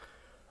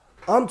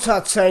I'm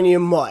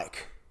Titanium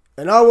Mike,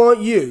 and I want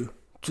you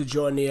to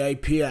join the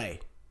APA.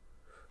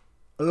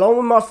 Along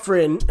with my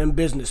friend and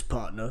business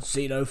partner,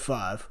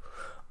 Xeno5,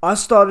 I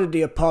started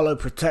the Apollo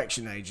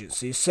Protection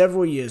Agency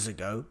several years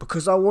ago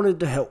because I wanted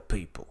to help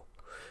people.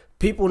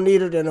 People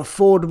needed an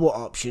affordable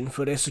option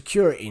for their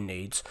security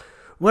needs,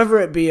 whether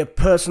it be a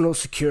personal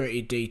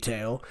security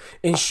detail,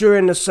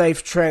 ensuring the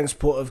safe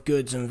transport of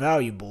goods and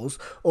valuables,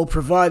 or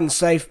providing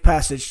safe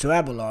passage to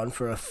Abalon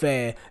for a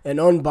fair and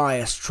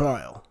unbiased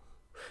trial.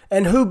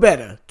 And who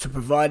better to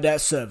provide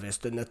that service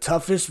than the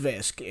toughest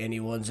Vesk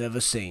anyone's ever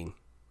seen?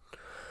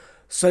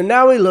 So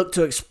now we look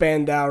to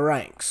expand our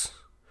ranks.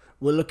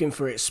 We're looking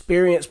for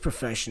experienced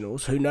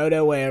professionals who know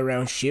their way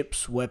around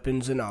ships,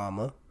 weapons, and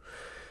armor.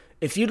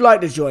 If you'd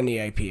like to join the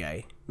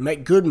APA,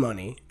 make good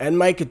money, and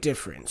make a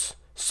difference,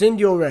 send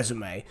your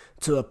resume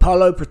to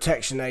Apollo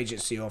Protection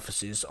Agency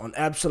offices on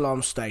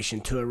Absalom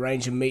Station to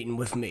arrange a meeting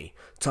with me,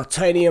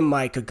 Titanium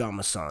Mike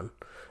Agama-san,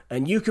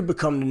 and you could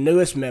become the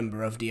newest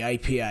member of the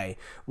APA,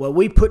 where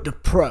we put the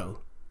pro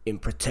in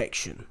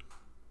protection.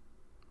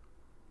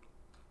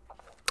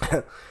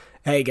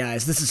 Hey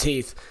guys, this is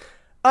Heath.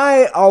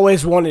 I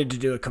always wanted to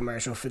do a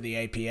commercial for the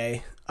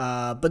APA,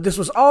 but this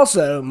was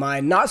also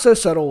my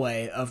not-so-subtle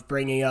way of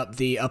bringing up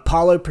the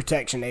Apollo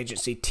Protection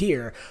Agency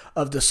tier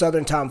of the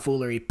Southern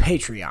Tomfoolery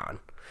Patreon.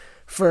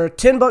 For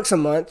 $10 a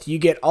month, you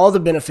get all the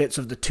benefits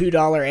of the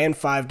 $2 and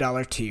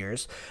 $5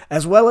 tiers,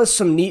 as well as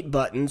some neat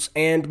buttons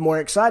and, more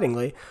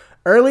excitingly,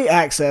 early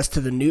access to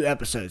the new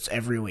episodes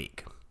every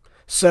week.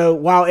 So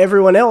while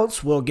everyone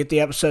else will get the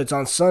episodes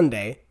on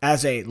Sunday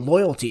as a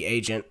loyalty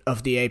agent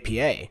of the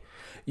APA,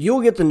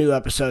 you'll get the new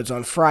episodes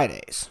on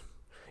Fridays.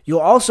 You'll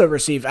also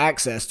receive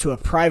access to a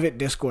private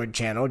Discord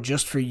channel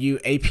just for you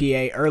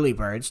APA early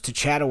birds to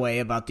chat away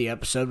about the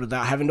episode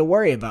without having to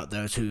worry about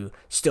those who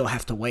still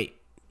have to wait.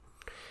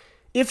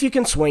 If you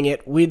can swing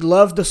it, we'd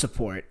love the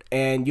support,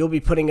 and you'll be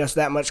putting us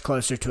that much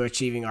closer to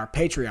achieving our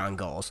Patreon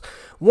goals,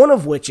 one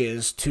of which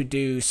is to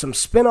do some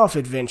spin-off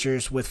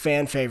adventures with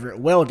fan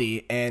favorite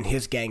Weldy and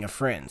his gang of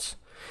friends.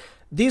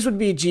 These would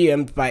be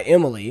GM'd by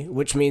Emily,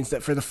 which means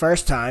that for the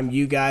first time,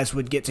 you guys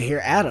would get to hear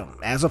Adam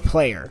as a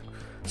player,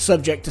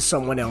 subject to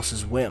someone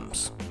else's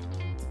whims.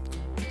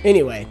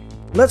 Anyway,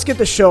 let's get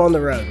the show on the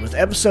road with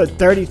episode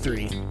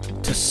 33,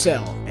 To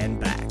Sell and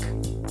Back.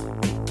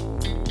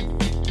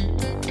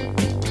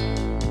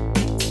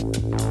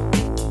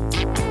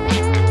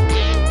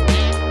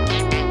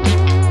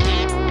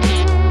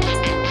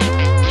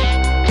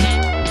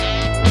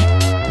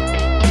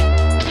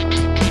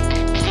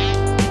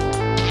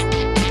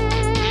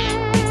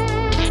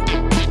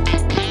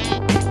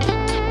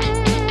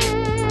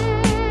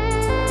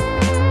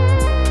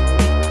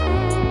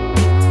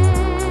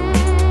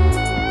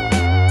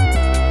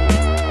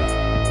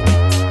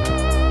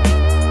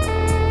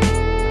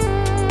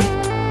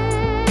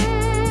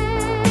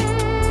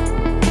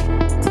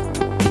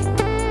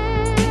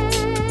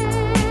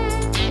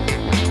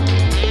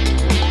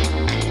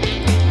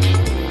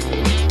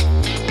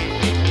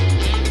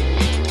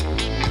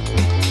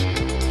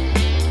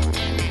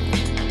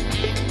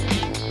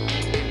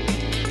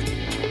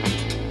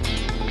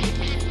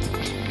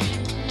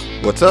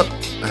 What's up?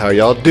 How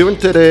y'all doing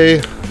today?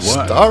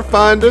 What?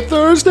 Starfinder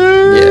Thursday!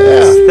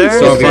 Yeah.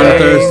 So fun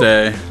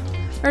Thursday.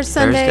 Or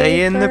Sunday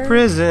Thursday in the for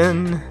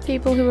prison.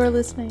 people who are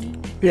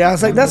listening. Yeah, I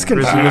was like, that's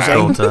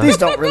confusing. These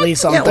don't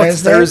release on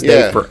Thursday.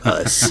 Thursday for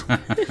us.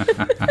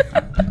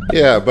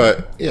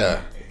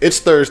 Yeah, it's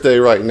Thursday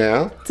right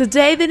now. It's a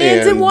day that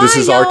ends in And Y, this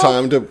is our y'all.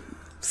 time to.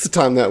 It's the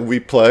time that we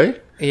play.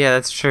 Yeah,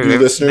 that's true. You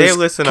listeners, They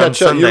listen on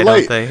catch up. Sunday, You're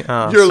late. don't they?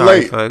 Oh, You're sorry,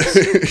 late, folks.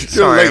 You're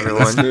Sorry, late,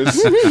 everyone.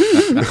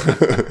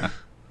 listeners.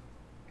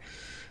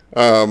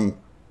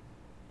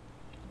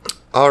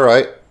 All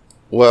right.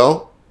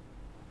 Well,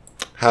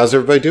 how's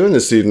everybody doing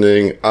this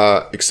evening?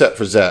 Except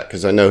for Zach,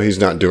 because I know he's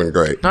not doing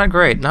great. Not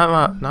great.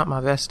 Not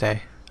my best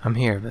day. I'm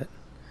here, but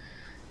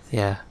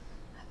yeah,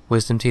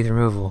 wisdom teeth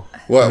removal.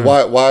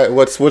 What? Why?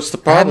 What's the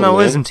problem? I had my man?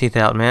 wisdom teeth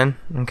out, man.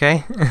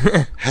 Okay.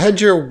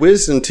 Had your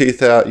wisdom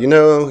teeth out. You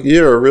know,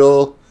 you're a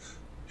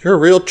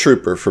real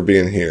trooper for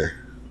being here.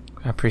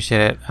 I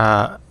appreciate it.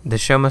 The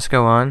show must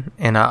go on,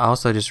 and I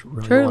also just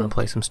really True. want to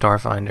play some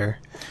Starfinder.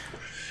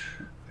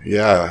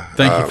 Yeah.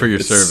 Thank you for your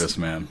it's- service,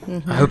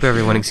 man. I hope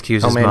everyone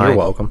excuses Oh man, my you're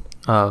welcome.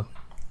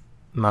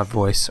 my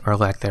voice or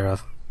lack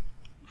thereof.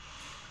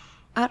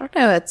 I don't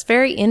know. It's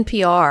very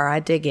NPR. I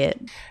dig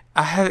it.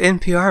 I have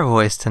NPR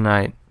voice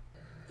tonight.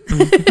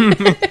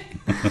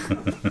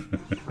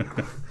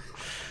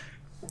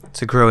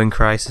 It's a growing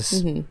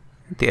crisis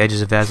at the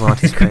edges of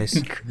Aslante's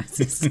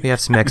space. We have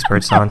some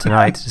experts on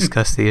tonight to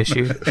discuss the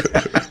issue.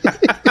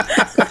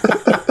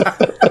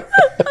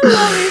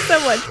 Love you so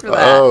much for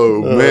that.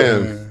 Oh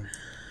man.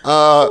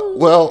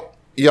 Well,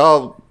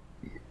 y'all,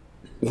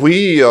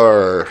 we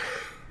are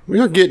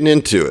getting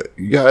into it.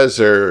 You guys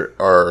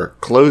are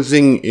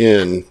closing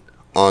in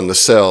on the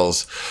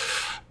cells,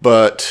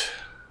 but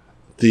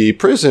the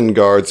prison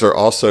guards are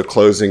also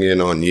closing in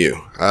on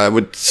you. I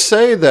would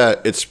say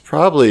that it's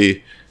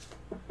probably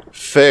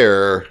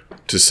fair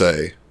to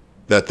say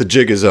that the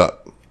jig is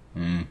up.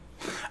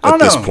 at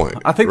this point.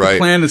 I think right? the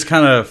plan is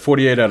kind of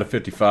 48 out of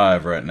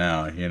 55 right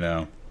now, you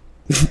know.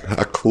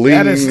 A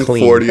clean,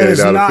 clean. 48 That is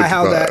out of 55. not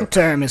how that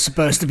term is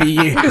supposed to be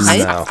used.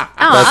 No.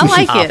 I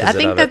like it. I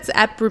think that's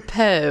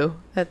apropos.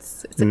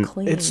 It's a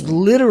clean. It's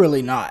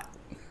literally not.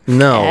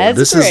 No, That's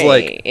this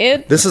great.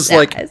 is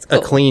like That's a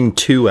cool. clean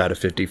 2 out of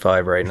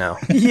 55 right now.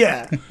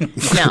 Yeah.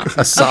 No.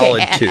 A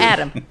solid 2.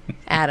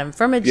 Adam,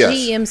 from a Yes.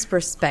 GM's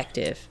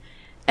perspective,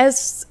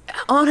 as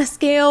on a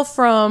scale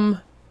from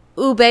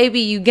 "Ooh, baby,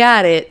 you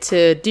got it"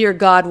 to "Dear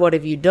God, what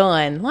have you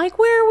done?" Like,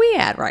 where are we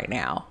at right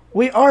now?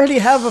 We already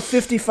have a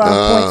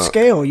 55-point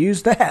scale.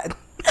 Use that.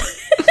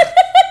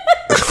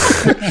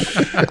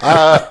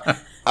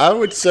 I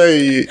would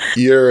say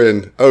you're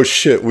in, oh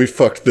shit, we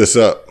fucked this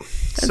up It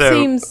So-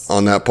 seems.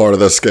 on that part of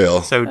the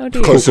scale. So Oh,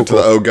 dear. Closer to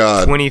the oh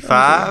god.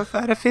 25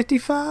 out of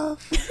 55.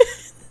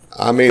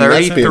 I mean,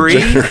 that's being 33?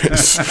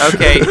 generous.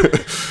 Okay.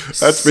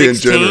 That's being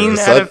 16 generous.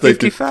 out I of think.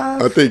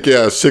 55? I think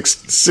yeah,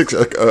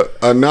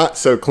 a not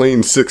so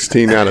clean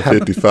 16 out of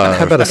 55.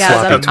 How about a Guys,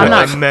 sloppy I'm 12?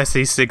 not- A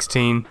messy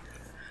 16.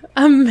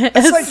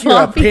 It's like your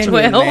sloppy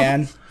opinion, 12.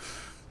 man.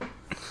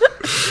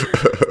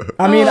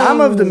 I mean,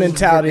 I'm of the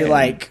mentality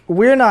like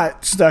we're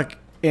not stuck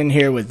in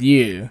here with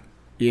you.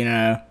 You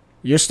know,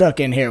 you're stuck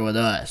in here with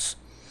us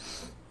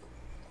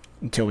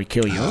until we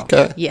kill you. all.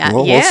 Okay. Yeah,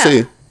 Well, yeah.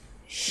 we'll see.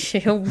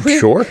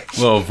 Sure.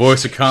 Little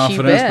voice of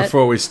confidence bet.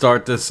 before we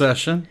start this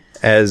session.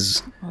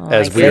 As we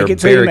Fake are it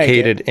till you make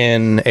barricaded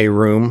in a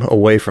room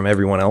away from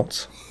everyone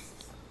else.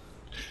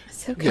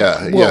 It's okay.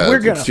 Yeah, Well, yeah. we're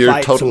gonna you're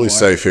fight totally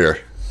some more. safe here.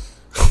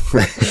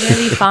 You're gonna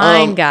be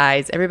fine,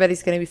 guys.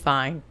 Everybody's gonna be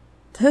fine.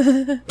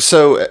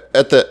 So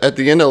at the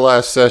end of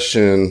last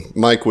session,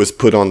 Mike was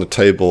put on the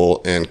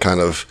table and kind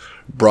of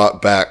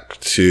brought back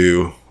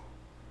to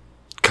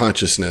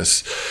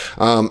consciousness.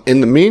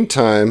 In the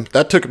meantime,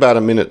 that took about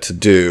a minute to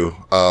do.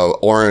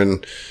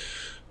 Oren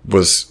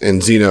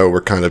and Zeno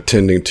were kind of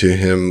tending to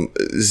him.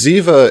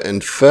 Ziva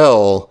and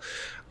Fel,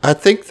 I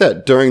think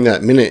that during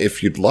that minute,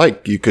 if you'd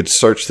like, you could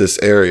search this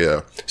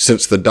area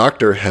since the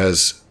doctor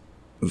has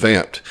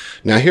vamped.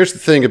 Now, here's the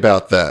thing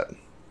about that.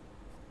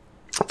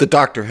 The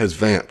doctor has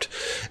vamped,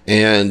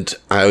 and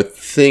I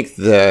think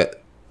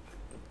that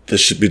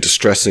this should be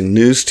distressing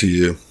news to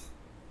you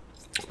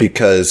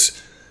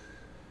because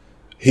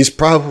he's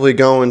probably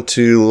going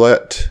to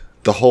let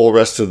the whole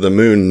rest of the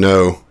moon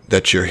know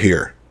that you're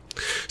here.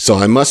 So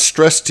I must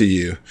stress to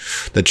you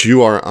that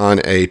you are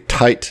on a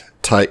tight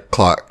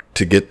clock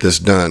to get this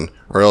done,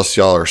 or else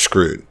y'all are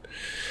screwed.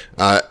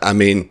 I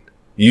mean,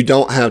 you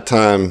don't have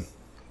time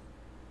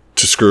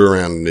to screw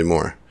around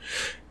anymore.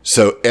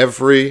 So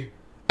every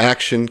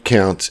action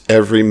counts,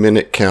 every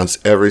minute counts,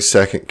 every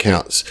second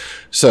counts.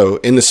 So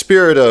in the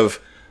spirit of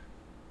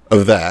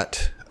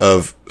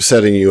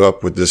setting you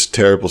up with this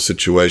terrible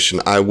situation,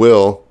 I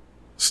will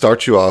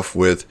start you off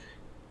with,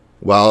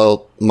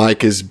 while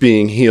Mike is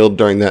being healed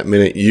during that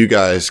minute, you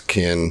guys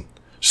can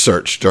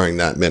search during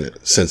that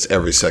minute, since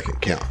every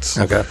second counts.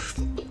 Okay.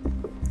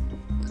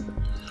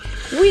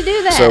 We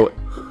do that. So,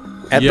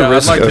 at Yeah, the I'd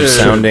risk like of to-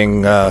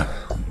 sounding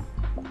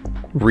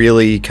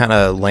really kind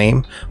of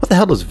lame, what the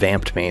hell does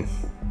vamped mean?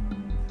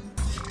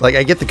 Like,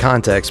 I get the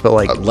context, but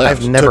like,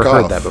 left, I've never took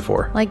heard off. that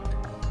before. like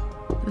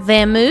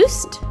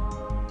vamoosed.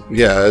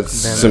 Yeah, it's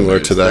similar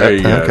to that. There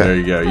you go. Okay. There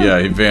you go. Yeah,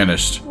 he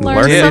vanished. Learn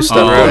Learning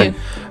something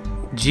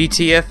stuff, new.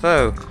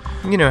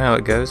 GTFO. You know how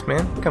it goes,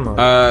 man. Come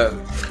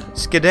on.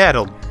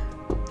 Skedaddled.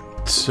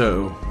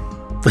 So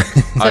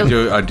I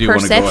do want to go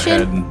perception?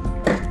 ahead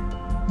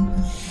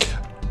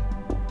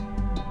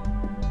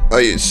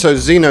and So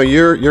Zeno,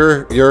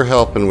 you're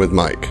helping with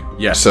Mike.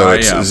 Yes, So I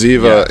it's am.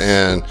 Ziva Yes.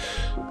 and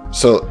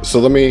so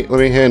let me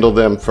handle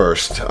them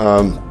first.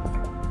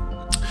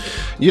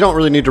 You don't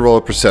really need to roll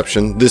a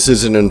perception. This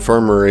is an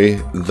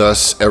infirmary,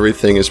 thus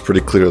everything is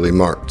pretty clearly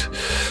marked.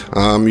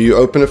 You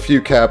open a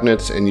few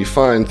cabinets and you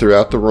find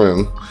throughout the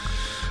room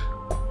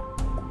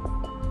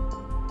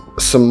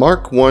some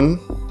Mark 1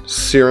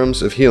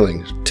 serums of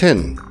healing,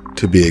 10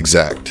 to be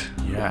exact.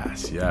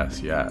 yes.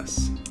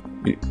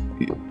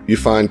 You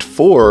find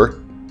 4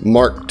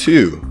 Mark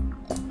 2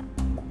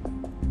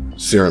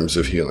 serums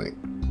of healing.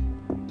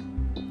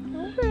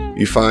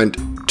 You find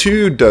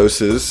 2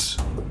 doses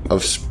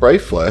of spray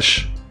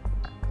flesh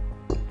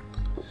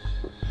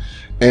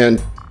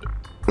and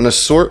an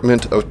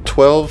assortment of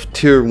 12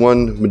 tier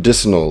 1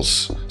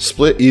 medicinals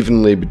split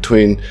evenly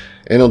between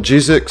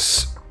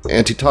analgesics,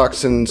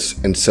 antitoxins,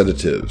 and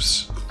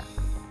sedatives.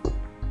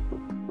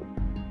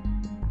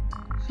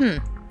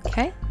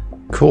 Okay.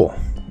 Cool.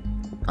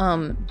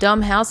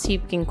 Dumb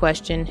housekeeping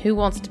question. Who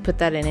wants to put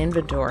that in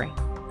inventory?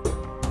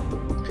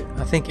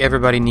 I think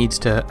everybody needs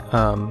to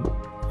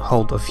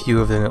hold a few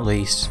of them at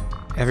least.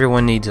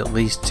 Everyone needs at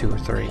least 2 or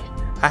 3.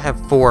 I have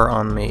 4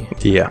 on me.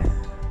 Yeah.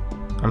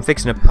 I'm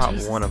fixing to pop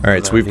one of them. All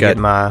right, so though, we've to got- get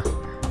my.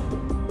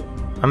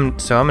 I'm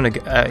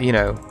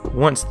gonna,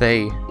 once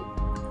they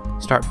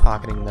start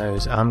pocketing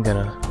those, I'm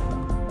gonna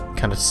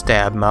kind of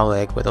stab my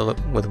leg with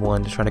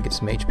one to try to get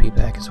some HP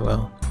back as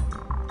well.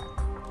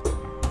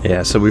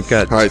 Yeah, so we've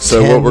got. All right,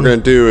 so 10 what we're going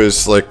to do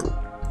is, like,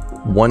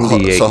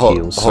 1d8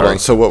 heals. Hold on.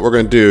 So what we're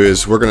going to do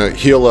is we're going to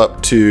heal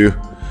up to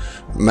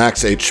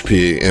max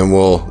HP, and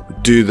we'll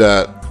do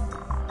that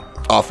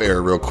off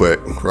air real quick,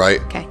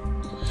 right? Okay.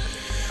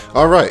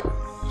 All right.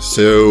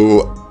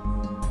 So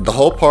the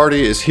whole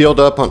party is healed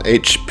up on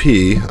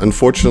HP.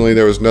 Unfortunately,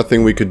 there was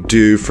nothing we could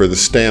do for the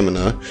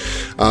stamina.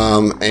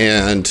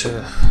 And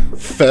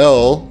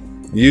Fel,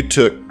 you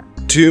took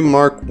 2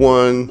 Mark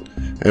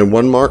 1 and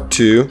 1 Mark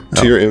 2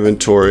 to your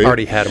inventory. I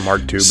already had a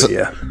Mark II, but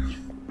yeah.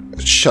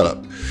 Shut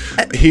up.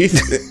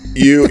 Heath,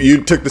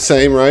 you took the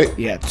same, right?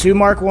 Yeah, 2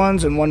 Mark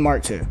 1s and 1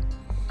 Mark 2.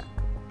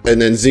 And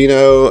then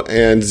Zeno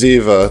and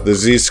Ziva, the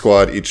Z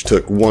Squad, each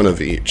took 1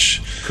 of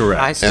each.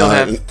 Correct. I still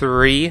have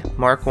 3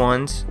 Mark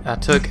 1s. I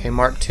took a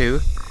Mark 2,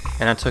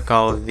 and I took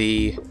all of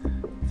the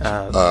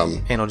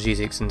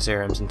analgesics and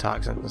serums and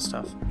toxins and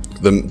stuff.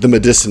 The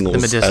medicinals,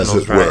 as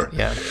it right? were.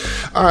 Yeah.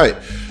 All right.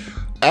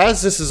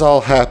 As this is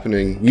all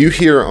happening, you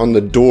hear on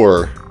the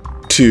door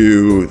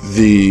to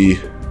the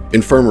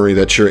infirmary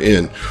that you're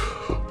in.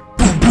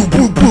 Boom, boom,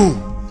 boom, boom.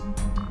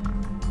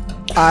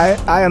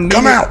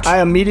 Come out!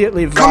 I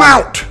immediately vomit. Come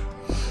out!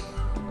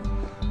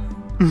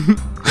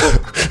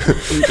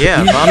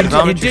 Yeah, You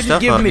vomit your didn't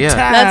stuff give up. me Yeah.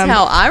 time That's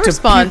how I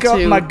respond pick up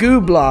to my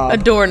goo blob. a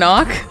door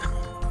knock.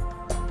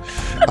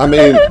 I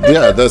mean,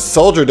 yeah, the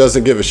soldier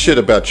doesn't give a shit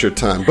about your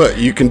time, but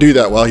you can do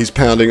that while he's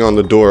pounding on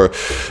the door.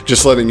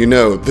 Just letting you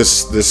know,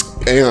 this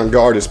Aeon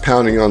guard is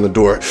pounding on the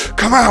door.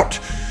 Come out!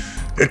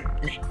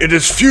 It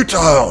is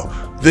futile.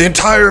 The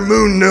entire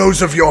moon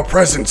knows of your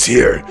presence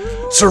here.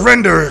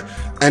 Surrender,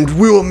 and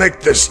we will make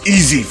this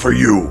easy for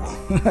you.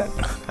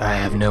 I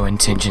have no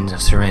intentions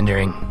of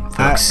surrendering,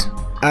 folks.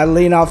 I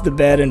lean off the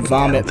bed and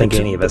vomit think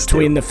any of us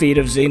between do. the feet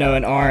of Zeno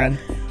and Aaron.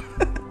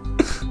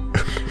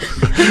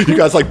 You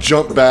guys like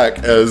jump back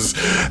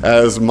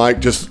as Mike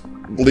just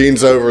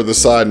leans over the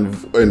side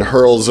and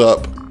hurls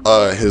up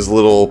his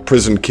little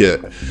prison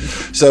kit.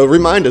 So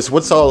remind us,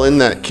 what's all in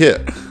that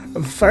kit?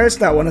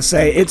 First, I want to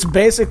say it's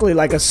basically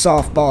like a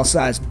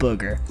softball-sized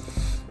booger.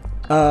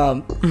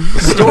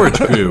 Storage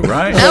poo,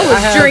 right? I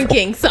was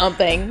drinking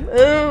something.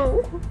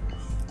 Ooh.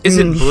 Is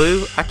it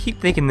blue? I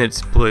keep thinking that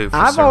it's blue for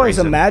I've some always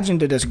reason.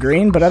 imagined it as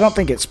green, but I don't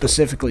think it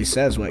specifically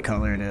says what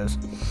color it is.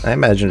 I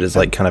imagine it's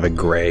like kind of a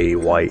gray,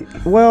 white.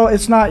 Well,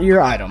 it's not your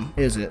item,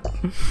 is it?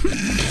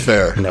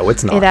 Fair. No,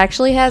 it's not. It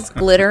actually has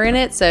glitter in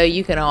it, so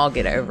you can all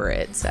get over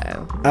it. So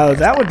Oh,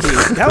 that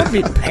would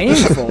be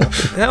painful.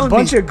 That would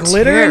Bunch be of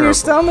glitter in your terrible.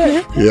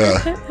 stomach.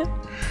 Yeah. Man.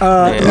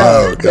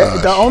 Oh,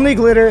 gosh. The only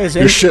glitter is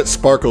in. Your shit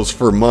sparkles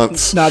for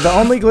months. No, the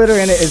only glitter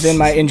in it is in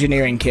my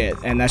engineering kit,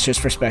 and that's just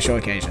for special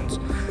occasions.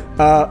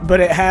 But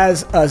it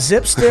has a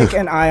zip stick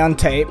and ion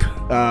tape.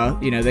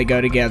 They go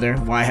together.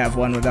 Why have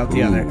one without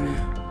the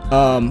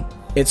other?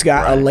 It's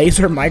got a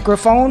laser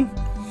microphone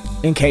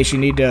in case you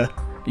need to,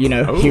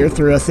 hear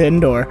through a thin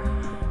door.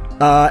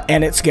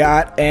 And it's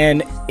got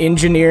an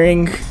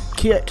engineering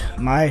kit,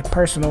 my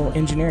personal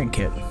engineering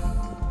kit.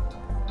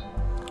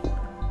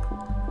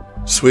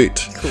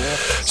 Sweet. Cool.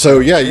 So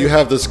yeah, you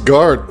have this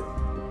guard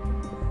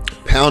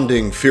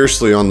pounding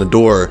fiercely on the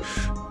door,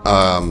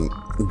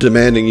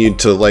 demanding you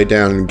to lay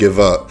down and give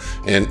up,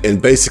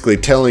 and basically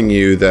telling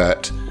you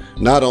that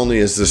not only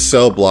is this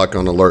cell block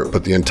on alert,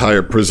 but the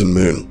entire prison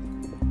moon.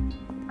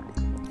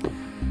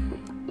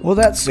 Well,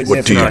 that's What do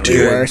you significantly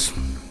do? worse.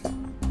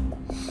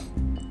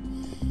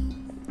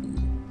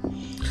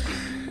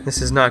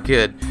 This is not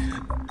good.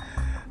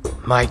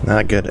 Mike,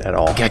 Not good at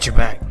all. got your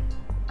back.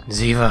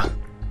 Ziva,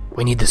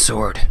 we need the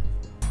sword.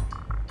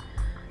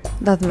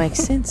 that makes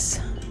sense.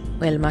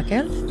 Well,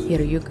 Michael,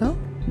 here you go.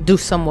 Do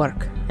some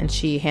work. And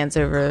she hands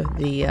over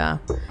the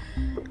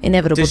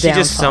inevitable Did she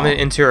downfall. just summon it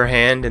into her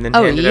hand and then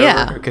Oh, hand it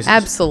yeah, over? 'Cause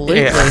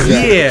absolutely.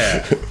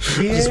 Yeah.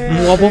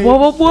 Whoop, whoop,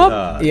 whoop, whoop,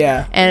 whoop.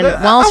 Yeah. And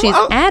while she's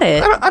at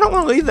it, I don't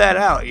want to leave that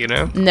out,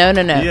 no.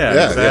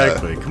 Yeah,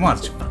 exactly. Come on,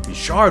 it's a fucking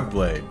shard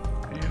blade.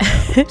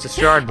 It's a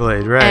shard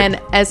blade, right? And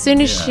as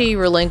soon as she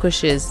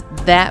relinquishes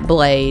that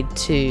blade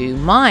to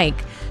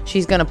Mike,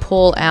 she's going to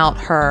pull out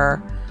her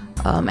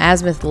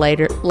azimuth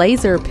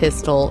laser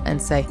pistol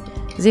and say,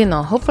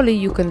 Zeno, hopefully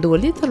you can do a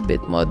little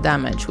bit more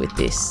damage with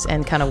this,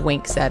 and kind of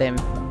winks at him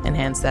and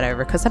hands that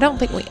over, because I don't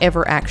think we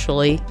ever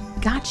actually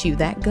got you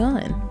that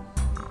gun.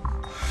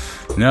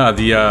 No,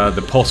 the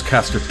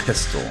pulsecaster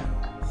pistol.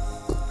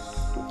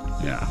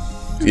 Yeah.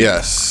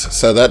 Yes.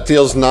 So that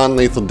deals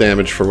non-lethal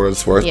damage for what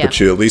it's worth, Yeah. but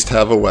you at least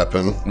have a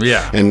weapon.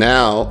 Yeah. And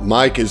now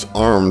Mike is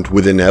armed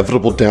with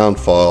inevitable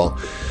downfall.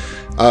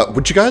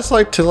 Would you guys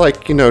like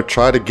to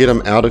try to get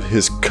him out of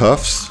his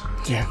cuffs?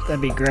 Yeah,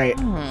 that'd be great.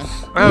 oh,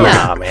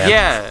 Nah, man.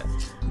 yeah.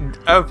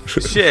 Oh,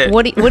 shit.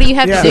 What do you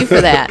have to do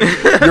for that?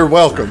 You're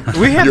welcome.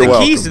 We have You're the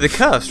welcome. keys to the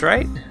cuffs,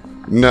 right?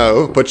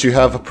 No, but you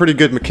have a pretty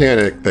good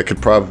mechanic that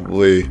could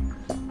probably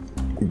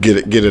get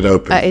it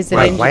open. Is it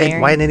Right, why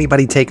engineering? ain't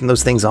anybody taking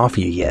those things off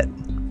you yet?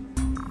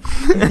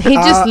 He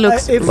just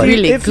looks if you-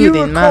 really if you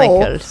good in recall-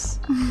 manacles.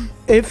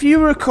 If you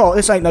recall,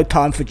 this ain't no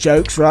time for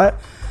jokes, right?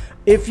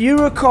 If you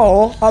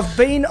recall, I've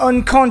been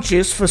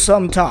unconscious for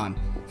some time.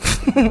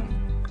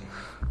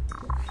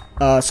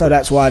 So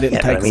that's why I didn't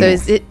Yeah, take I them mean-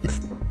 So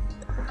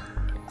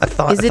I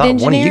thought Is it one of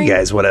you engineering?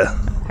 guys would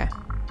have. Okay.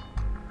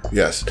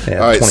 Yes. Yeah,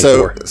 All right.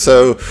 24.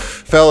 So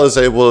Fel is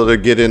able to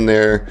get in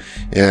there,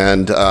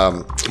 and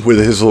with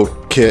his little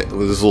kit,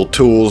 with his little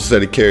tools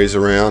that he carries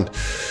around,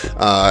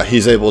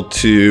 he's able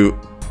to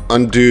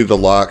undo the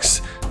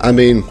locks. I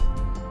mean,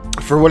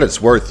 for what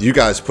it's worth, you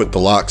guys put the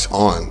locks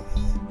on,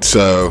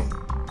 so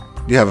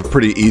you have a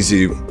pretty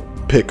easy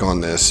pick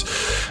on this.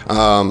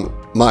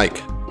 Mike,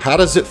 how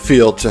does it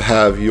feel to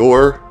have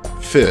your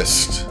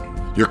fist,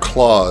 your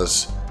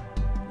claws,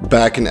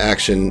 back in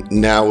action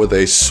now with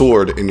a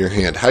sword in your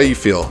hand? How do you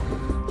feel?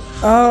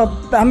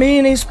 I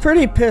mean, he's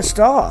pretty pissed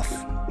off,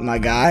 my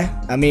guy.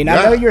 I mean, I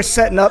Yeah. know you're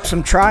setting up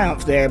some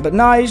triumph there, but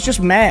no, he's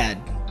just mad.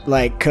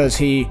 Like, because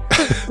he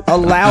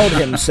allowed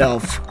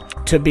himself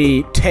to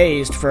be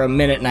tased for a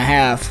minute and a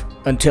half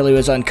until he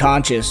was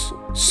unconscious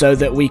so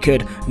that we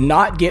could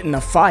not get in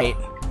a fight.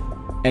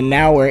 And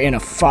now we're in a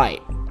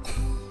fight.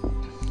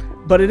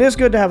 But it is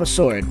good to have a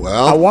sword.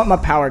 Well- I want my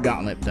power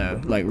gauntlet, though,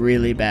 like,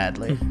 really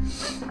badly.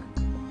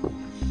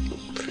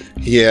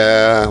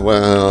 Yeah,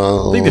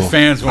 well, I think the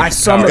fans want I your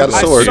summoned- power Got a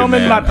glove, sword. too,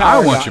 summoned man. my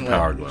power I want your gauntlet.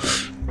 power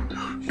glove.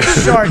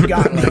 Shard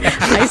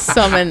gauntlet. I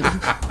summoned.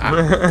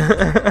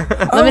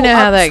 Let me know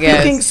how that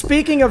goes.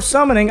 Speaking of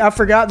summoning, I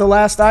forgot the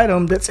last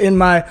item that's in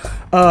my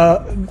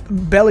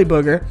belly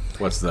booger.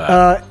 What's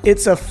that?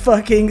 It's a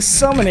fucking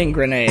summoning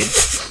grenade.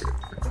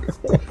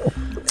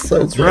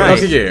 That's right.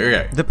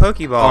 Okay. The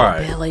Pokeball. All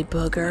right. Belly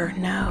booger,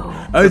 no.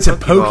 Oh, it's a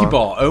Pokeball.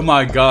 Pokeball. Oh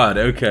my God.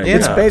 Okay. Yeah.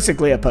 It's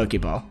basically a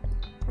Pokeball.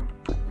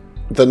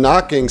 the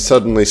knocking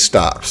suddenly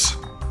stops.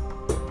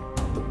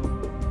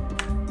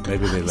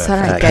 Maybe they It's left.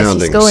 alright, guys. He's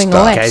Pounding going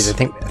stop. away. Guys, I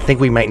think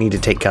we might need to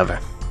take cover.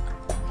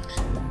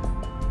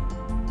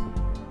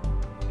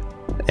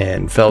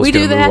 And Fel's We do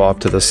gonna move that? off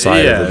to the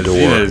side of the door.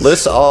 Xena's-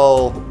 Let's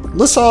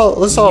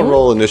all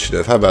roll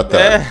initiative. How about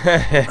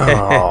that?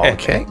 Oh,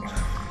 okay.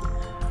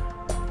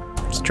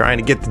 Just trying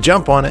to get the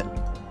jump on it.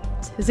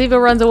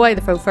 Ziva runs away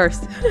the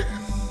first.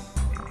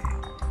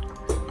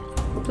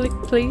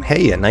 Please.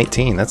 Hey, a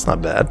 19. That's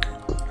not bad.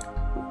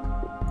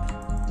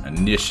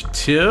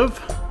 Initiative.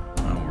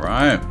 All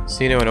right.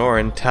 Xeno and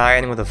Orin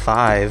tying with a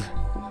 5.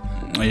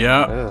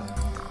 Yeah.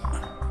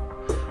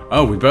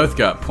 Oh, we both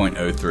got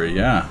 .03.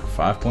 Yeah,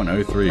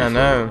 5.03. I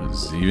know. for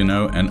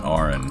Xeno and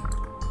Orin.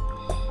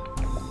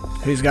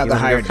 Who's got You the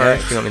want higher me to go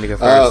first? dex? You want me to go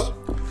first?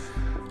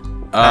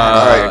 all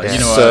right, You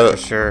know so- what?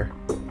 For sure.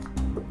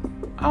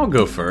 I'll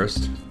go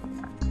first.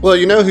 Well,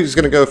 you know who's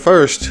going to go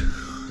first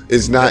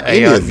is not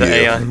any of The you.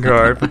 Aeon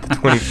Guard with the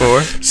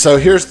 24. So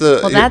here's the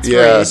Well, that's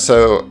yeah. rude.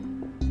 So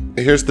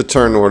here's the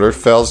turn order.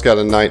 Fel's got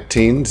a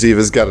 19,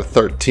 Ziva's got a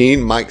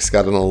 13, Mike's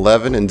got an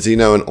 11, and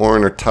Xeno and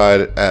Orin are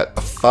tied at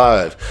a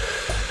 5.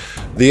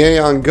 The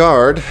Aeon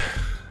Guard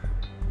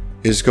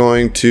is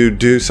going to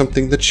do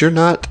something that you're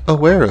not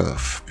aware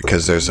of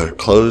because there's a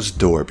closed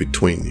door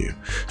between you.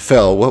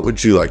 Fel, what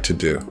would you like to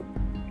do?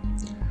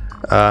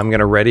 I'm going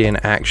to ready an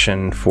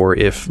action for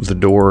if the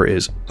door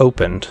is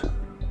opened.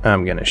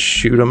 I'm going to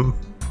shoot him.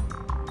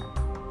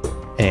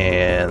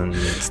 And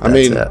that's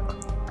mean- it.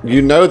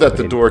 You know that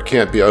the door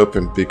can't be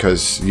opened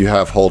because you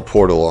have hold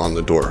portal on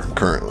the door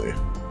currently.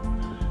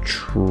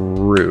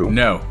 True.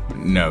 No,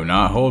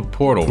 not hold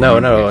portal. No.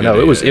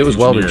 Remember, It was it's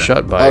welded engineer.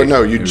 shut by. Oh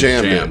no, you was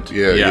jammed jammed. it.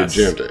 Yeah, Yes.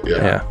 you jammed it. Yeah.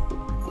 Yeah.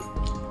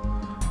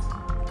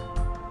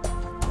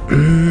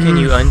 Can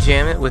you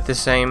unjam it with the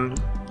same,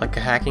 like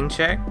a hacking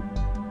check?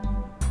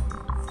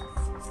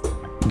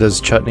 Does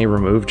Chutney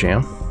remove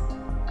jam?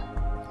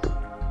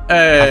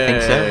 Hey.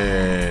 think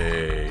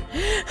so.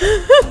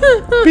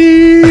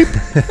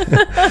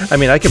 I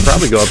mean, I could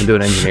probably go up and do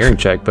an engineering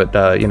check, but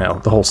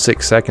the whole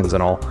 6 seconds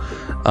and all.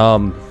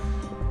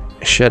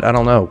 Shit, I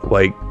don't know.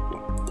 Like,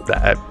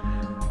 that.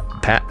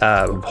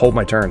 Hold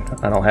my turn.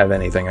 I don't have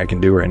anything I can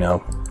do right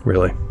now,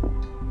 really.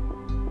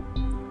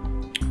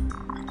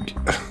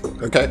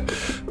 Okay.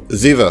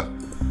 Ziva.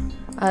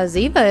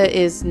 Ziva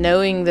is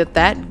knowing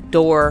that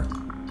door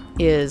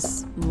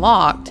is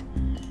locked,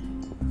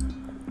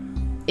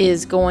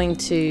 is going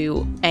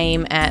to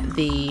aim at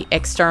the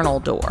external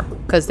door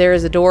because there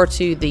is a door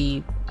to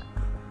the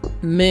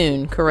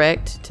moon,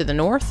 correct? To the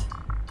north?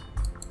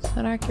 Is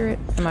that accurate?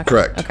 Am I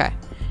Correct. Okay.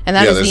 And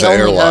that Yeah, is there's the the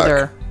only airlock.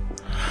 other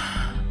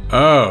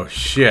Oh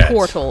shit.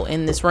 portal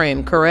in this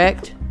room,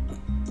 correct?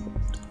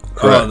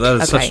 Oh,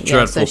 that is such a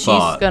dreadful so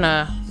thought. she's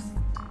gonna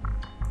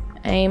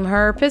aim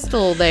her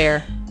pistol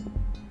there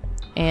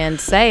and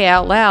say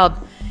out loud,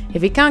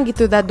 if he can't get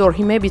through that door,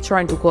 he may be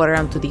trying to go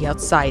around to the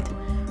outside.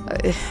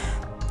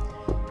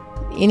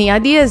 Any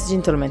ideas,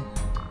 gentlemen?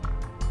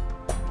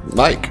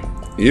 Mike,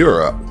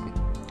 you're up.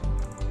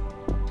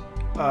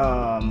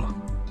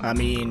 I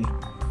mean,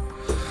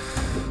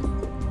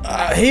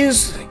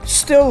 he's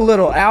still a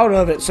little out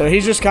of it, so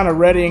he's just kind of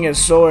readying his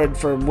sword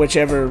for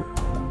whichever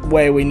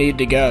way we need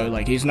to go.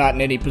 Like, he's not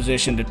in any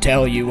position to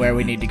tell you where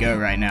we need to go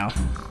right now.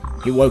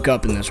 He woke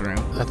up in this room.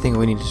 I think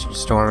we need to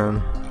storm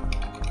him.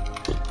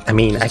 I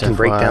mean, Just I can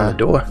break down FYI. the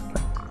door.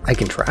 I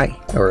can try.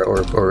 Or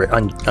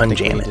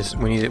unjam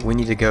it. We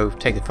need to go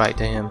take the fight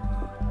to him.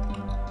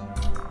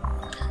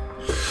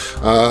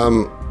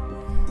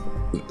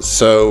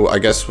 So I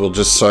guess we'll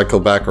just cycle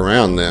back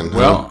around then.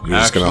 Well, You're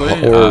just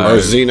actually, or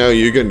Zeno,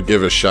 you can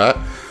give it a shot.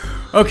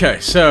 Okay,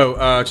 so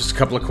just a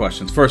couple of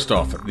questions. First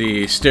off,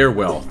 the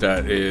stairwell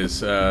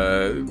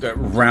that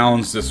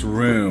rounds this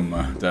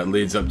room that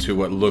leads up to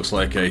what looks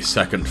like a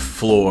second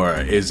floor.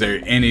 Is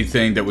there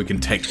anything that we can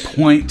take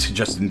point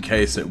just in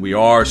case that we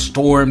are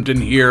stormed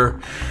in here?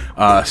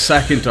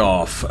 Second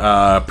off,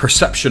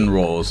 perception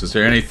rolls. Is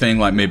there anything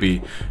like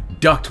maybe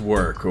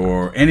ductwork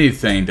or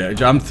anything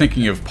that I'm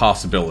thinking of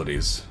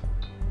possibilities?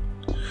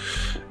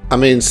 I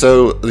mean,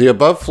 so the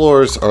above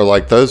floors are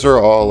like, those are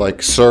all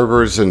like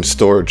servers and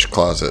storage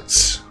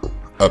closets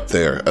up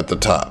there at the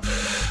top.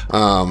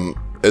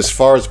 As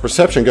far as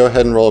perception, go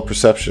ahead and roll a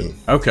perception.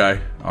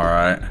 Okay, all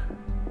right.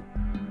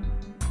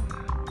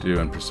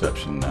 Doing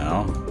perception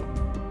now.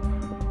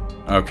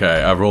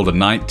 Okay, I rolled a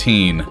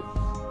 19.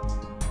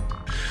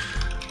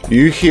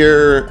 You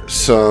hear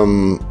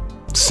some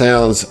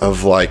sounds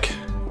of like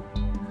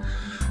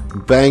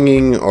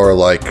banging or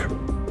like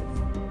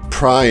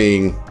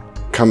prying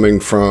coming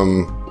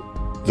from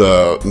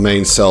the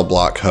main cell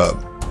block hub.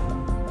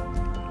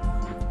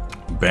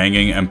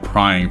 Banging and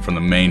prying from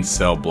the main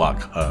cell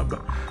block hub.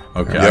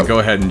 Okay, Yep. I'll go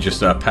ahead and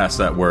just pass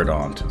that word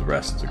on to the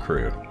rest of the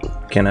crew.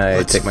 Can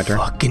I take my turn?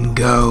 Fucking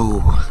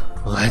go.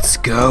 Let's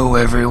go,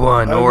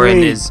 everyone. Orin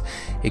Agreed. is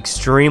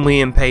extremely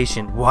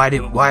impatient. Why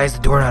is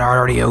the door not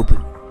already open?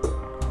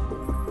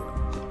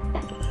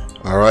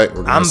 All right,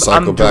 we're going I'm to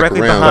cycle back directly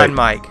around. behind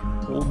Mike.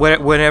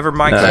 Whenever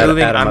Mike's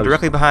moving, Adam, I I'm was-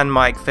 directly behind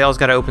Mike. Phil's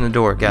got to open the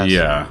door, guys.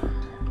 Yeah.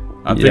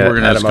 I think Yeah, we're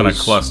Adam, just I gonna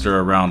was- cluster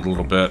around a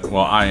little bit.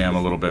 Well, I am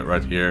a little bit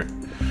right here.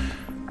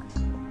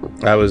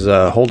 I was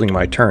holding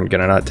my turn.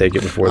 Can I not take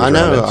it before the I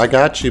know, round I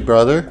got you,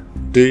 brother.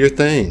 Do your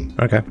thing.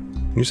 ends? Okay.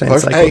 You're saying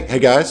Perfect. cycle? Hey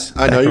guys,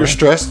 I know you're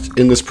stressed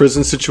in this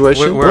prison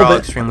situation. We're all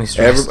extremely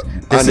stressed.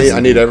 I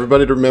need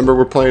everybody to remember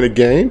we're playing a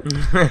game.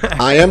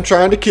 I am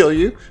trying to kill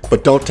you,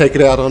 but don't take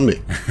it out on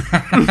me.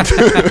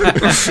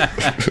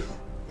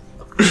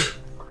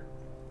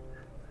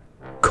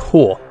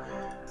 Cool.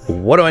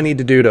 What do I need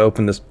to do to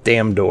open this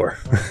damn door?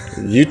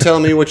 You tell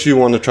me what you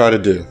want to try to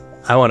do.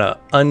 I want to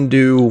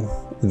undo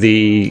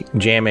the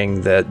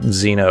jamming that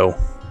Zeno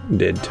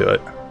did to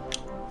it.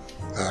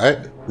 All right,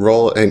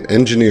 roll an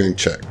engineering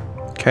check.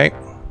 Okay.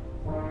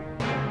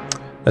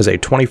 As a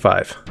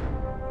 25.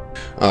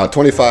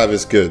 25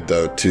 is good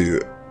though to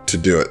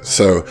do it.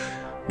 So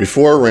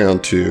before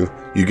round 2,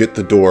 you get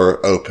the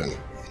door open.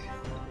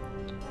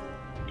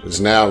 It's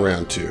now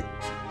round 2.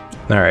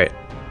 All right.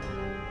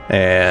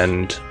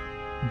 And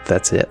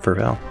that's it for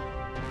Val.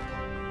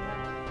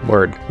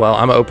 Word. Well,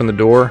 I'm going to open the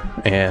door,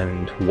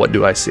 and what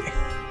do I see?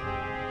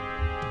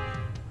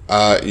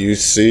 You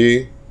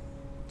see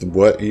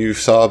what you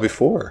saw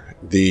before,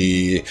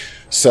 the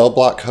cell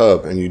block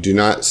hub, and you do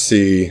not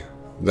see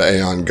the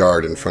Aeon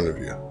guard in front of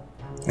you.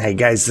 Hey,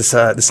 guys,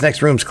 this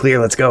next room's clear.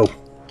 Let's go.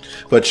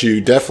 But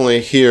you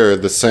definitely hear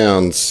the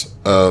sounds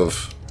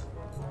of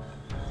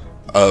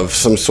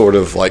some sort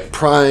of like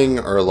prying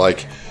or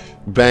like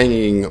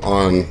banging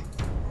on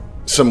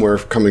somewhere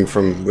coming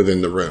from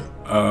within the room.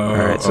 All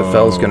right, so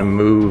Fel's going to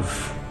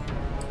move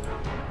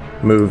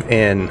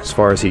in as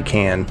far as he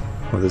can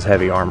with his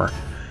heavy armor.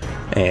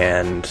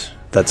 And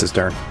that's his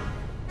turn.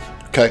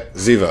 Okay,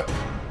 Ziva.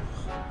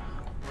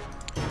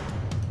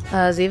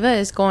 Ziva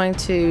is going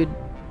to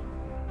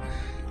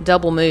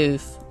double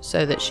move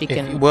so that she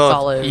can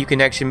follow. You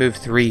can actually move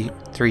three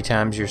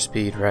times your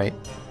speed, right?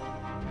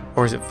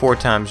 Or is it 4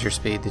 times your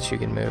speed that you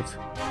can move?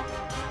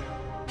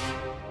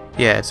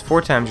 Yeah, it's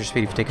 4 times your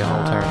speed if you take a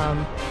whole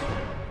turn.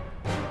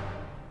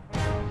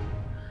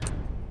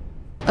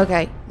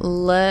 Okay,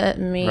 let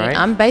me. Right?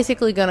 I'm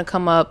basically going to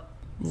come up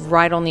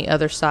right on the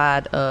other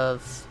side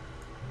of,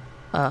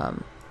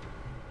 or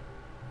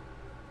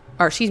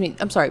excuse me,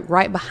 I'm sorry,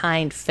 right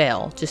behind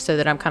Fel, just so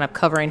that I'm kind of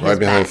covering his Right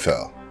behind back.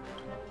 Fel.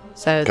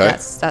 So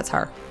that's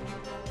her.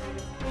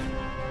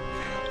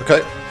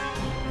 Okay.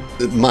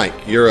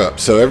 Mike, you're up.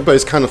 So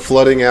everybody's kind of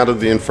flooding out of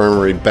the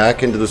infirmary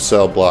back into the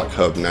cell block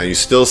hub. Now you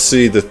still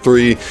see the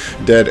 3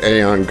 dead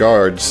Aeon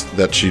guards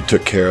that you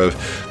took care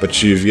of,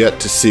 but you've yet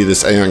to see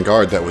this Aeon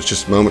guard that was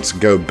just moments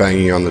ago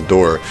banging on the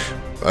door.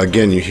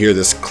 Again, you hear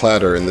this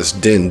clatter and this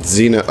din.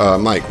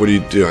 Mike, what are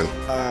you doing?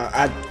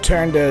 I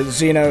turn to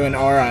Zeno and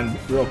Aron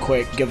real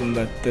quick, give them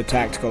the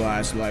tactical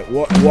eyes, like,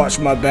 watch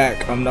my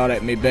back, I'm not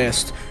at my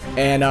best.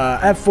 And I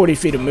have 40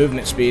 feet of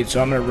movement speed,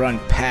 so I'm going to run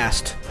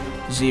past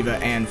Ziva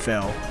and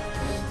Fel.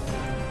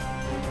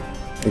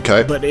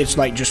 Okay. But it's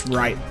like just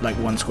right, like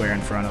 1 square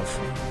in front of,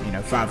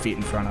 5 feet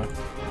in front of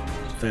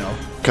Fel.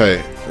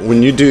 Okay.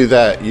 When you do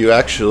that, you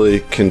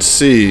actually can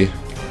see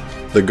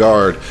the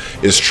guard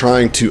is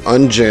trying to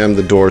unjam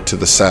the door to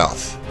the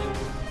south.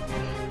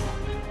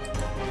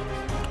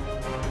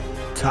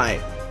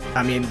 Tight.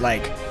 I mean,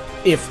 like,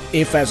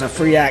 if as a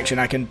free action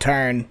I can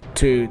turn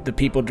to the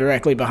people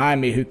directly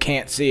behind me who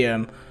can't see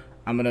him,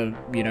 I'm gonna,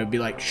 be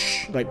like,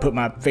 shh, like put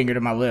my finger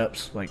to my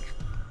lips, like,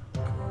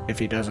 if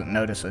he doesn't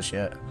notice us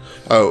yet.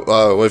 Oh,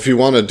 well, if you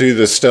want to do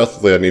this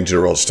stealthily, I need you to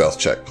roll a stealth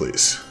check,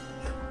 please.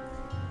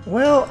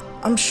 Well,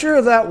 I'm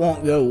sure that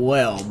won't go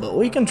well, but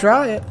we can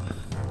try it.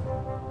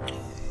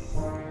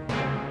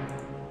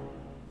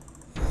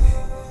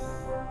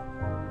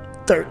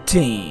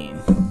 $13.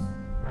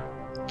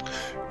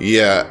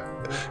 Yeah,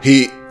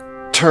 he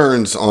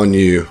turns on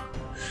you,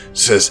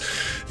 says,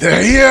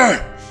 "They're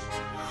here!"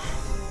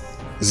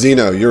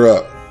 Zeno, you're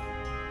up.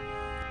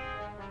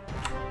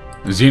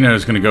 Zeno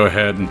is going to go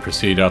ahead and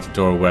proceed out the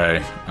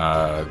doorway,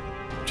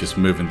 just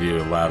moving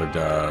the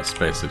allotted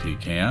space that he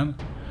can.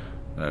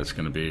 That's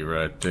going to be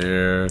right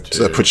there.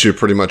 So that puts you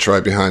pretty much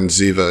right behind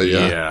Ziva,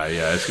 yeah?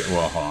 Yeah.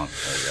 Well, hold on.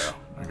 There we go.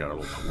 I got a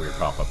little weird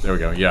pop-up. There we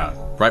go. Yeah,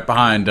 right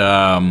behind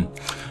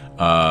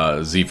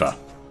Ziva.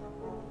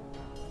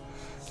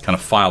 Kind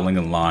of filing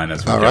in line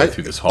as we go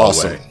through this hallway.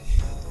 Awesome.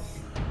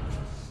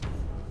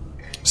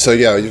 So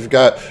yeah, you've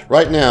got,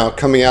 right now,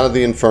 coming out of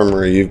the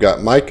infirmary, you've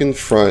got Mike in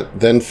front,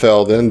 then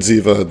Fel, then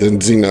Ziva, then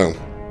Zeno.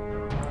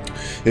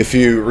 If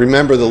you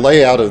remember the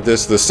layout of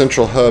this, the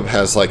central hub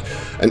has like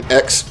an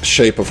X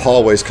shape of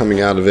hallways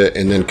coming out of it,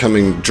 and then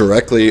coming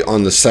directly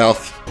on the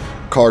south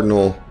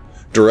cardinal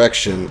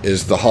direction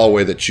is the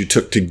hallway that you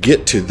took to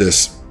get to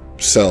this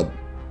cell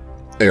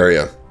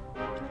area.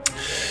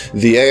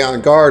 The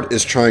Aeon Guard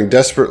is trying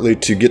desperately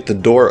to get the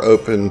door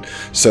open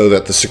so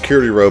that the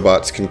security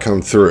robots can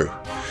come through.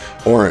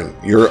 Oren,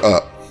 you're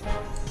up.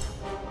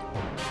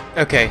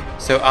 Okay,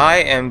 so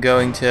I'm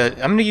going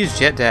to use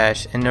Jet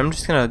Dash, and I'm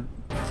just going to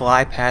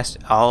fly past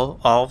all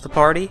of the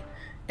party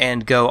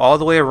and go all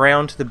the way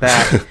around to the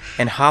back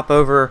and hop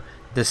over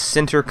the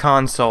center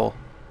console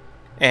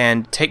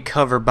and take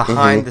cover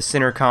behind the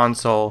center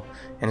console,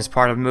 and as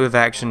part of move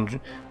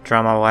action,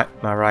 draw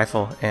my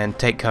rifle and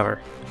take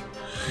cover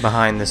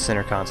behind the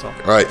center console.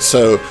 All right,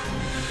 so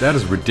that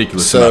is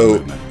ridiculous. So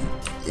movement.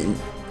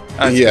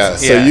 So you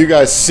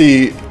guys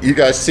see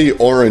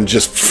Oren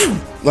just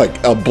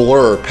like a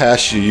blur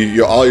past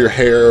you. All your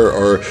hair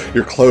or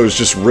your clothes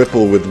just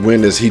ripple with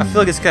wind as he. I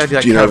feel like it's got to be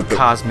like kind of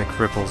cosmic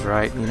ripples,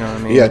 right? You know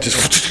what I mean? Yeah,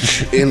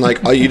 just in like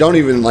you don't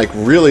even like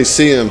really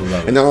see him,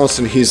 and then all of a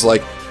sudden he's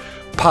like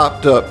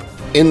popped up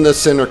in the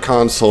center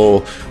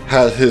console,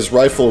 has his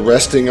rifle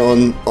resting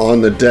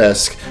on the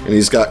desk, and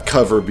he's got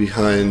cover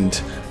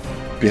behind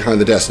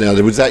the desk. Now,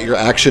 was that your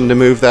action to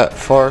move that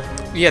far?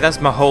 Yeah,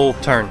 that's my whole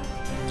turn.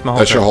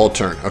 That's your whole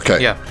turn.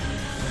 Okay. Yeah.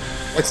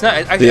 It's not.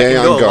 I can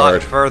go a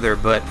lot further,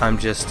 but I'm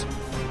just,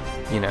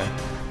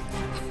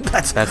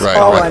 That's right,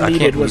 all right. I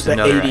needed was the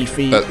 80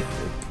 feet.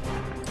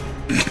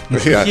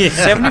 Yeah.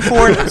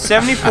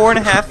 74 and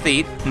a half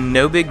feet.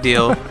 No big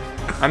deal.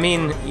 I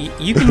mean,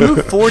 you can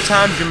move 4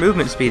 times your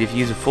movement speed if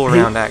you use a full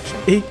round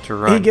action to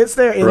run. He gets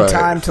there in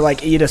time to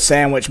like eat a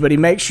sandwich, but he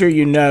makes sure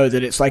you know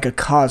that it's like a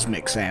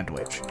cosmic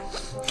sandwich.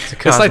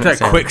 It's like that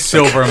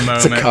Quicksilver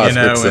moment, in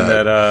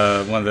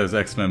that one of those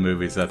X-Men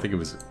movies. I think it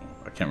was,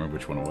 I can't remember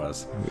which one it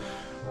was.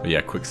 But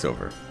yeah,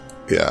 Quicksilver.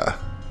 Yeah.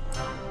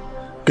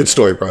 Good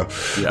story, bro.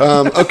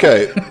 Yeah.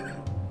 Okay.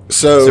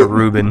 So it's a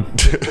Reuben.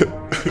 So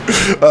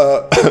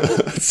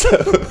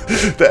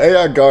the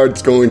AI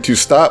guard's going to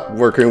stop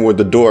working with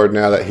the door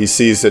now that he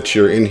sees that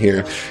you're in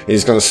here. And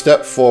he's going to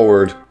step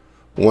forward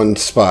one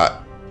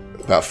spot,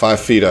 about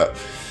 5 feet up.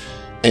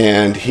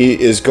 And he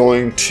is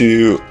going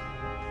to,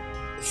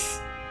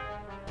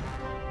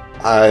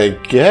 I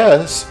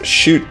guess,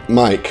 shoot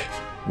Mike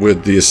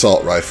with the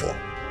assault rifle.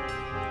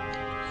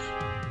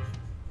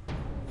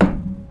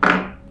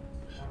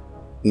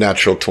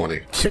 Natural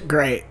 20.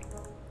 Great.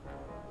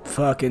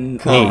 Fucking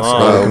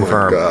confirm.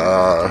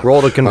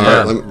 Roll to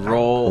confirm.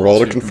 Roll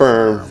to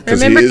confirm.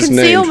 Because he Remember is named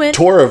concealment.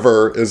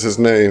 Toriver is his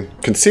name.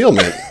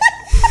 Concealment.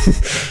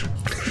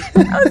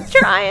 I was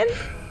trying.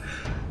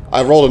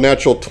 I rolled a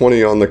natural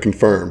 20 on the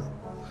confirm.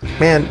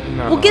 Man,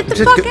 Well, get the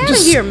fuck out of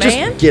here,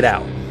 man. Just get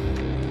out.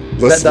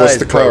 What's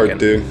the card, broken.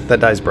 dude?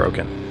 That die's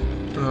broken.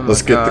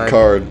 Let's get the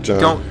card,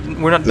 John.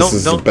 This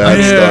is a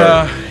bad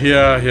start.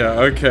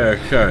 Yeah.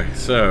 Okay.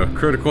 So,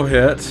 critical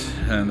hit,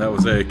 and that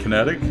was a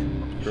kinetic,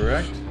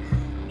 correct?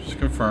 Just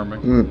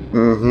confirming.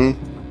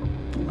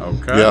 Mm-hmm.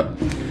 Okay. Yep.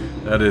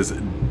 That is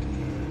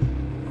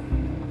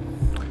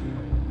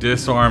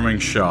disarming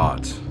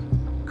shot.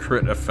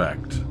 Crit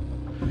effect.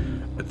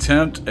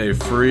 Attempt a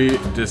free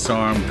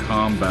disarm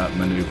combat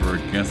maneuver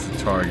against the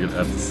target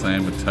at the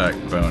same attack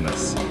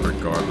bonus,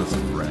 regardless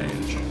of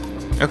range.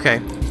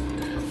 Okay.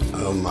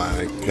 Oh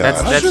my god.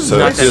 That's so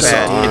not that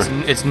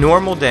disarm. bad. It's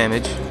normal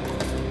damage.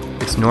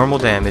 It's normal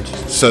damage.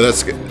 So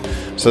it's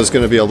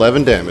going to be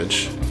 11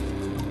 damage.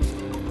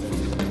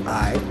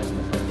 Alright.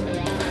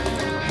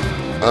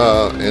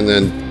 And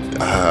then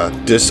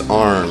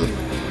disarm.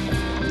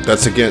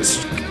 That's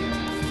against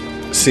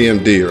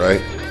CMD,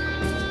 right?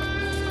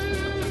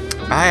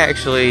 I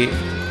actually.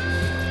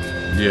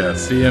 Yeah,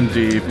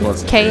 CMD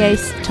plus KA 8.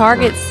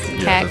 targets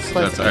Yeah, CAC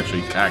plus that's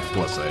actually CAC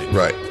plus 8.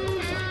 Right.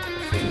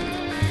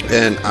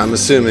 And I'm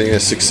assuming a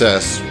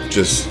success,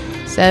 just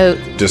So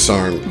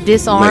disarm.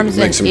 disarms,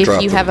 makes him and if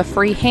drop you them. have a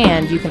free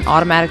hand, you can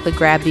automatically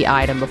grab the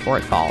item before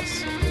it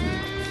falls.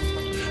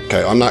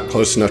 Okay, I'm not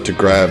close enough to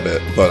grab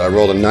it, but I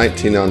rolled a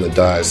 19 on the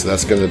die, so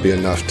that's going to be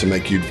enough to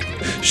make you.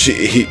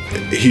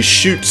 He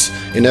shoots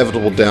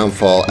inevitable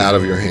downfall out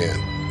of your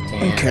hand.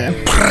 Okay.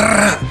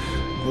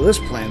 Well, this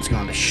plan's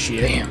gone to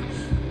shit. Damn.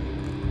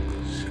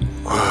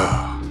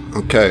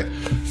 Okay,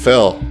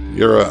 Phil,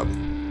 you're up.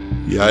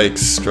 Yikes,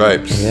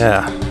 Stripes.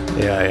 Yeah.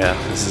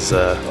 This is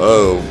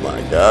Oh my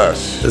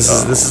gosh. this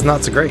is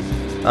not so great.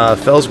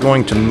 Fell's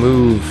going to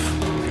move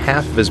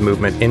half of his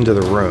movement into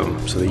the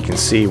room so that he can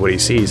see what he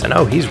sees. And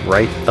he's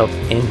right up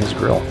in his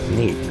grill.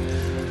 Neat.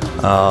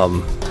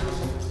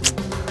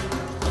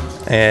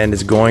 And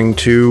is going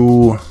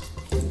to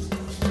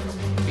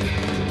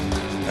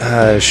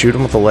shoot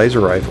him with a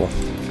laser rifle.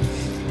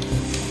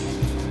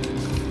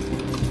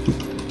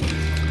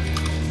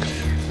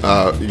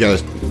 You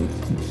guys.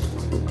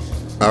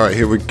 All right,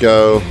 here we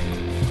go.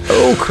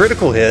 Oh,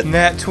 critical hit.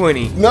 Nat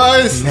 20.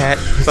 Nice. Nat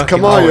fucking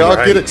Come on, y'all,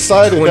 right. get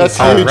excited. 20. That's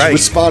All huge. right. We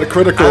spot a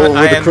critical I with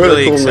a am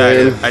really critical,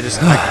 excited. man.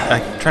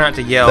 I try not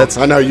to yell.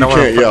 I know you Don't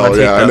wanna can't fuck my yell.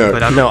 teeth Yeah, I up, know.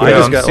 but I'm, No, you I know,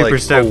 just I'm got super like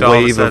stoked a all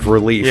of wave of sudden.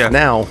 relief. Yeah.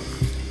 Now,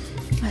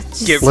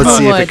 Get let's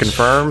see if much. it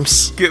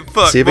confirms. Get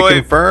fucked, See if boy. it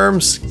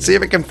confirms. See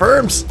if it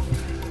confirms.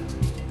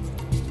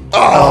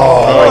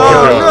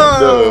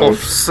 Oh,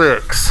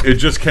 6. It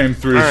just came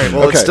through. All right, from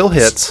well, Okay. it still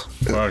hits.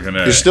 fucking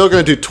You're still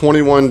going to do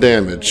 21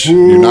 damage.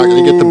 You're not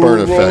going to get the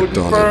burn effect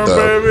on it,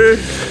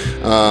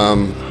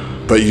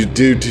 though. But you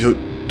do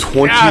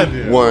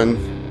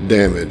 21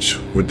 damage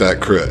with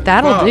that crit.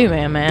 That'll do,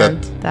 man.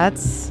 That-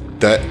 That's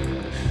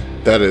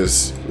That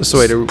is So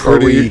wait, are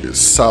pretty we-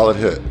 solid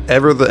hit.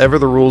 Ever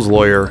the rules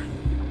lawyer,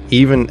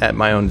 even at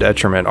my own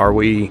detriment, are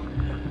we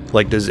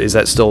like is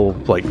that still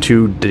like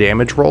 2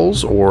 damage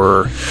rolls,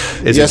 or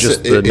is Yes, it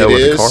just it- the it no of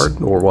the is.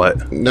 card, or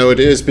what? No, it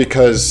is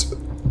because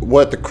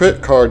what the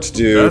crit cards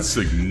do, That's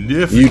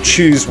significant. you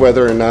choose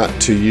whether or not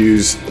to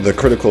use the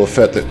critical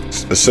effect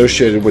that's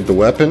associated with the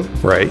weapon,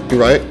 Right.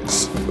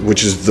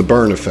 which is the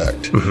burn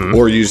effect,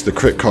 or use the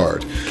crit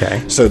card.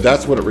 Okay. So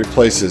that's what it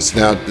replaces.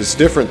 Now, it's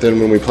different than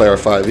when we play our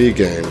 5e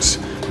games.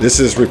 This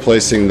is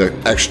replacing the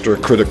extra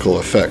critical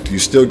effect. You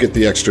still get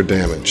the extra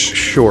damage.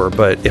 Sure,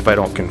 but if I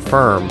don't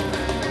confirm,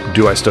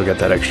 do I still get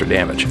that extra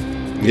damage?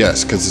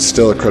 Yes, because it's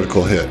still a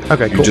critical hit.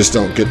 Okay, You cool. just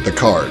don't get the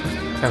card.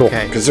 Cool.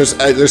 Okay. Because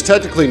there's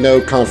technically no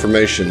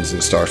confirmations in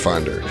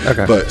Starfinder.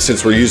 Okay. But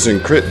since we're using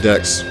crit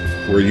decks,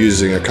 we're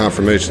using a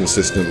confirmation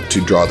system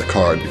to draw the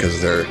card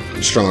because they're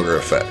stronger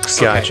effects.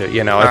 Gotcha.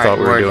 You know, I All thought right,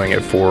 we were word. doing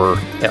it for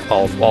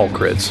all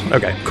crits.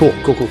 Okay. Cool.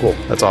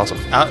 That's awesome.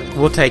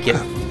 We'll take it.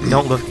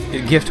 Don't look.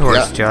 Gift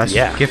horse, Yeah. Josh.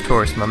 Yeah. Gift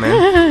horse, my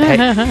man.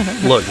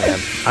 Hey, look, man.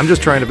 I'm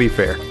just trying to be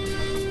fair.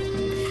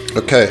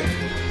 Okay.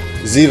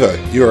 Ziva,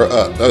 you are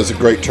up. That was a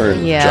great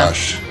turn, yeah.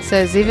 Josh.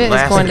 So Ziva is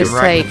Blasting going to it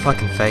right in take the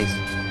fucking face.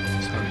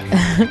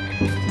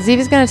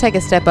 Ziva's going to take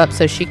a step up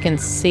so she can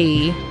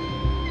see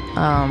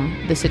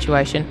the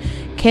situation.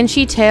 Can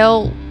she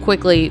tell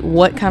quickly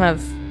what kind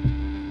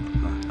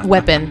of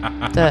weapon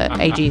the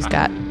AG's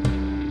got?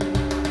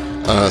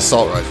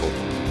 Assault rifle.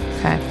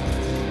 Okay.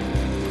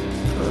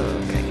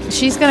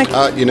 She's going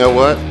to... You know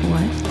what?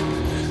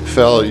 what?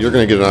 Fell, you're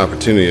going to get an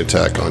opportunity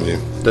attack on you.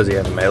 Does he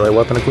have a melee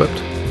weapon equipped?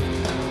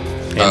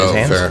 In his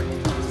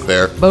hands?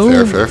 Fair.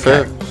 Boom.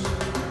 Fair.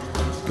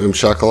 Boom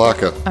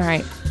shakalaka. All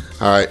right.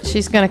 All right.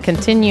 She's going to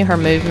continue her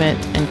movement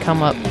and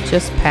come up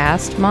just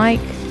past Mike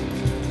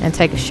and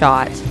take a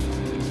shot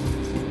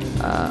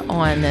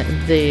on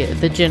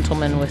the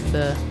gentleman with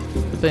the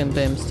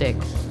boom stick.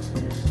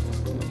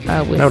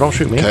 With No, don't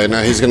shoot me. Okay,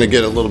 now he's going to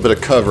get a little bit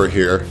of cover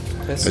here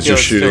That's as you're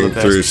still shooting the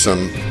best. through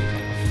some.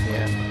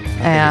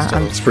 It's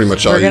It's pretty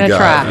much all we're you gonna got,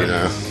 try. you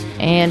know.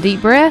 And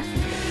deep breath.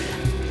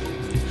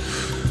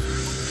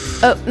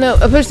 Oh, no,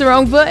 I pushed the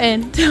wrong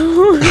button.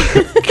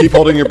 Keep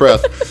holding your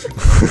breath.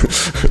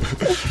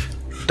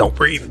 Don't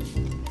breathe.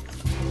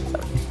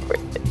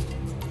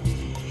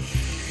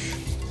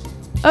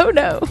 Oh,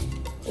 no.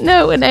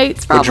 No, an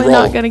 8's What'd you probably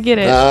not roll? going to get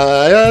it.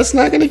 Yeah, it's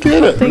not going to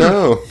get it.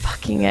 No.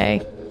 Fucking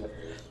A.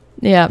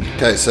 Yeah.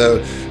 Okay, so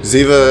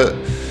Ziva,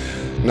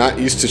 not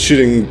used to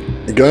shooting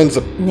guns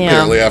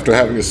apparently after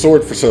having a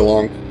sword for so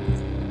long,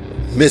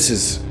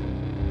 misses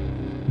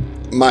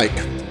Mike.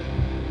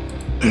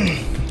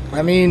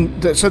 I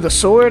mean, so the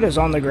sword is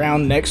on the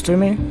ground next to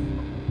me?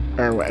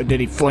 Or did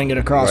he fling it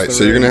across Right, the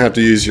so you're room? going to have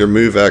to use your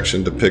move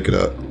action to pick it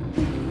up.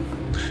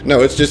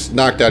 No, it's just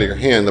knocked out of your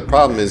hand. The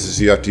problem is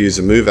you have to use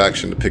a move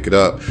action to pick it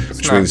up,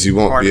 which Not means you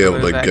won't part be of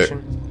able the to move get.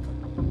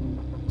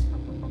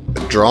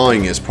 action.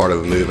 Drawing is part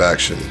of a move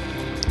action,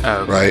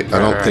 Oh, right? I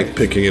don't think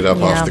picking it up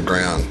Yeah. off the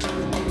ground.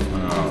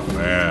 Oh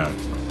man.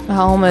 I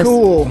almost,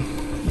 Cool.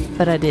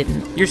 but I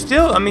didn't. You're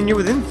still. I mean, you're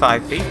within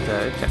 5 feet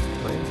though,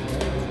 technically.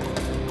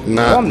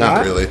 Not, I'm not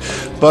not. really.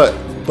 But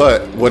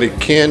what he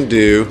can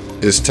do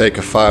is take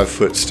a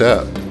 5-foot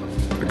step,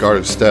 a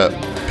guarded step,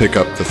 pick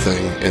up the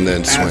thing, and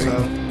then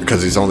swing.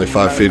 Because he's only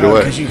 5 feet away.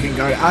 Because you can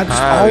guard. I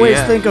just Oh, always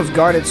yeah. think of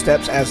guarded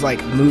steps as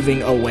like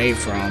moving away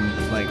from.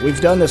 Like we've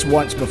done this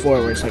once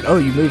before, where it's like, oh,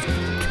 you move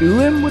to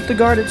him with the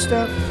guarded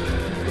step.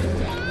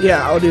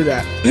 Yeah, I'll do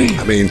that.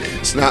 I mean,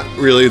 it's not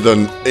really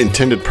the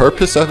intended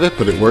purpose of it,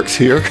 but it works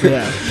here.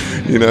 Yeah.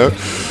 You know?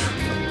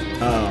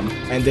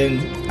 And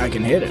then I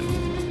can hit him.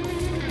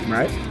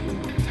 Right?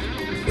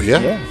 Well, yeah.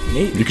 Yeah,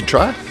 neat. You can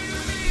try.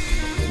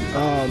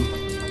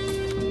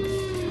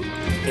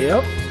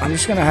 Yep. I'm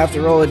just gonna have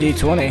to roll a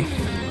d20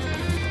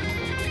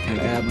 and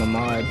add my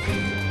mod.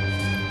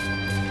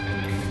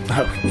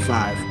 Oh,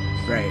 5.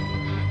 Great.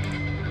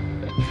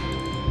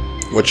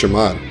 What's your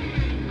mod?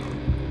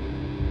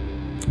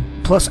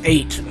 Plus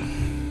 8.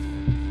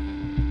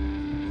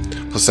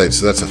 Plus 8,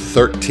 so that's a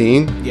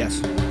 13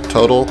 Yes.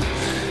 total.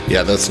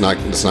 Yeah, that's not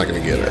going to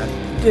get her.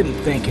 Didn't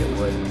think it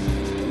would.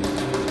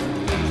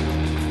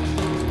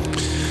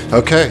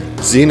 Okay,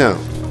 Zeno,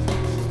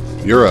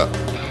 you're up.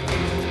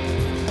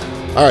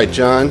 All right,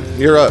 John,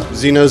 you're up.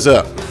 Zeno's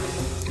up.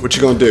 What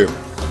you gonna do?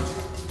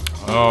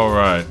 All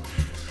right.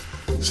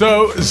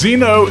 So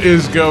Zeno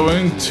is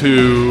going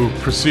to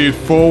proceed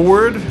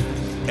forward,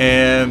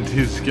 and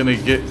he's going to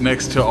get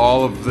next to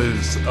all of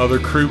his other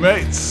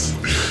crewmates.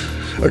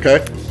 Okay.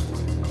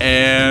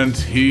 And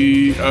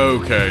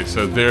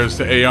so there's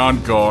the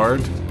Aeon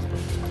Guard.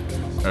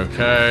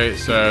 Okay,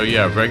 so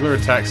yeah, regular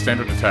attack,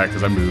 standard attack,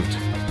 because I moved.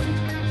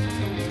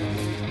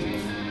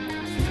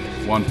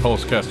 1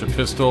 Pulsecaster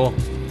Pistol.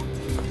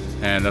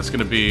 And that's going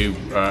to be,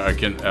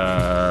 again,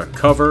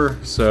 cover,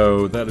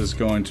 so that is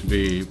going to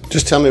be...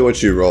 Just tell me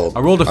what you rolled. I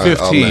rolled a 15.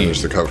 I'll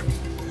manage the cover.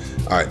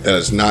 All right, that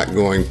is not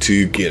going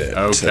to get it.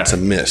 Okay. That's a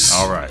miss.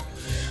 All right.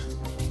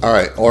 All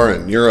right,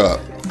 Oren, you're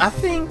up. I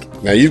think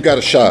Now, you've got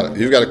a shot.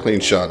 You've got a clean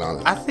shot on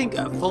it.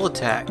 a full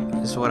attack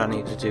is what I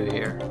need to do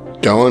here.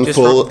 Going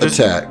full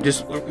attack.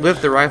 Just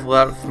lift the rifle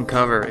out from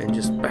cover and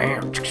just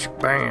bam,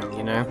 bam,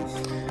 you know?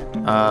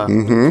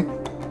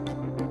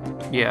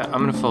 Yeah, I'm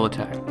gonna full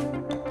attack.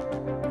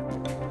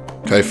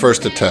 Okay,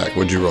 first attack.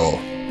 What'd you roll?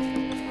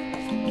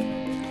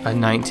 A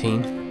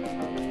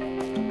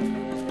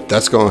 19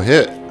 That's going to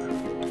hit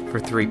for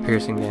 3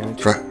 piercing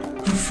damage.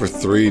 for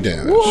 3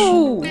 damage.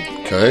 Whoa.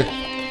 Okay.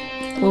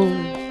 Whoa.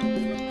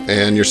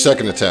 And your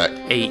second attack.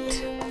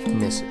 8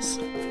 misses.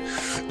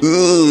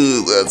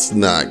 Ooh, that's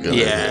not going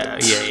to Yeah.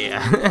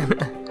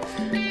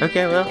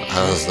 Okay, well.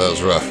 That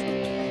was rough.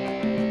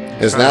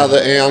 It's now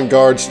the Aeon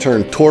Guard's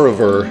turn.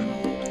 Toriver,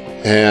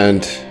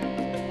 and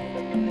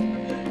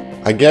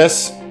I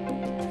guess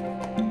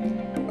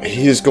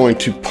he is going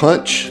to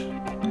punch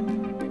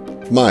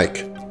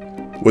Mike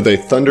with a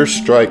Thunder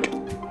Strike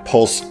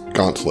Pulse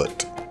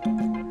Gauntlet.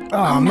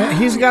 Oh man,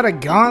 he's got a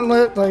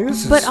gauntlet. Like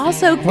this is. But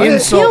also kill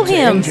insult to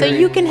him so injury.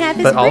 you can have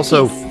his But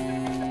also,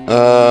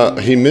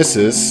 rookies. He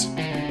misses,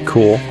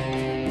 cool.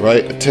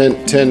 right?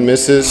 10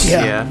 misses.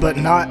 Yeah, but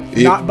not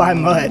by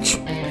much.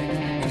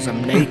 Because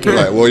I'm naked.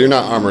 Right. Well, you're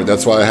not armored.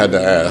 That's why I had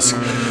to ask.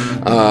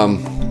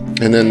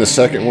 And then the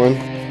second one,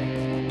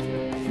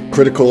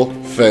 critical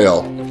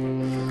fail.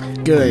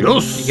 Good. You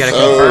gotta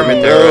confirm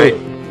it though, right?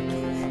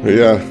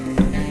 Yeah.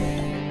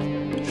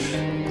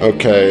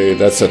 Okay,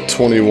 that's a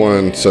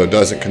 21, so it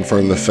doesn't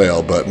confirm the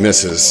fail, but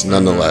misses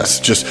nonetheless.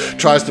 Just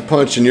tries to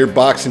punch, in your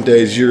boxing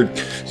days, you're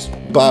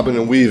bobbing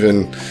and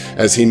weaving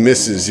as he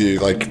misses you.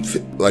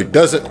 He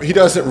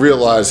doesn't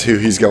realize who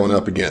he's going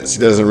up against. He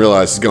doesn't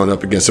realize he's going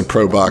up against a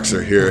pro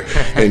boxer here,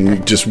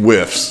 and just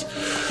whiffs.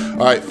 All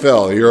right,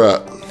 Fel, you're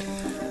up.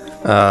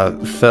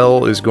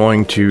 Fel is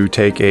going to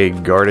take a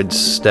guarded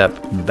step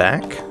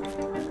back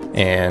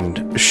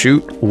and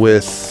shoot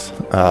with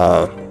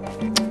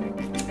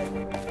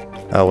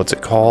what's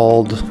it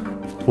called?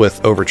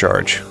 With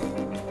overcharge.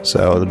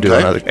 So they'll do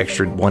Okay. an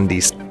extra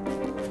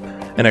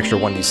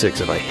 1d6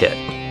 if I hit.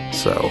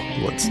 So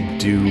let's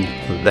do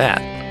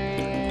that.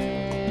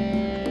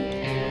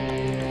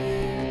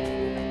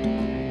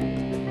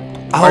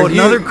 Oh,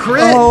 another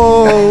crit!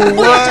 Oh,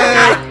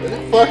 what?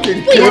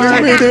 Fucking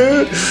kidding me,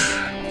 dude?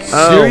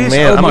 Oh Serious?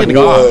 man, Oh I'm my gonna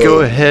God. go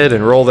ahead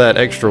and roll that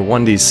extra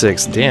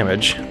 1d6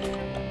 damage.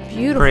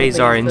 Beautiful. Praise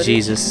baby our in footage.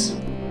 Jesus.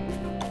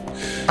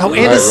 Oh, All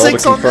right, roll to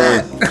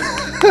confirm.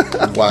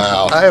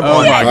 Wow. I am Oh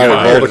on my All God.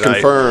 right, roll to tonight.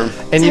 confirm.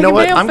 And you know Take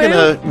what? it down, I'm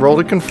gonna roll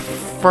to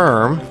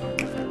confirm.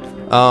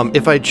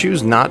 If I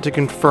choose not to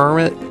confirm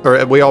it,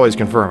 or we always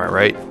confirm it,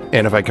 right?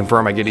 And if I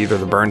confirm, I get either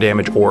the burn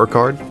damage or a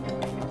card.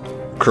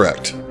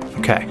 Correct.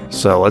 Okay,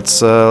 so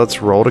let's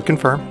roll to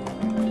confirm.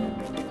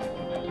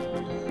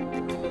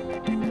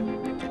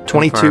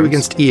 22 Confirms.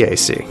 against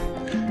EAC.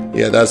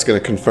 Yeah, that's going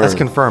to confirm. That's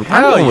confirmed.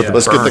 Hell I'm going with yeah. the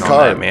Let's get burn the on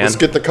card, that, man. Let's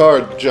get the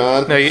card,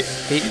 John. No, You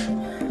think?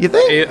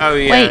 oh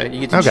yeah, Wait.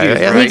 you get to Okay, choose,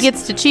 yeah. right? He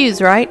gets to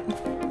choose, right?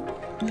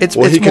 It's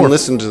Well, it's he can more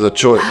listen to the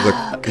choice.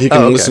 He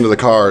can Oh, okay. listen to the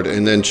card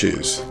and then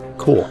choose.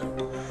 cool.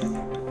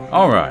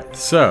 All right,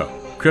 so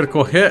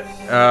critical hit.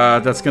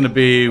 That's going to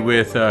be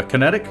with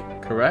kinetic,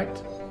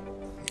 correct?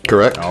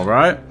 Correct. All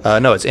right.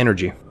 No, it's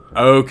energy.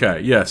 Okay,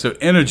 yeah, so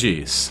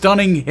energy,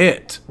 stunning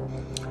hit,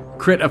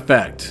 crit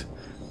effect.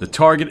 The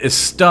target is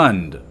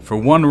stunned for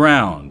 1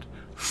 round.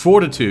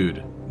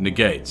 Fortitude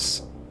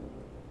negates.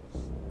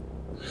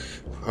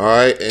 All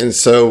right. And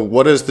so,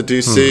 what is the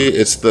DC?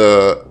 It's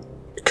the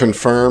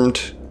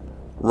confirmed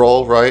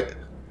roll, right?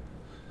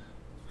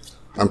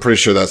 I'm pretty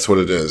sure that's what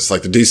it is.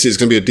 Like the DC is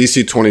going to be a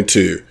DC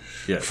 22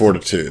 Yes.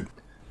 Fortitude.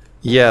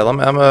 Yeah, I'm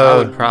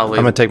would probably-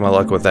 gonna take my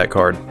luck with that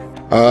card.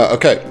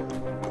 Okay.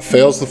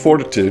 Fails the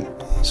Fortitude.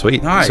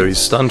 Sweet. Nice. So he's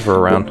stunned for a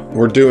round.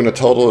 We're doing a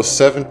total of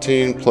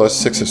 17 plus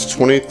 6 is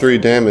 23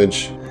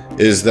 damage.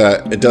 Is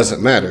that it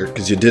doesn't matter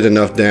because you did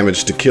enough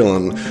damage to kill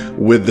him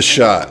with the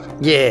shot.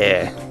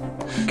 Yeah.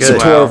 So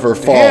Good. Torver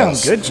Damn,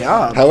 falls. good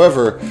job.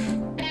 However,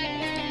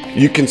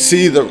 you can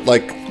see the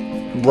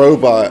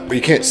robot.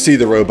 You can't see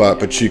the robot,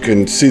 but you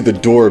can see the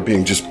door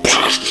being just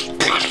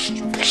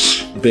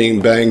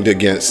being banged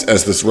against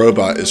as this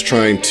robot is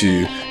trying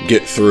to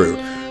get through.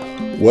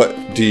 What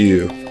do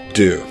you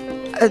do?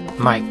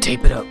 Mike,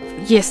 tape it up.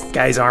 Yes.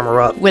 Guys,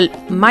 armor up. Well,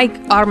 Mike,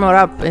 armor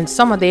up, and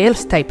somebody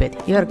else tape it.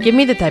 Here, give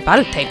me the tape.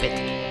 I'll tape it.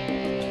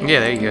 Yeah,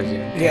 there you go,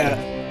 Zeno.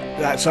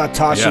 Yeah. So I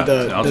toss Yeah, you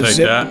the I'll the take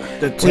zip, that.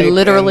 the tape and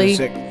literally- the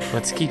zip.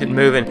 Let's keep it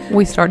moving.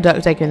 We start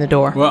duct taping the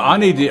door. Well, I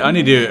need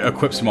to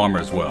equip some armor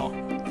as well.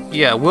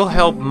 Yeah, we'll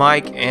help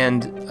Mike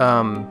and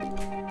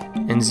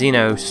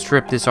Zeno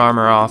strip this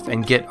armor off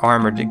and get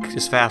armored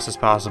as fast as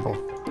possible.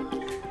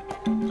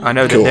 I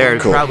know that Cool, there are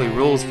cool. probably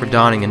rules for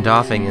donning and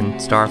doffing in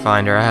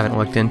Starfinder. I haven't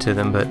looked into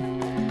them, but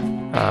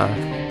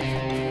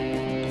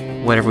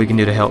whatever we can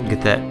do to help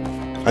get that.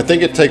 I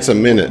think it takes a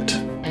minute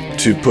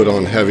to put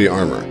on heavy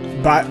armor.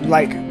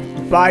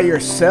 By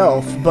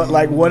yourself, but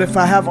what if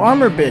I have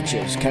armor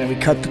bitches? Can we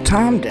cut the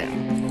time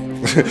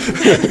down?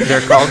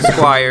 They're called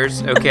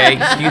squires, okay?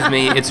 Excuse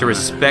me, it's a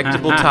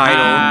respectable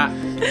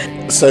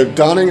title. So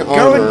donning Go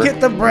armor. and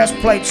get the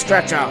breastplate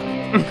stretch out.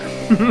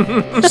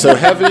 So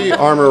heavy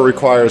armor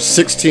requires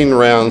 16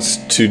 rounds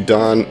to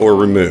don or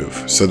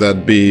remove. So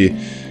that'd be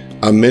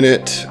a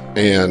minute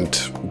and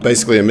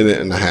basically a minute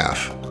and a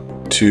half.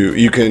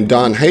 You can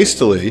don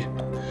hastily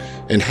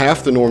in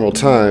half the normal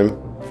time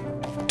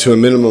to a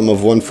minimum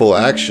of 1 full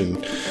action.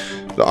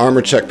 The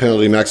armor check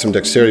penalty, maximum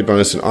dexterity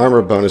bonus, and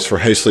armor bonus for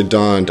hastily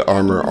donned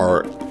armor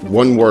are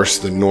 1 worse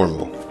than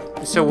normal.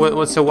 So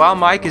while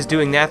Mike is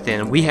doing that,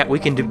 then we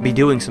can be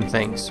doing some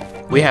things.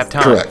 We have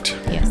time. Correct.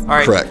 Yes. All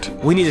right. Correct.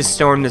 We need to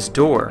storm this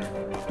door.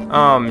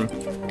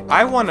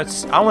 I want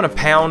to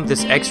pound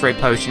this X-ray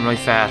potion really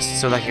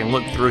fast so that I can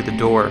look through the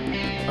door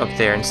up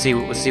there and see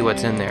what's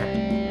in there.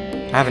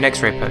 I have an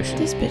X-ray potion.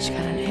 This bitch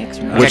got an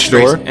X-ray. Which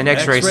X-ray- door? An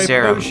X-ray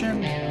serum.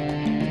 potion?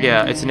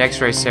 Yeah, it's an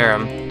X-ray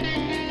serum.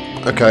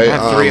 Okay. I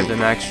have 3 of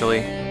them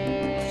actually.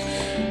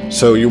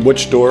 So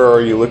which door are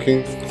you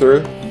looking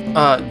through?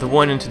 The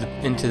one into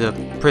the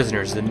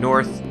prisoners, the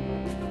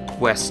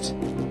northwest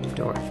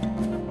door.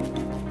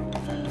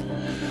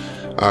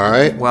 All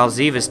right. While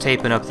Ziva's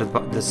taping up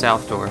the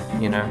south door,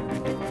 you know.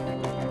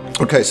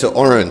 Okay, so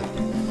Oren,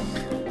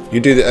 you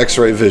do the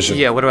X-ray vision.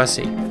 Yeah, what do I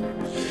see?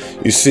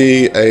 You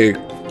see a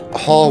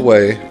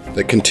hallway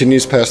that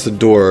continues past the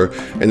door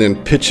and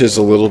then pitches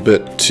a little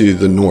bit to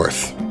the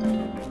north.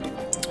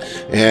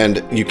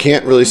 And you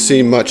can't really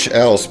see much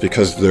else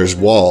because there's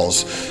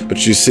walls,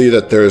 but you see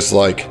that there's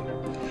a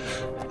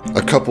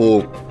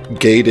couple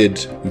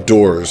gated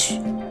doors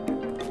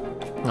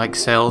Like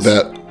cells?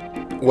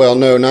 well,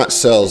 no, not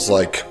cells,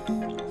 like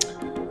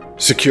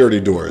security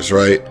doors,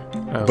 right?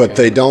 But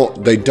they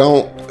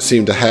don't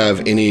seem to have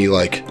any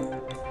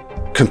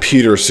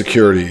computer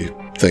security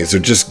things.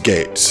 They're just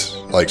gates,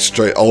 like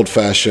straight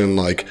old-fashioned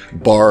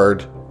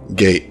barred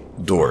gate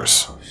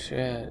doors.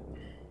 Shit.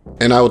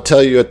 And I will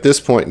tell you at this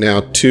point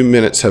now, 2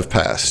 minutes have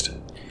passed.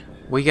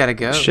 We gotta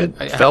go. Shit,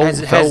 Has fell-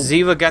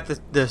 Ziva got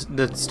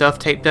the stuff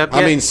taped up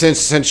yet? I mean,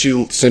 since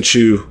you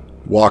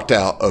walked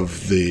out of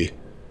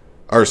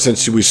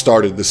since we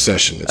started the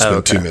session, it's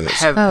been 2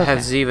 minutes. have Okay.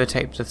 Ziva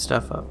taped the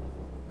stuff up?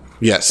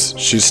 Yes,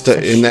 she's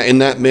in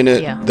that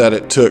minute Yeah. that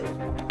it took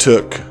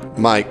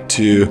Mike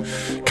to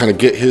kind of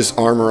get his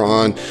armor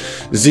on.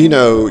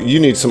 Zeno, you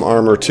need some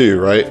armor too,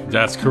 right?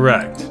 That's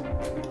correct.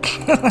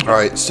 All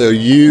right, so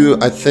you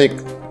can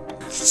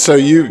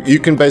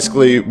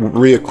basically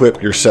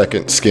re-equip your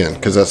second skin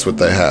because that's what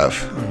they have.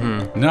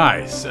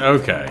 Nice.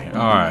 Okay.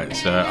 All right.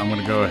 So I'm going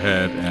to go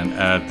ahead and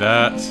add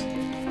that.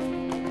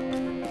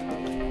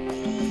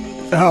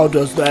 How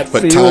does that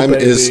But feel, time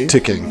baby? is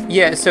ticking.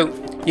 Yeah. So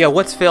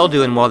what's Phil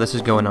doing while this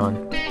is going on?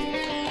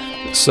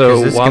 So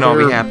 'Cause this while can all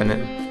be they're-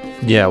 happening.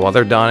 Yeah, while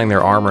they're donning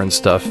their armor and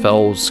stuff,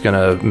 Fell's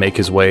gonna make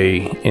his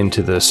way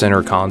into the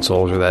center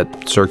consoles or that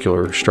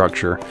circular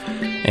structure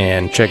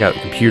and check out the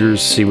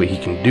computers, see what he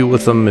can do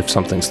with them, if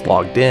something's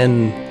logged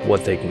in,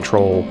 what they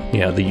control,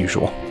 the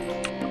usual.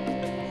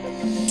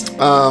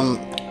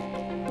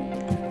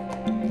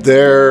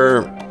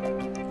 There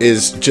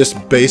is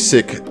just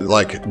basic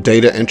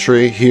data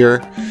entry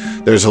here.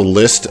 There's a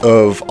list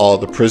of all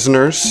the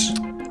prisoners.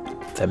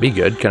 That'd be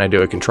good. Can I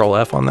do a Control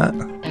F on that?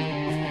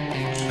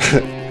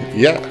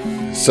 Yeah.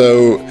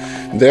 So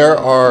there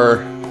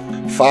are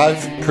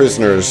 5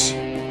 prisoners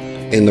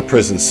in the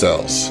prison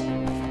cells.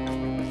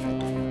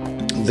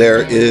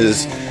 There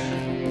is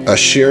a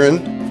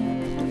Sheeran,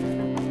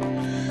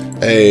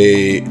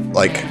 a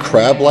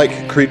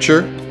crab-like creature,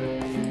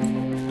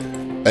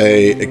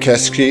 a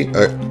Akeski.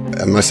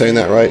 Am I saying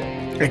that right?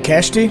 A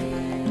Keshti?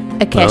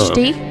 A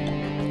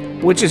Keshti?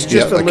 which is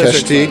just a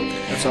lizard Akeshti.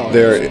 folk. That's all.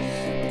 There,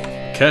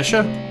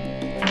 Kesha?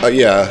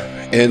 yeah,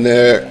 and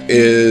there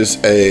is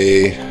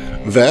a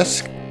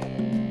Vesk,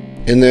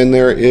 and then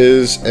there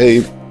is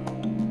a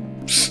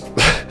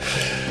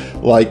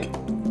like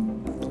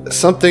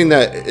something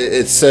that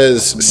it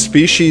says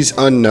species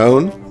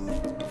unknown,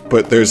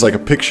 but there's like a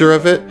picture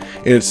of it,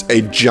 and it's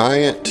a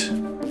giant,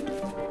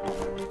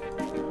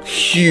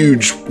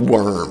 huge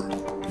worm,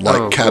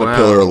 like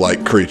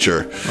caterpillar-like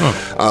creature.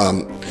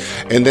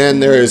 And then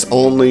there is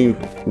only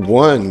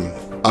one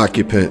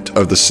occupant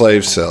of the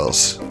slave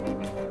cells,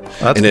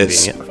 That's and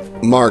it's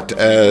convenient. marked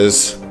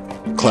as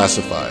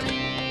classified.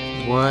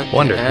 What?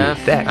 Wonder the who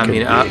F? that I could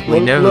mean, be. we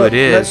know who it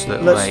is,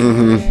 but let's-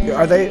 like,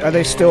 Are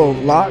they still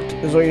locked?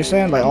 Is what you're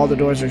saying? Like all the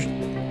doors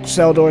are,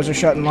 cell doors are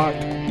shut and locked.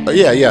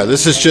 Yeah.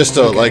 This is just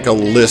like a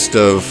list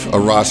of a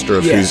roster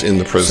of Yeah. who's in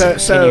the prison.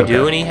 So can you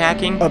do any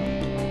hacking?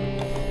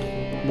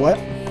 what?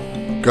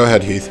 Go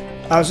ahead, Heath.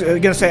 I was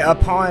gonna say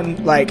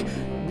upon like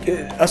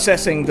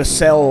assessing the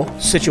cell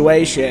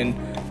situation,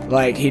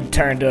 like he'd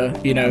turn to,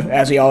 you know,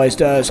 as he always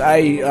does,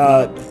 hey,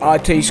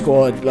 IT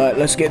squad, like,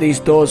 let's get these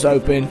doors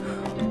open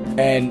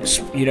and,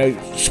 you know,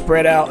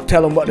 spread out,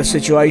 tell them what the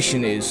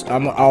situation is.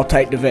 I'll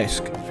take the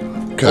Vesk.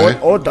 Okay.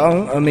 Or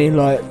don't. I mean,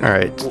 like, All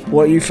right.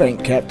 what do you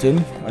think,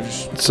 Captain?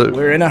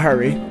 We're in a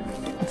hurry.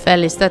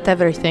 Fel, is that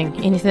everything?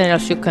 Anything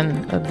else you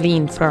can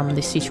glean from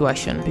this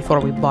situation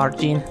before we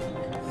barge in?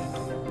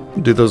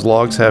 Do those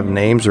logs have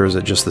names, or is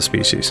it just the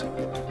species?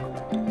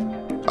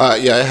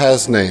 Yeah, it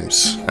has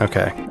names.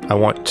 Okay. I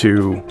want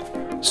to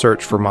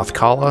search for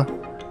Mothkala,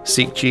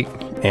 Seekcheek,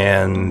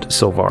 and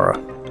Silvara,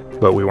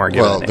 but we weren't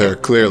given Well, a name. they're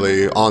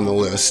clearly on the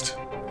list.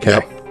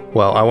 Okay.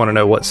 Well, I want to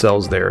know what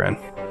cells they're in.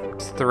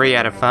 It's 3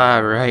 out of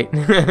 5, right?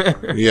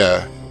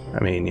 Yeah.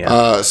 I mean,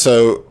 yeah.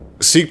 So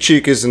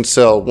Seekcheek is in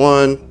cell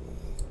 1.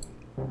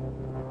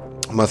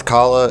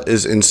 Mothkala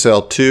is in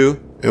cell 2.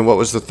 And what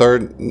was the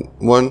third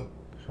one?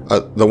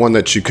 The one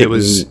that you it couldn't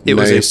was a name?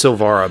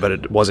 Silvara, but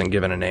it wasn't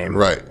given a name.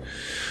 Right.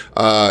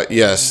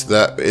 Yes,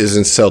 that is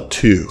in cell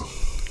 2.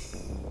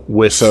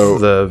 With So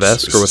the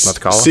Vesk or with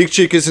Mothkala?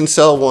 Seekcheek is in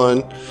cell 1.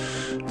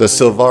 The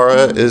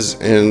Silvara is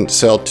in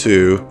cell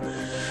 2.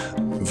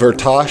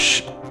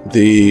 Vertosh,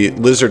 the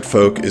lizard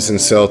folk, is in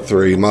cell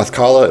 3.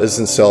 Mothkala is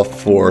in cell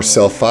 4.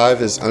 Cell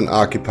 5 is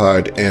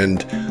unoccupied,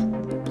 and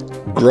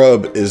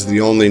Grub is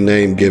the only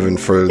name given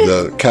for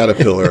the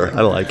caterpillar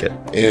I like it.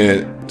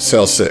 in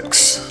cell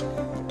 6.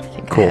 I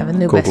think Cool. I have a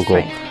new Cool, best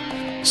cool, cool.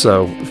 friend.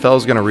 So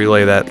Fell's gonna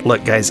relay that.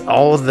 Look, guys,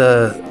 all of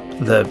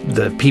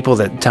the people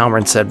that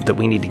Talmarin said that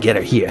we need to get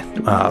are here,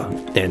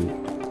 and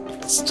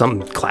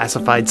some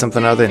classified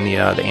something other than the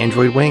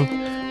android wing.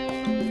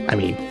 I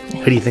mean,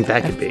 who do you think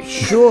that could be?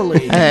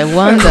 Surely. I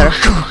wonder.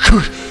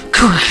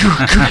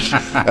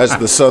 As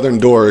the southern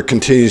door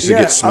continues to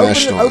get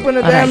smashed open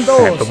the All damn right.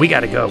 doors. But we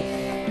gotta go.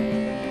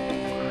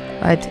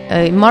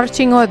 Right,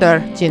 marching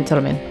order,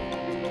 gentlemen.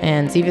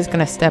 And Ziva's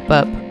gonna step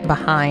up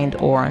behind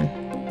Orin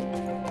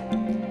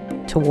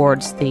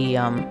towards the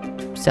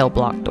cell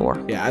block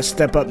door. Yeah, I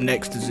step up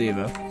next to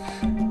Ziva.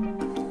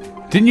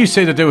 Didn't you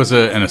say that there was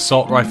an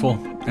assault rifle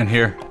in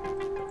here?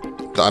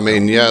 I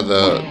mean, yeah,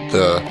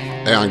 the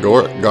Aeon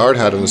Guard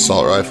had an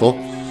assault rifle.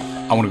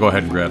 I want to go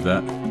ahead and grab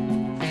that.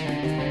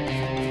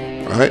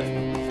 All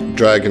right.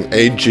 Dragon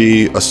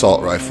AG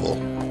assault rifle.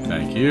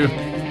 Thank you.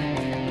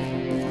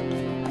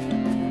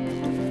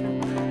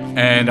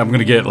 And I'm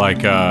gonna get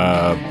like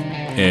a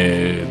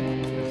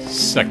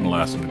second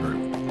last in the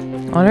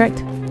group. All right,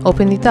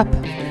 open it up.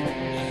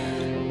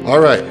 All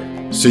right.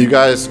 So you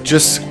guys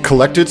just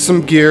collected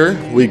some gear.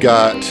 We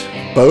got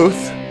both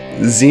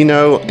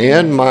Zeno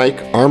and Mike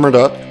armored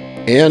up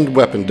and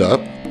weaponed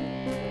up.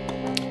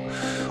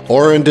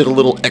 Orin did a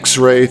little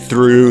x-ray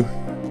through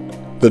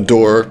the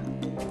door.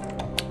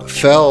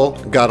 Fell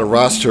got a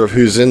roster of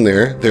who's in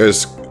there.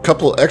 There's a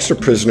couple extra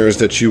prisoners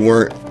that you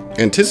weren't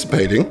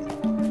anticipating,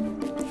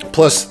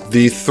 plus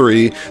the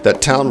 3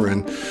 that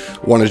Talmarin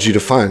wanted you to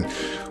find.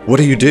 What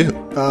do you do?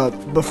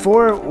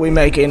 Before we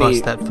make any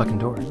Bust that fucking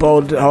door.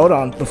 bold, hold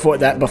on. Before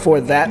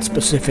that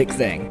specific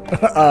thing,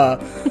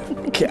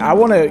 I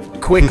want to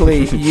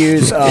quickly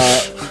use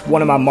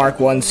one of my Mark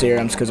 1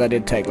 serums because I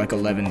did take like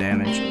 11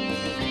 damage.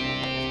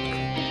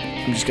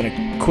 I'm just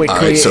gonna quickly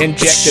Alright, so-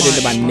 inject it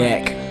into my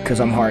neck because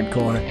I'm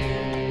hardcore.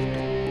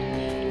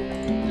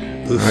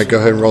 All right, go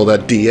ahead and roll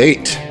that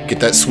D8. Get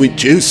that sweet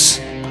juice.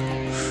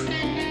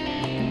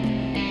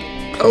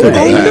 Oh,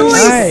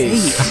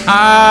 nice.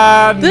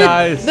 Ah,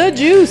 nice. The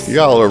juice.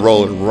 Y'all are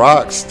rolling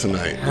rocks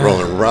tonight.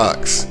 Rolling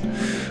rocks.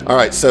 All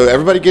right, so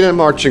everybody get in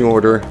marching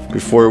order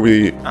before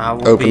we I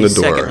will open be the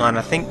second door. line.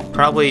 I think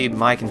probably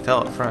Mike and Fell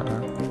up front, huh?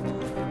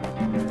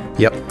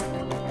 Yep.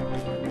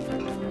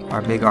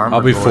 Our big armor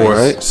I'll be boys. fourth. All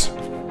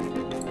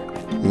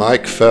right.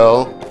 Mike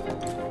fell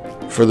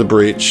for the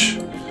breach.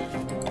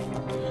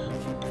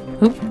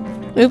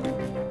 Oop.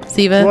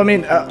 Ziva, Well, I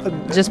mean,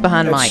 just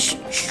behind Mike.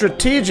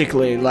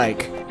 strategically,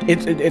 like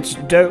it's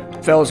dope.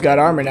 Fella's got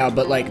armor now,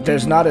 but like,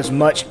 there's not as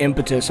much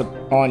impetus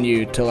on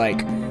you to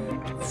like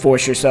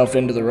force yourself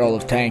into the role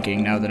of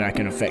tanking now that I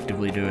can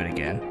effectively do it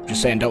again.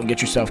 Just saying, don't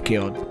get yourself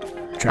killed.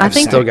 I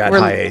think Still got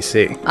we're- high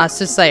AC. I was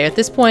just say at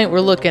this point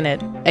we're looking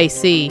at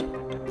AC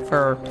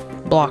for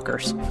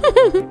blockers.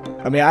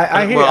 I mean,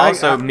 I hear. Well, I-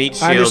 also I- meat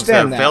I shield, so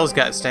understand that. Fel's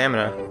got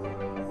stamina.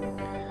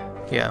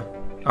 Yeah.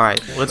 All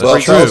right, let's Well,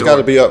 breach Phil's the got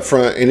to door. be up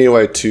front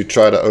anyway to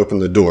try to open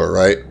the door,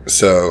 right?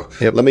 So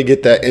Yep. let me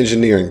get that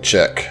engineering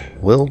check.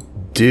 Will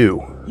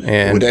do.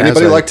 And Would as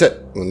anybody I- like to?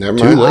 Well, never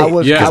Too mind. late. I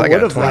would, Yeah, 'cause I I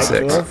got would have liked to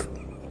 26. have.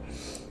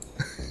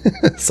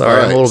 Sorry,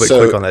 All I'm a little bit so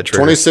quick on that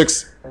trigger.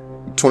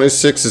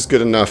 26 is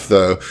good enough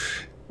though,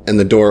 and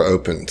the door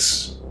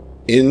opens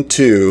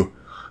into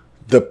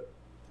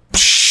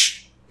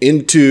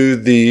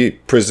the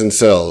prison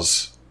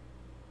cells.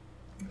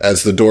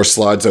 As the door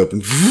slides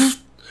open,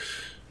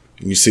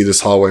 and you see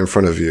this hallway in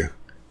front of you.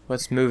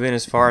 Let's move in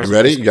as far as You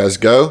ready? You guys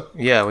go?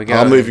 Yeah, we got.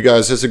 I'll move you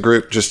guys as a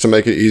group just to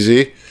make it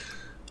easy.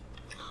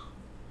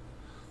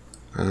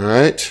 All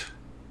right.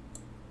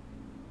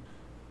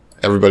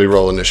 Everybody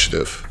roll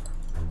initiative.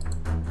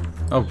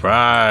 All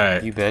right.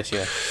 You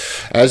betcha.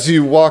 As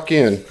you walk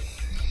in,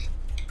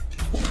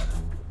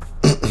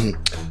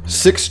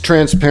 6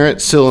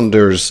 transparent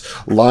cylinders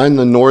line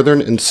the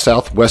northern and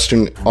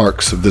southwestern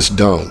arcs of this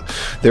dome,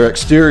 their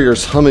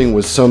exteriors humming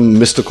with some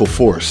mystical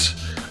force.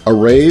 A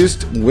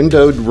raised,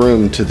 windowed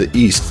room to the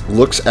east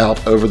looks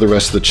out over the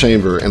rest of the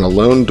chamber, and a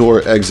lone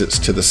door exits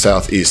to the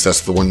southeast.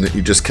 That's the one that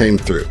you just came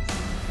through.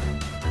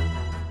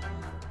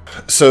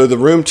 So the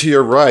room to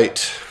your right,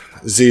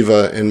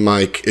 Ziva and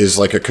Mike, is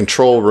like a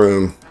control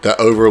room that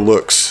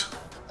overlooks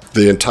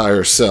the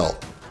entire cell.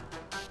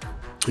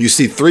 You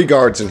see 3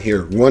 guards in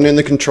here, one in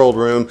the control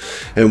room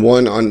and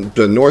one on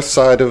the north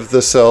side of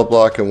the cell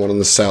block and one on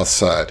the south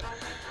side.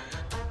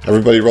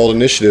 Everybody rolled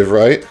initiative,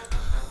 right?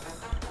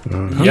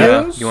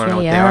 Yeah. You want to know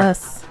what they are?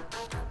 Yes.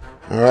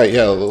 All right,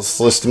 yeah, let's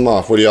list them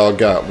off. What do y'all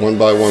got? One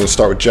by one. Let's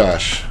start with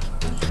Josh.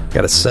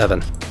 Got a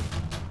 7.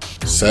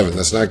 7,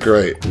 that's not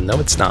great. No,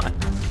 it's not.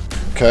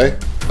 Okay.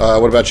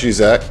 What about you,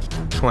 Zach?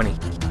 20.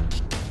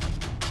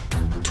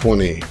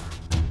 20.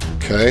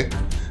 Okay.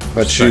 What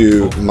about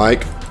you,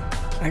 Mike?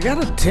 I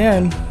got a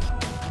 10.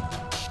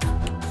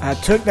 I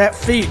took that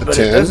feat, but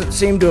 10? it doesn't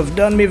seem to have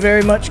done me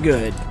very much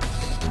good.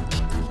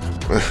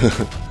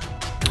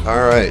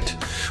 All right.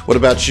 What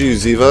about you,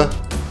 Ziva?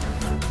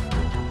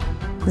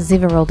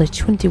 Ziva rolled a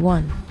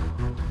 21.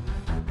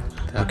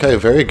 Okay,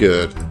 very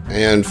good.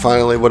 And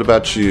finally, what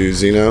about you,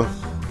 Zeno?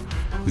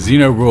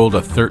 Zeno rolled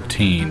a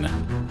 13.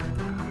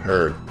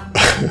 Heard.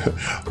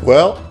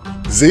 Well,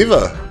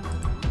 Ziva,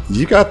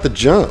 you got the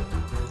jump.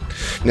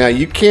 Now,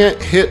 you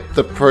can't hit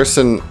the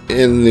person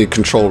in the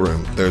control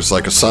room. There's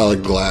like a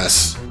solid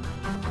glass,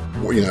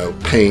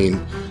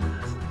 pane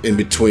in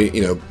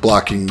between,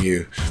 blocking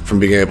you from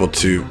being able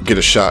to get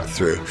a shot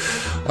through.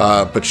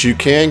 But you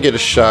can get a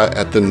shot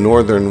at the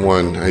northern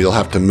one. You'll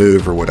have to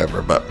move or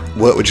whatever. But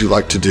what would you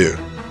like to do?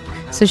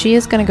 So she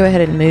is going to go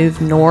ahead and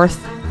move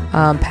north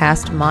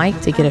past Mike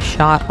to get a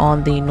shot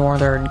on the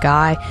northern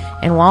guy.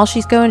 And while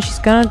she's going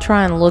to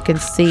try and look and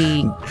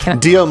see.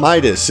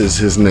 Diomidas is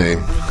his name.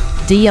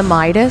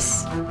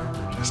 Diamidas?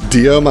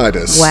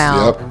 Diomidas.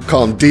 Wow. Yep.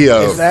 Call him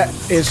Dio.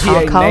 Is he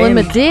I'll call him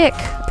a named dick.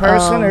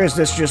 person, or is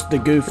this just the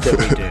goof that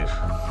we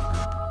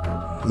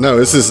do? No,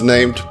 this is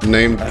named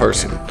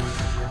person.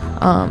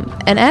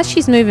 And as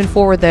she's moving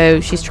forward, though,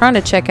 she's trying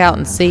to check out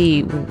and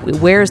see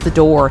where's the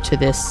door to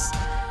this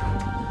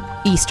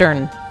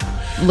eastern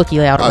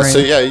looky-out room. So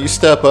yeah, you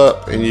step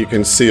up and you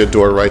can see a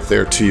door right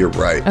there to your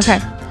right. Okay.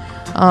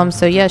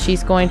 So yeah,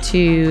 she's going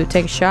to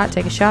take a shot.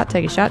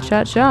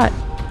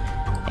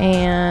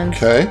 And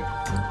Okay.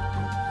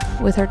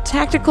 with her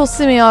tactical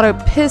semi-auto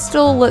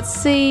pistol, let's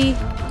see.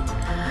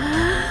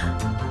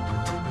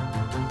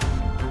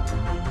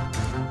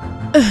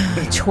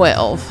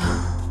 12.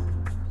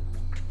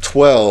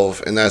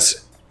 12, and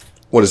that's,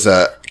 what is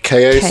that?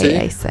 KAC?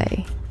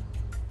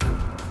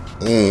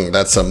 KAC.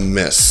 That's a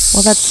miss.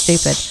 Well, that's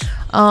stupid.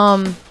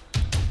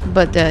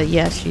 But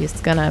yeah, she's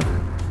gonna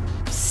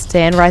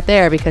stand right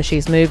there because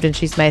she's moved and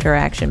she's made her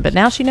action. But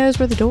now she knows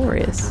where the door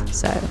is.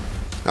 So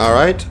All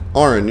right,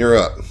 Oren, you're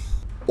up.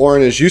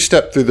 Oren, as you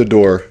step through the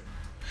door,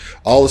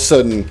 all of a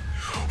sudden,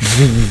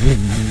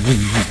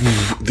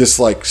 this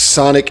like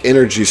sonic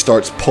energy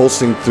starts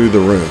pulsing through the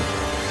room.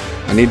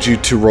 I need you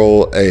to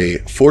roll a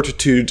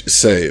fortitude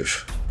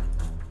save.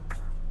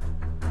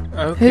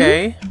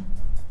 Okay.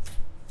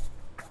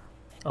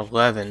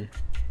 11.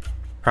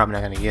 Probably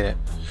not going to get it.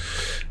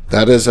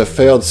 That is a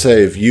failed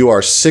save. You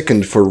are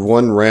sickened for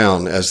 1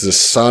 round as this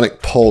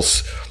sonic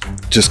pulse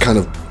just kind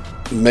of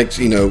makes,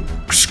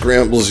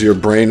 scrambles your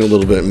brain a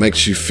little bit,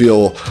 makes you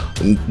feel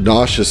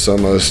nauseous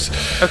almost.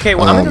 Okay,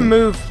 well, I'm going to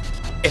move.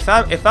 If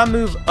I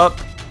move up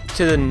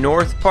to the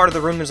north part of the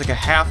room, there's like a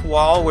half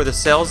wall where the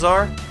cells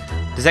are.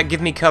 Does that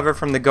give me cover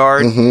from the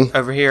guard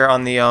over here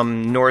on the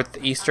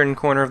northeastern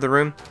corner of the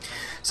room?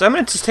 So I'm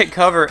going to just take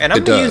cover, and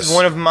I'm going to use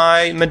one of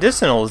my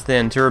medicinals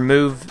then to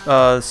remove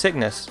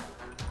sickness.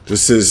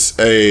 This is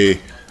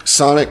a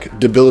sonic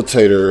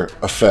debilitator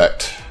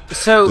effect.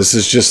 So This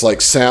is just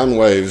like sound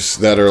waves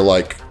that are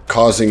like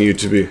causing you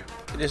to be.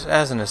 Just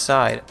as an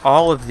aside,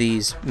 all of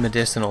these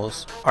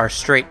medicinals are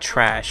straight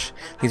trash.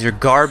 These are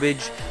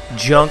garbage,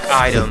 junk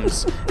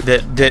items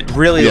that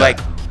really Yeah.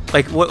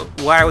 like what?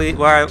 Why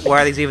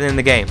are these even in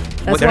the game?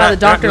 That's why the doctor they're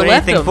not doing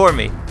left anything them. for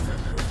me.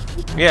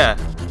 Yeah.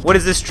 What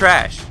is this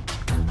trash?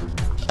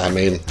 I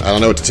mean, I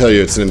don't know what to tell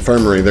you. It's an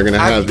infirmary. They're going to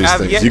have these I've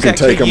things. yet You can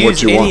to take them what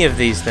use you any want. of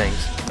these things.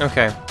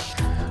 Okay.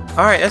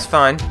 All right, that's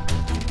fine.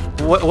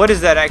 What does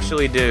that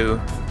actually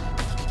do?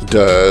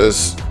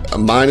 Does a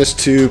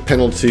 -2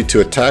 penalty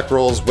to attack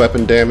rolls,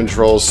 weapon damage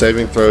rolls,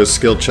 saving throws,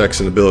 skill checks,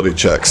 and ability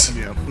checks.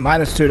 Yeah,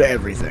 -2 to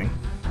everything.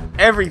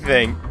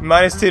 Everything.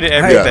 -2 to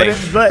Hey, everything.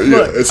 but Yeah,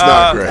 look, it's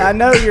not great. I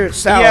know you're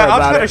sour Yeah, I'll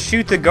about try to it.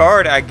 shoot the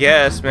guard, I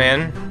guess,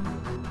 man.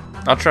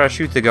 I'll try to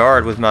shoot the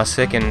guard with my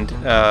sickened,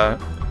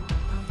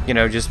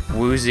 just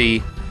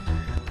woozy.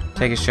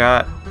 Take a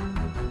shot.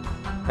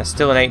 That's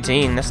still an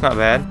 18. That's not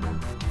bad.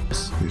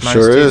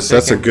 Sure is.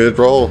 That's a good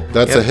roll.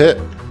 That's a Yep.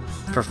 hit.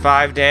 For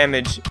 5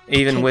 damage,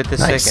 even with the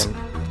Nice. sickened.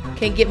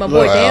 Can't get my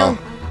boy Wow. down.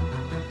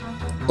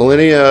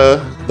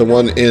 Linnea, the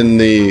one in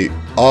the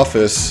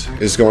office,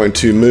 is going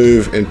to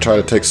move and try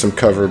to take some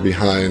cover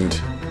behind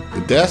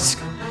the desk.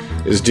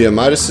 It's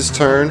Diomidis'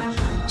 turn.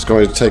 He's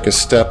going to take a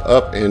step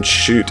up and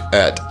shoot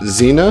at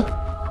Ziva,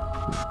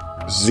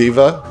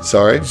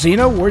 sorry.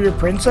 Xena, warrior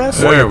princess?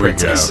 There we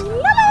go.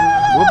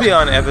 We'll be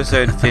on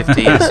episode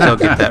 50 and still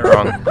get that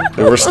wrong.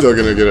 And we're still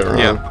going to get it wrong.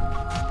 Yeah.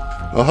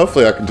 Well,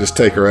 hopefully I can just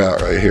take her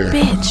out right here.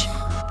 Bitch.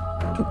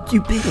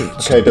 You bitch.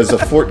 Okay, does a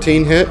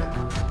 14 hit?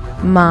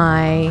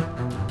 My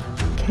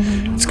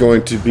It's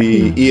going to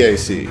be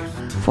EAC.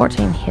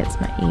 14 hits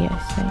my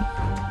EAC.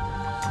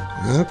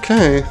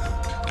 Okay.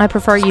 I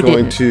prefer you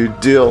Going didn't. to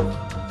deal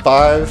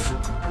 5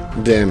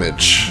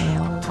 damage.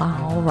 Well,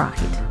 all right.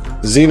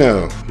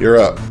 Zeno, you're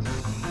up.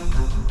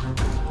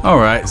 All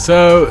right,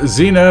 so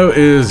Zeno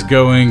is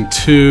going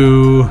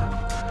to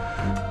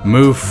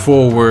move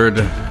forward,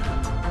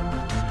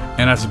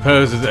 and I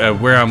suppose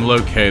where I'm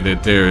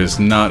located, there is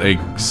not a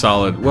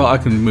solid. Well, I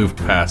can move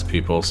past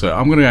people, so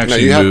I'm going to No,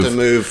 actually you move. have to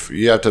move.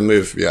 You have to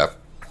move. Yeah.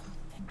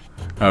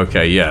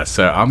 Okay, yeah.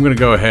 So I'm going to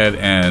go ahead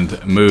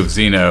and move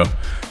Zeno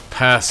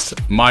past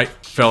Mike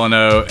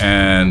Felino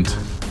and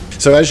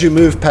So as you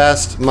move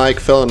past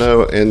Mike,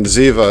 Felino, and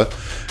Ziva,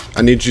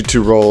 I need you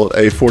to roll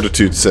a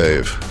fortitude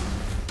save.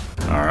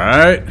 all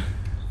right.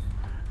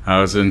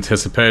 I was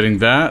anticipating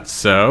that,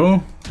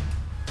 so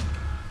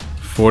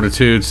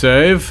fortitude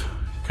save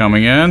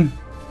coming in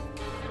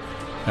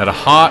at a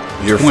hot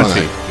You're 20.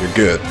 fine. You're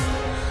good.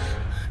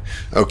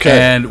 Okay.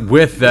 And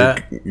with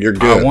that, You're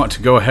good. I want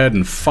to go ahead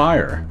and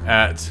fire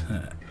at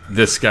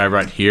this guy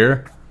right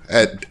here.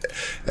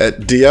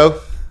 At Dio.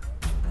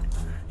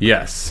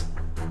 Yes.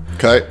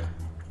 Okay.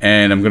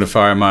 And I'm going to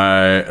fire my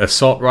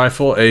assault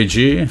rifle,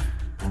 AG.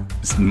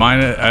 It's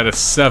mine at a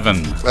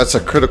 7. That's a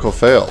critical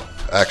fail,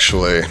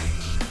 actually.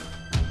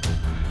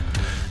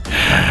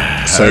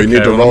 So you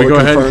need to well, roll let me go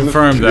to ahead and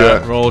confirm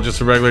that. Yeah. Roll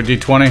just a regular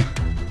D20.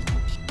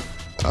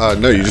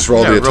 No, you just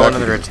roll Yeah, the roll attack.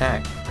 another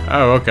attack.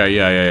 Oh, okay.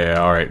 Yeah.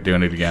 All right.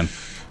 Doing it again.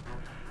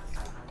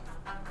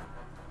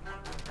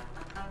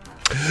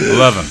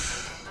 11.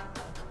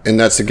 And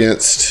that's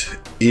against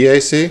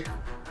EAC.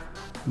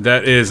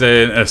 That is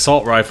an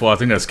assault rifle. I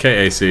think that's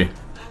KAC.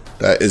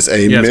 That is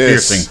a Yes,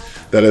 miss. piercing.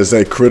 That is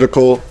a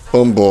critical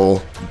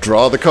fumble.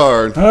 Draw the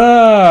card.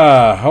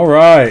 All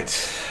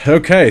right.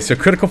 Okay, so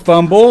critical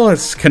fumble,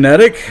 it's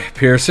kinetic,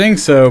 piercing,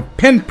 so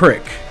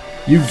pinprick.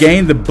 You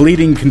gain the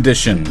bleeding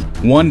condition.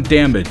 1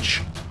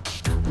 damage.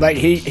 Like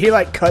he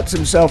like cuts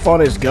himself on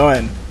his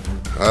gun.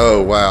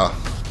 Oh, wow.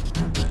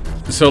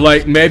 So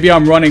like maybe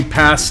I'm running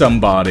past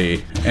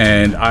somebody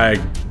and I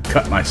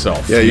cut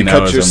myself. Yeah, you know,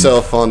 cut as I'm-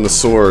 yourself on the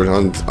sword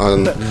on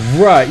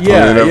Right,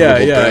 yeah,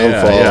 inevitable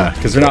downfall. yeah.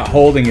 Because they're not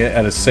holding it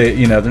at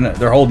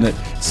they're holding it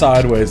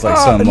sideways like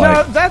some no,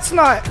 like. that's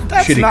not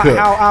shitty cook.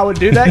 how I would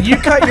do that. You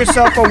cut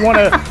yourself on one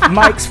of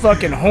Mike's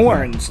fucking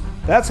horns.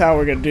 That's how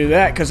we're gonna do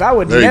that. Because I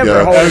would There you never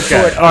go. hold a Okay,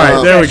 sword. all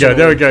right, there we go,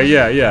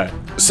 professionally. yeah.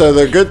 So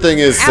the good thing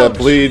is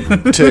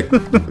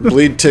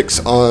bleed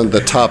ticks on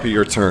the top of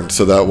your turn,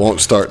 so that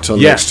won't start till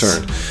Yes, next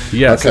turn.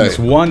 yes, and Okay. it's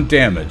 1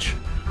 damage.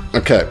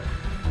 Okay.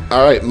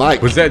 All right,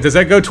 Mike. Does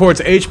that go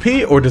towards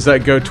HP or does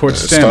that go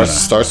towards It stamina?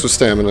 starts with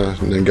stamina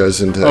and then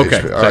goes into Okay,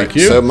 HP. All thank right,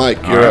 you. So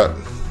Mike, All you're right.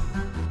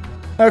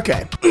 up.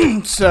 Okay,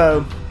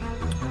 so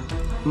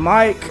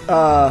Mike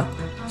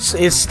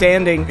is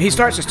standing. He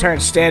starts his turn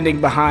standing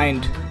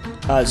behind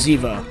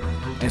Ziva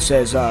and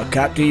says,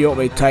 "Captain, you want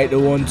me to take the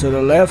one to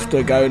the left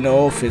or go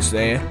north? Is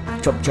there?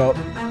 Chop chop."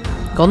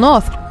 Go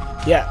north.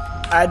 Yeah,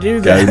 I do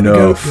that. Go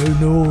north.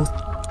 Go north,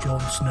 Jon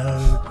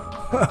Snow.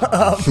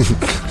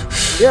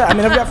 Yeah, I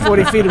mean I've got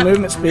 40 feet of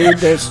movement speed.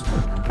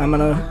 I'm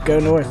gonna go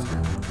north.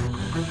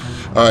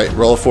 All right,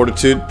 roll a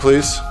fortitude,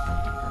 please.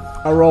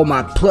 I roll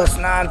my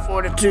 +9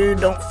 fortitude.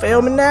 Don't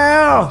fail me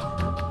now.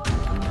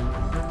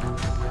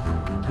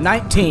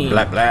 19.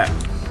 blah.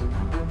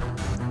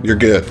 You're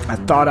good. I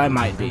thought I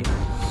might be.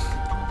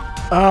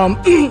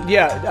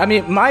 Yeah, I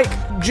mean, Mike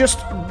just,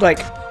 like,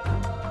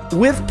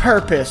 with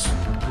purpose,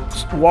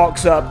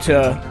 walks up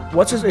to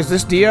is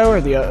this Dio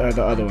or the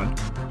other one?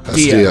 That's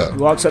Dio. He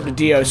walks up to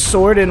Dio,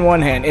 sword in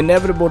one hand,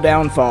 inevitable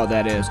downfall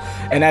that is.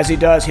 And as he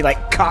does, he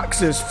like cocks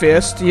his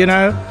fist, you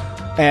know,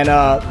 and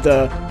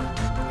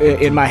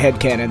in my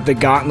headcanon, the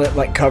gauntlet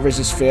like covers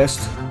his fist,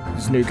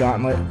 his new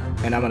gauntlet,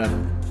 and I'm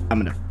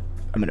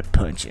gonna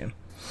punch him.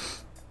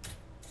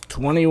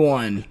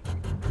 21.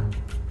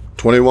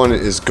 21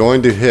 is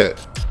going to hit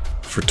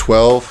for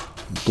 12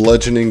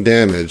 bludgeoning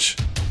damage.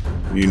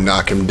 You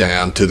knock him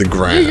down to the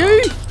ground.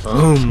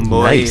 Boom,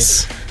 boy.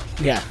 Nice.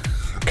 Yeah.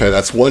 Okay,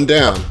 that's one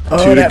down.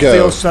 Oh, 2 to that go.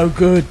 feels so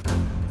good.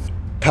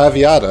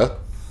 Paviata,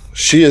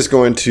 she is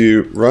going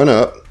to run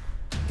up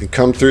and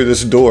come through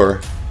this door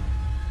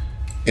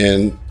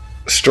and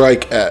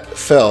strike at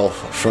Fel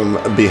from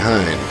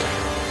behind.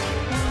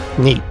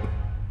 Neat.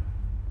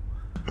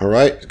 All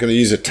right, going to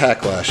use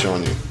attack lash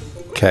on you.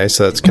 Okay,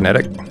 so that's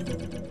kinetic.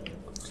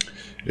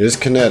 It is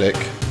kinetic.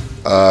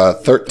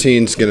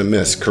 13's going to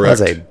miss, correct?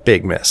 That's a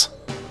big miss.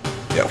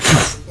 Yeah,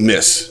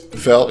 miss.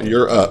 Fel,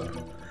 you're up.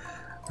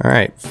 All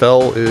right,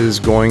 Fel is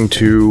going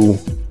to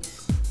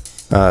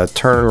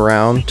turn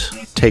around,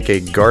 take a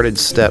guarded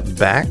step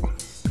back,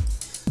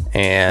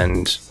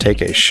 and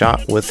take a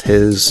shot with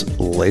his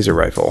laser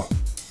rifle.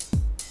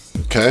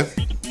 Okay.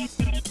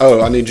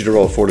 Oh, I need you to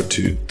roll a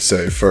fortitude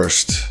save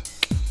first.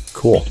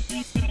 Cool.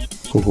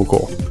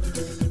 Cool.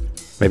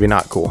 Maybe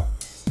not cool.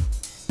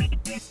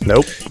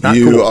 Nope, not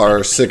You cool.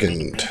 are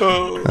sickened.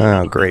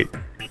 Oh, great.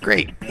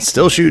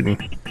 Still shooting.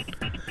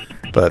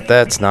 But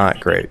that's not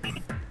great.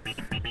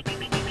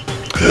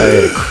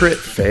 A crit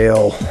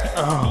fail.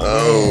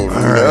 Oh,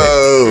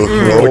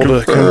 no. Roll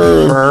to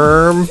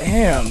confirm.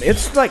 Damn,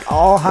 it's like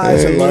all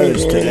highs and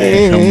lows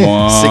today. Come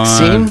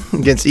on. 16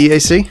 against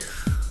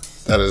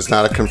EAC. That is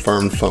not a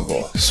confirmed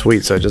fumble.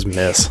 Sweet, so I just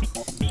miss.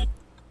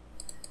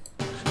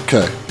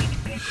 Okay.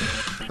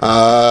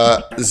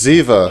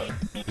 Ziva,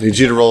 need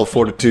you to roll a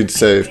fortitude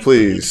save,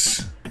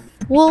 please.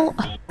 Well,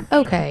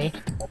 okay.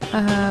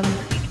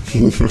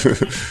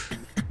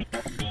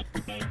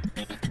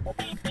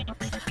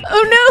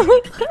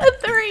 Oh no, a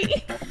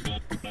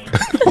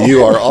 3.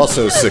 You are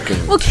also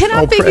sickened. Well, can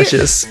I Oh, figure?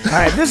 precious. All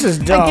right, this is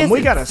guess dumb. We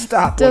it gotta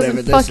stop whatever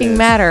Doesn't this fucking is.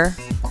 matter.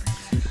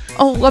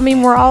 Oh, I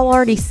mean, we're all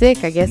already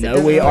sick. I guess. it No,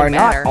 doesn't we really are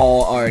matter. not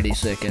all already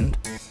sickened.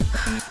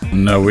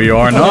 No, we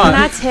are Can I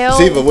not. tell?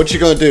 Ziva, what you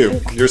gonna do?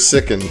 You're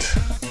sickened.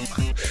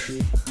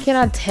 Can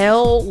I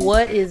tell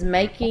what is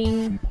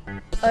making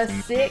us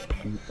sick?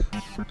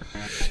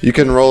 You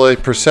can roll a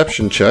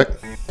perception check.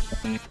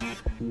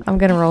 I'm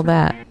gonna roll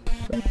that.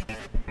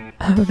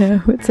 Oh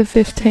no, it's a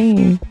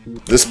 15.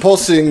 This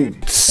pulsing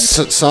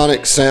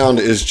sonic sound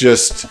is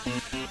just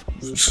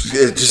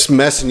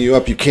messing you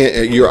up. You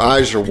can't. Your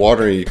eyes are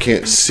watering. You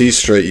can't see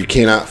straight. You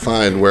cannot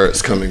find where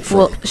it's coming from.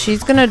 Well,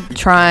 she's gonna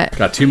try.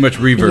 Got too much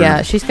reverb.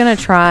 Yeah, she's gonna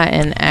try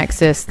and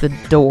access the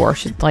door.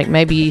 She's like,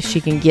 maybe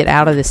she can get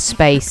out of this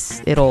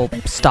space. It'll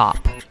stop.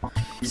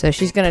 So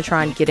she's gonna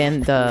try and get in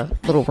the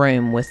little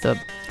room with the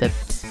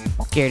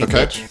scaredy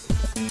Okay. bitch.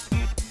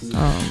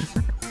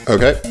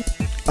 Okay,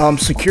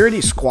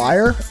 Security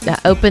Squire. Now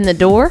open the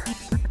door.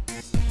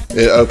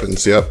 it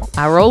opens. Yep,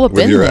 I roll up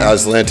with in your there.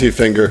 Aslanti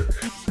finger.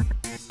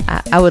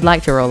 I would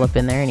like to roll up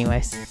in there,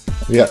 anyways.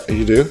 Yeah,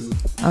 you do.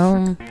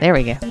 There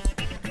we go.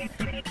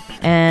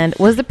 And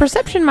was the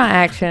perception my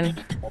action?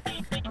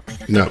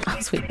 No. Oh,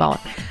 sweet baller.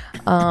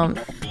 All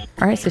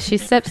right, so she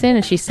steps in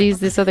and she sees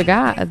this other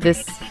guy,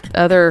 this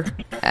other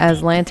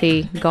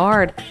Aslanti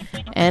guard,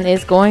 and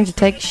is going to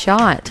take a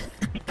shot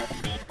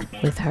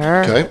with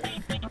her Okay.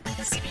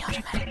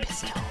 semi-automatic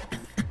pistol.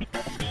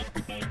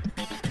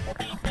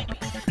 Oh,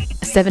 baby.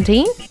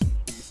 17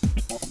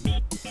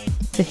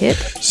 to hit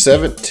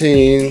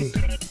 17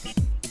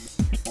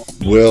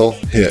 will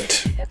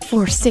hit.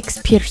 for 6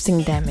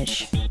 piercing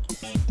damage.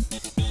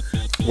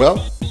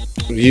 Well,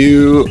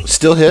 you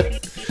still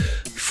hit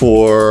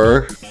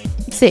for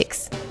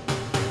 6.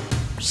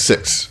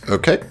 6.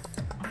 Okay.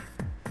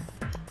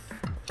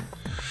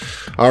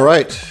 All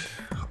right.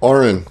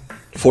 Oren,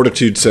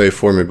 fortitude save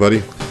for me,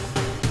 buddy.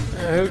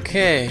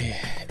 Okay.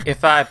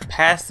 If I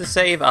pass the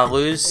save, I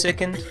lose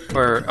sickened,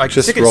 or like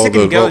Just sickened, roll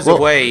sickened the goes roll,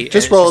 away.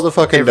 Just and roll it's the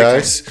fucking every time.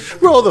 dice.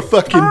 Roll the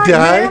fucking All right,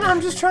 die. man, I'm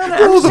just trying to.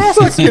 Roll I'm the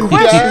just asking some fucking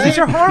questions. die. These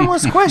are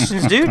harmless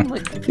questions, dude.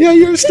 Like, Yeah,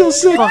 you're still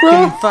sick, bro.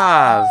 fucking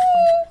 5.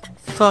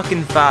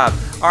 Fucking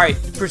 5. All right,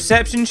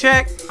 perception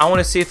check. I want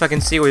to see if I can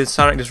see where the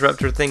sonic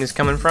disruptor thing is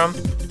coming from.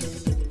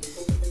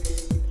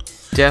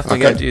 Definitely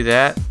gonna Okay. do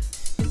that.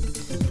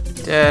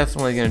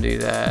 Definitely gonna do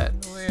that.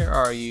 Where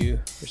are you?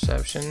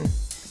 Perception.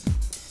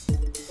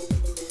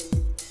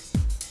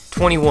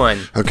 21.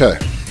 Okay.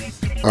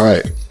 All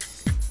right.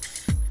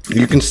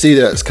 You can see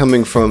that it's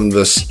coming from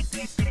this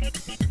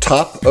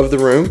top of the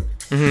room.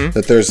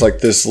 That there's like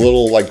this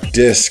little like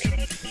disc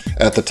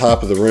at the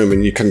top of the room,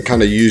 and you can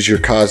kind of use your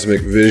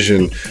cosmic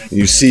vision.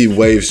 You see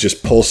waves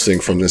just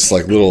pulsing from this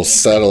like little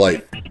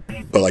satellite,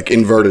 but like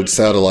inverted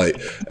satellite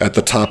at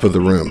the top of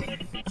the room.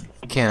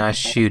 Can I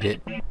shoot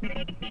it?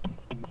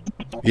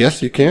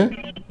 Yes, you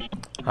can.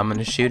 I'm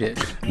gonna shoot it.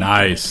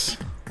 Nice.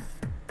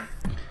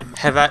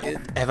 Have I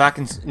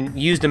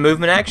used a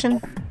movement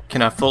action?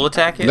 Can I full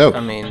attack it? No. I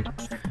mean,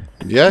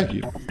 Yeah, I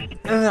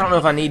don't know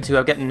if I need to.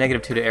 I've got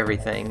 -2 to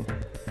everything.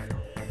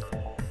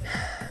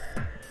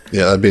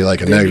 yeah, that'd be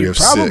like a Then you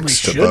 -6 probably to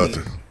shouldn't.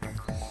 both.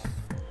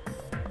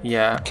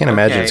 Yeah. Can't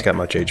imagine okay. it's got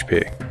much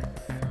HP.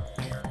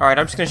 All right,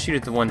 I'm just gonna shoot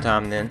it the one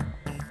time then.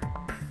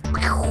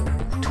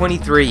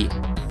 23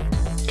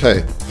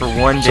 Okay, for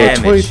 1 so damage.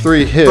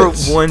 23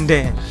 hits. For 1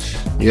 damage.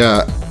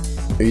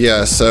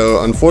 Yeah,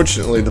 so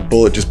unfortunately the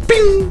bullet just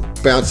bing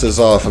bounces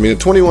off. I mean, a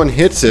 21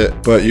 hits it,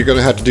 but you're going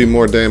to have to do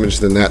more damage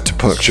than that to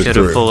puncture Should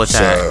through. have full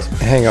attacked.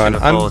 So, Hang on,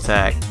 Should have full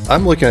attack.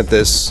 I'm looking at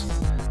this.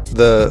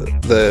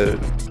 The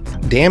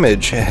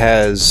damage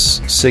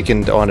has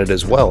sickened on it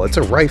as well. It's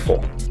a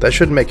rifle. That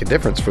shouldn't make a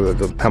difference for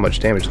how much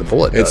damage the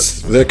bullet does.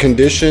 it's the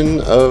condition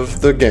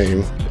of the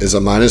game is a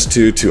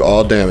 -2 to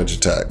all damage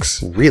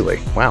attacks. Really?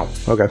 Wow.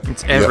 Okay.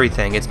 It's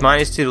everything. It's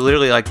 -2 to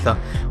literally like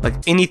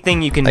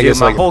anything you can I do. guess,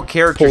 My like, whole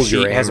character pulls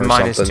your sheet has aim or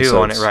 -2 something,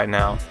 so on it it's right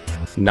now.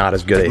 Not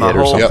as good a My hit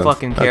or whole something.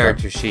 fucking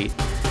character sheet.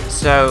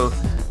 So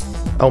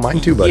Oh, mine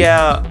too, buddy.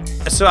 yeah.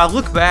 So I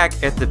look back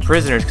at the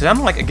prisoners because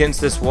I'm like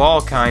against this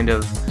wall kind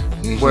of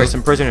where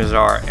some prisoners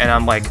are, and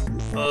I'm like,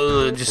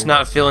 just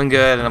not feeling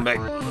good, and I'm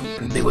like,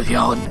 be with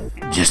y'all in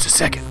just a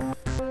second.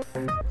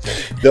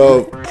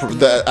 Though,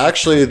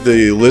 actually,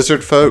 the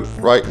lizard folk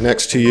right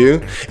next to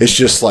you is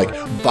just like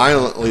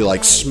violently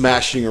like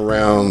smashing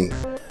around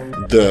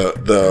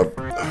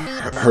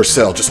her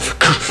cell, just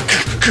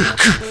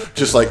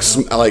like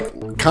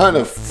kind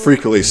of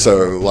freakily so,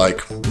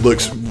 like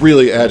looks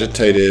really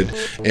agitated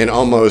and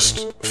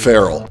almost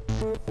feral.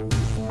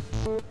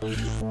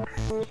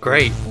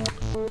 Great.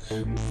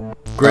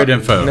 Great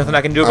info. Nothing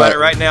I can do about it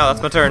right now.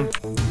 That's my turn.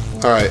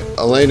 All right,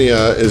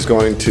 Elenia is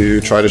going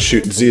to try to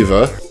shoot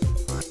Ziva.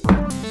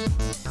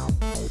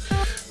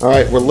 All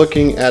right, we're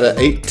looking at an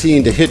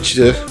 18 to hit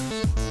you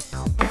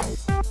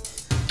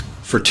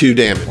for 2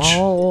 damage.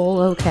 Oh,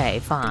 okay,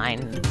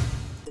 fine.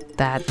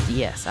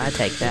 Yes, I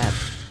take that.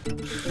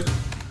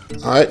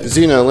 All right,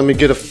 Xena, let me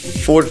get a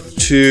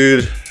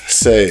fortitude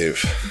save.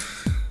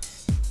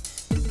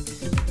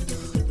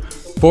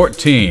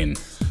 14.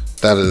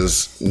 That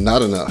is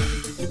not enough.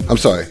 I'm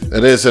sorry,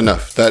 that is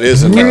enough. That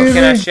is enough.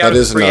 Can I shout That a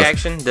is free enough.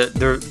 action?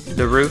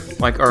 The roof,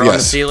 like, or on the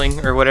Yes.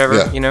 ceiling or whatever.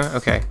 Yeah. You know?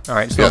 Okay. All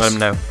right. Just Yes. let them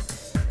know.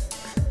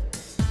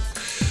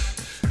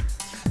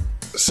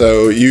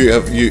 So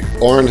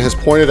Orin has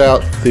pointed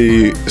out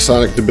the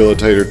sonic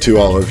debilitator to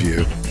all of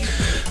you.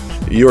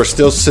 You are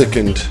still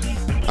sickened.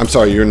 I'm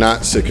sorry, you're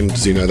not sickened,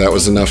 Xena. That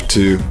was enough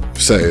to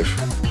save.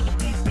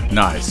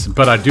 Nice.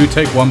 But I do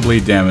take 1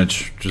 bleed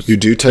damage. Just You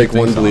do take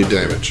 1 things bleed on.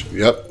 damage.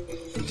 Yep.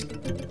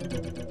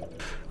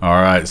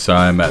 All right, so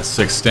I'm at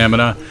 6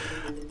 stamina.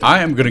 I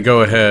am going to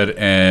go ahead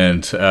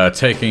and,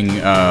 taking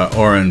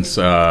Orin's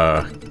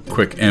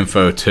quick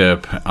info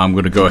tip, I'm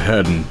going to go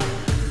ahead and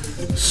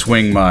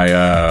swing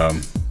my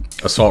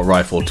assault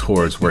rifle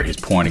towards where he's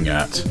pointing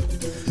at.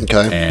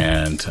 Okay.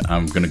 And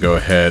I'm going to go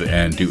ahead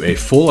and do a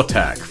full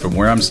attack from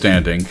where I'm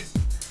standing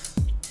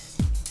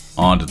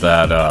onto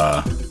that,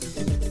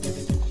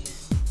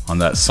 on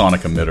that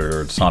sonic emitter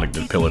or sonic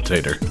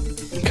debilitator.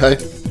 Okay.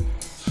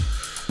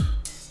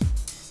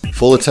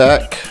 Full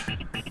attack.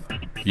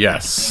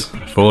 Yes,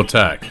 full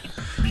attack.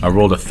 I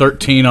rolled a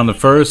 13 on the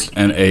first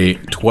and a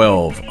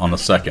 12 on the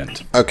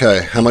second.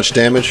 Okay. How much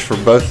damage for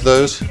both of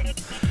those?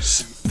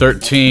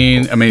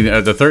 13,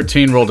 the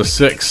 13 rolled a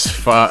 6,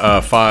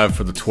 5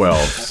 for the 12,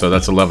 so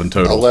that's 11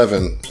 total.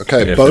 11.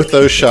 Okay, If both it-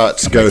 those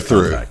shots go Makes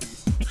through. contact.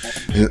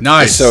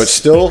 Nice. So it's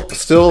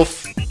still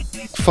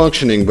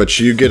functioning, but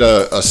you get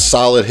a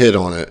solid hit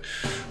on it.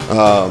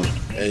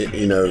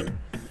 And,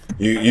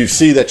 you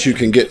see that you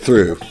can get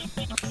through.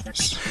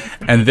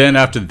 And then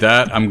after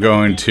that, I'm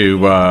going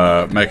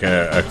to make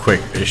a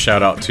quick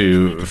shout out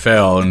to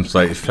Fel and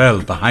say,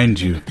 Fel, behind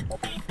you.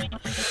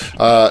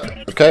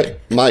 Okay,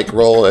 Mike,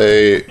 roll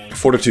a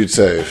fortitude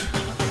save.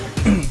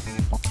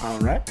 All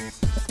right.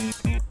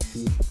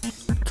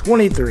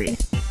 23.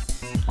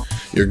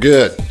 You're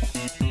good.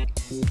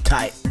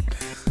 Tight.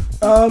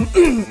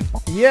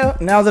 Yeah,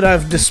 now that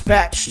I've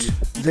dispatched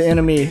the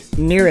enemy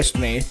nearest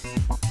me,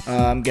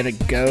 I'm gonna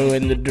go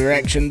in the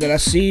direction that I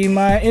see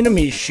my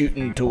enemies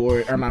shooting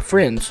toward, or my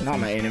friends, not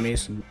my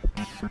enemies,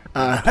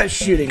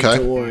 shooting Okay.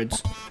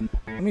 towards.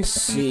 Let me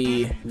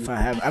see if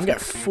I've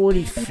got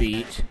 40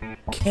 feet.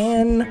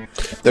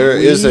 There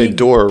is a we-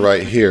 door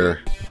right here.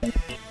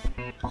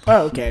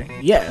 Oh, okay.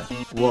 Yeah.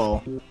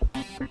 Well,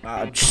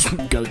 I'll just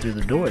go through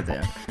the door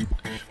then.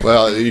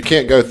 Well, you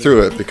can't go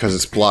through it because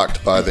it's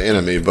blocked by the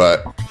enemy,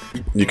 but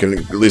you can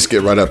at least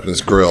get right up in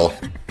his grill.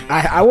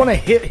 I want to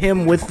hit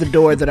him with the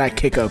door that I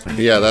kick open.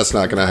 Yeah, that's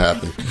not going to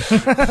happen.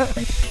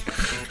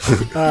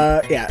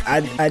 Yeah,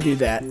 I do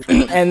that.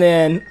 And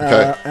then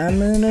Okay. I'm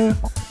gonna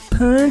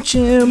punch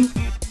him.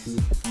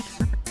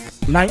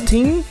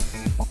 19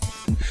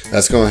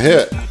 That's going to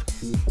hit.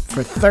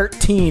 for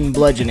 13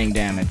 bludgeoning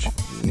damage.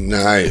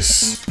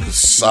 Nice.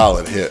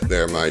 Solid hit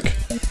there, Mike.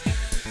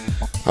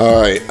 All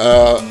right.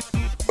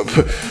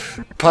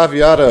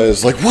 Paviata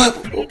is like, what?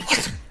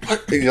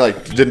 he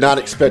like did not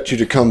expect you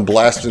to come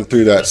blasting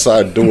through that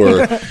side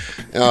door,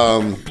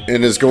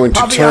 and is going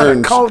to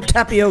turn. Called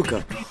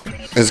tapioca.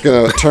 Is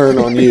going to turn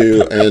on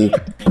you and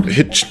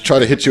try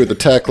to hit you with the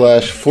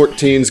Tacklash.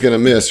 14's going to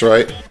miss,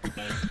 right?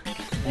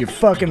 You're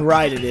fucking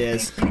right. It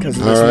is because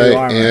of All this new right,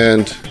 armor.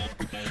 and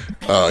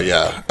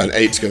yeah, an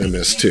 8's going to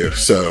miss too.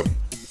 So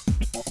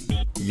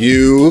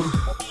you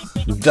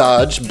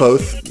dodge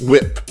both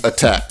whip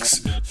attacks.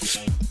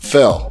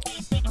 Fell.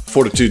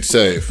 Fortitude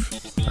save.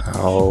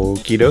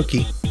 Okie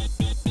dokie.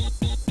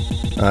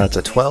 That's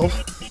a 12.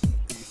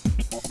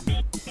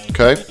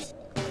 Okay.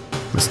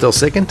 I'm still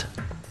sickened.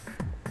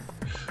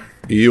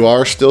 You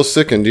are still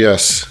sickened,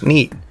 yes.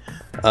 Neat.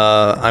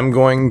 I'm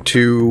going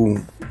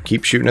to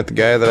keep shooting at the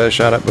guy that I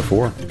shot at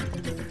before.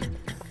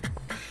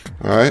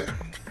 All right.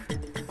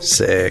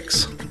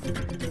 6.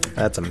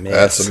 That's a miss.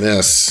 That's a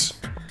miss.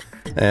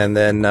 And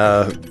then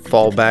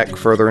fall back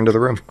further into the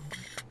room.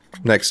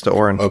 Next to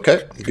Orin.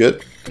 Okay,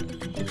 good.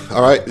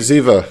 All right,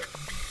 Ziva.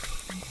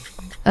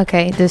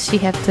 Okay, does she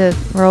have to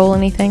roll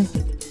anything?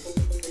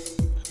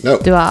 No.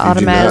 Do I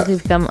automatically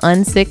become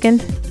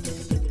unsickened?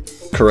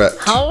 Correct.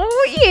 Oh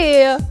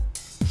yeah.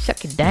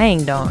 Shuck it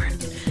dang darn.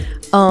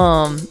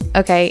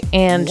 Okay,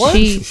 and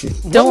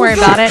don't worry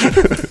about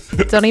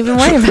it. Don't even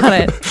worry about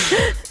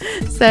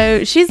it.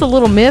 So she's a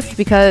little miffed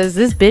because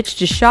this bitch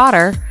just shot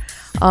her.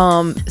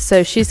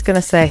 So she's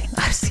gonna say,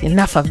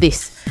 enough of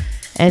this.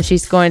 And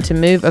she's going to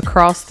move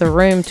across the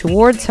room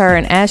towards her,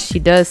 and as she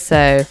does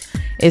so,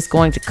 is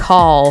going to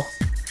call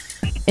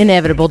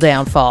inevitable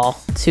downfall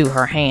to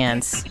her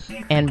hands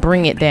and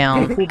bring it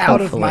down Out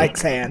of hopefully.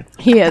 Mike's hand.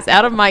 Yes,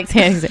 out of Mike's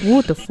hand. He's like,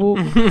 what the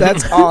fuck?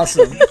 That's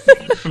awesome.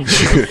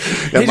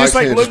 Yeah, He just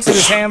like looks at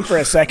his hand for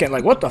a second,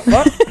 like, what the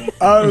fuck?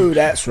 Oh,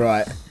 that's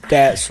right.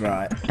 That's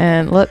right.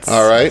 And let's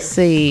All right.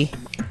 see.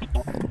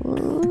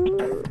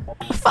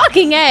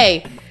 Fucking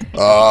A!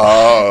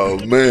 Oh,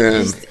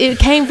 man. It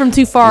came from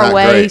too far Not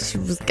away.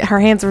 great. Her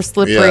hands were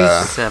slippery.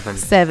 Yeah.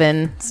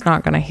 7. It's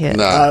not going to hit.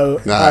 Nah,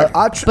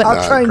 I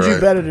trained you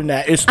great. better than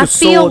that. It's the I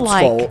feel sword's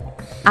like fault.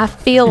 I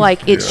feel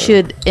like it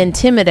should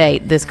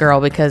intimidate this girl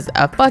because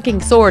a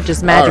fucking sword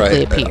just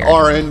magically appeared.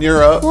 Orin,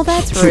 you're up. Well,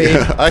 that's rude.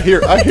 Yeah, I hear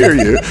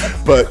you,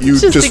 but you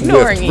Just just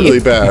ignoring whiffed you. really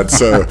bad.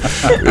 So,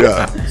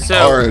 yeah.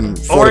 So Orin,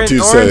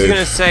 fortitude Orin's save.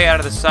 gonna say out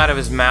of the side of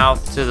his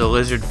mouth to the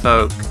lizard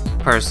folk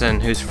person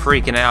who's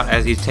freaking out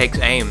as he takes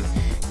aim,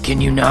 "Can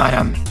you not?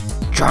 I'm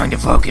trying to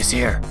focus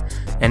here."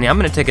 And I'm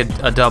gonna take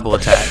a double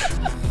attack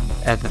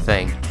at the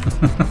thing.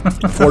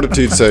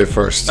 Fortitude save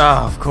first. Oh,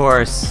 of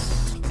course.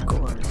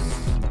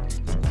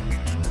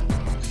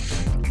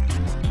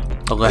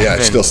 11. Yeah,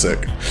 still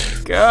sick.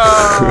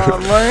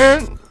 God,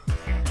 man.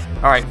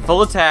 All right,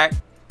 full attack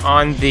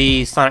on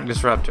the Sonic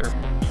Disruptor.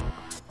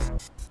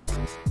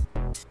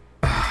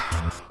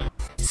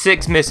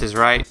 6 misses,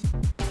 right?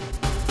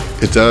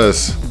 It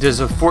does.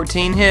 Does a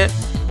 14 hit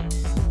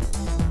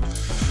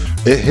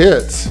It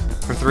hits.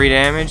 for 3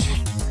 damage?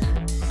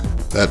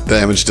 That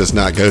damage does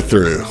not go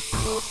through.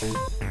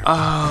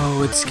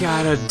 Oh, it's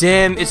got a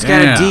DR. It's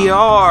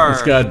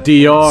got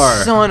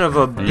DR. Son of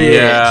a bitch.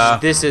 Yeah.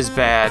 This is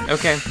bad.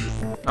 Okay.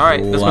 All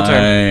right, that's my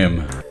turn.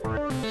 Lame.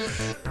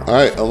 All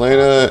right,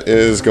 Elena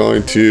is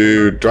going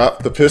to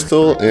drop the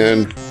pistol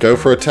and go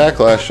for a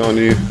Tacklash on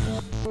you.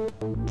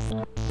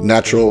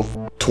 Natural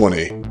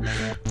 20.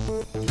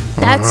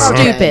 That's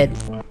stupid.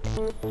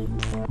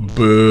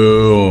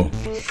 Boo.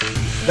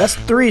 That's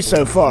 3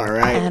 so far,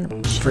 right?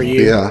 Adam, For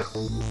you. Yeah.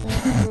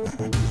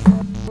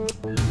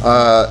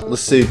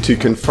 Let's see. To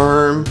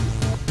confirm,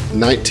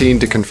 19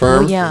 to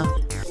confirm. Oh, yeah.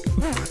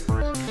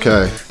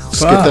 Okay.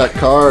 Let's get that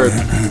card.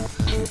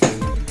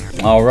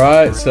 All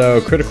right, so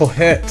critical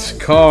hit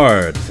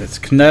card. It's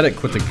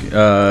kinetic with the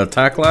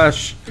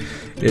Tacklash.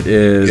 It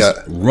is Yeah.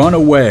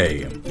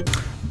 Runaway.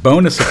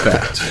 Bonus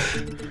effect.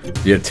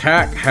 The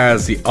attack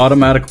has the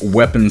automatic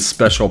weapon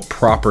special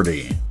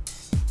property.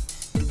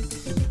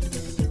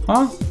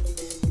 Huh?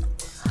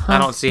 I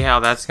don't see how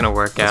that's gonna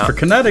work out. For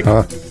kinetic.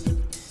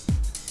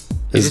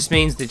 It just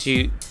means that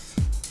you.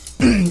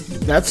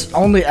 That's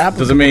only applicable.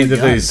 Doesn't mean to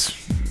that guns. these.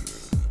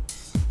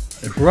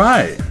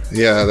 Right.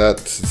 Yeah,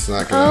 it's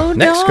not gonna. Oh,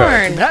 Next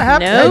darn. That,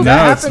 Nope. that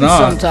No, it's happens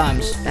not.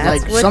 sometimes.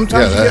 That's Like what-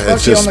 sometimes Yeah, you get it's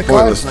lucky just on the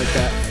cards pointless. like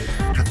that.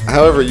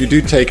 However, you do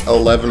take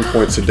 11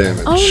 points of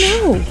damage. Oh,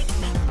 no.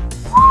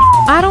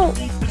 I don't.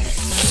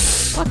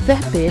 Fuck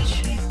that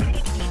bitch.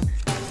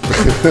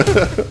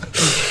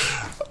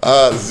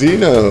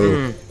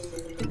 Zeno.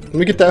 Let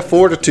me get that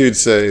fortitude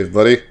save,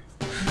 buddy.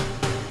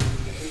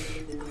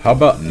 How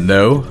about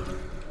no?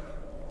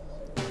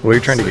 Well, you're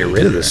trying to get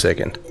rid of the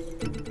sickened.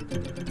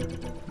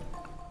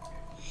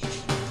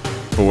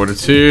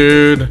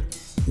 Fortitude.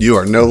 You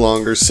are no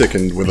longer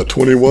sickened with a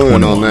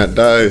 21 on that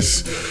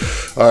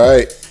dice. All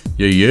right.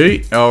 Yeah.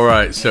 All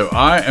right, so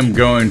I am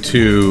going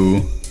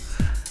to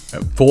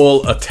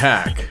full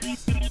attack.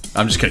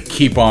 I'm just going to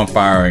keep on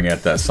firing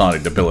at that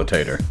Sonic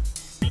Debilitator.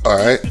 All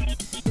right.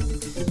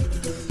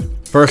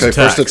 First Okay,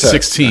 attack, first attack.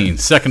 16.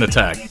 Second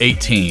attack,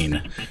 18.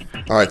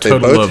 All right. They Total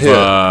both of, hit.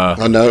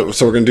 Oh, no.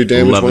 So we're going to do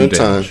damage 11 one at a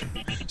time.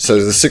 damage.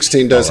 So the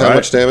 16 does All how right.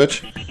 much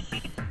damage?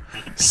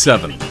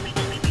 7.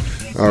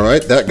 All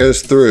right, that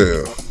goes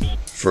through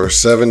for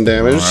 7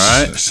 damage. All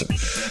right.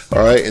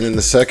 All right, and then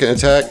the second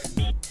attack,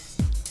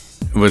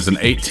 It was an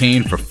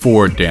 18 for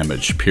 4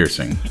 damage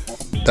piercing.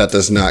 that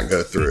does not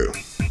go through.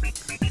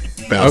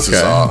 Bounces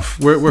Okay. off.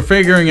 We're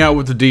figuring out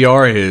what the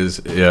DR is,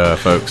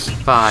 folks.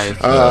 5.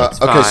 It's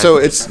Okay, 5. so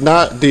it's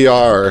not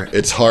DR,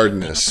 it's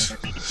hardness.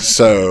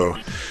 So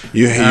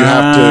you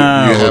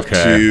have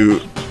to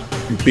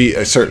beat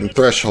a certain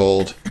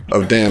threshold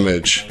of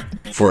damage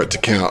for it to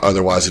count.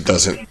 Otherwise, it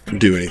doesn't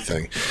do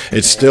anything.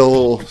 It's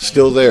still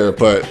there,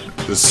 but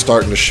it's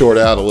starting to short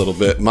out a little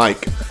bit.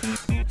 Mike,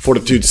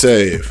 fortitude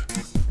save.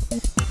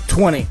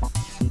 20.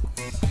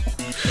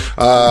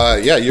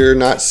 Yeah, you're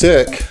not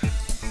sick.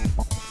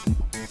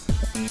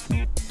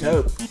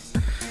 Dope.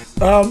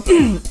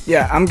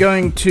 Yeah, I'm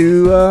going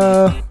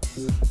to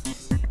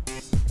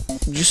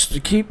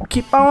just keep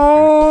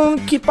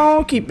on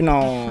keeping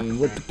on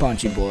with the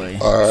punchy boy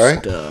All right.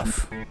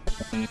 stuff.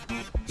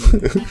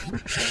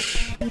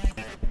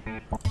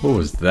 What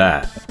was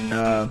that?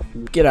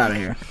 Get out of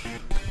here.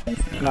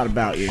 Not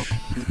about you.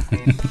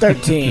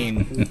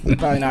 13.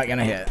 Probably not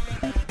gonna hit.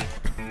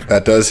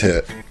 That does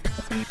hit.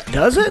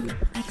 Does it?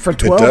 For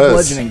 12 does.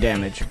 bludgeoning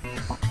damage.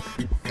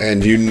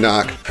 And you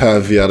knock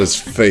Paviata's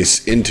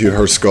face into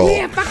her skull.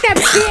 Fuck that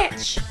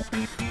bitch.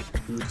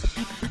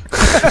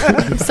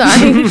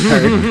 Sorry.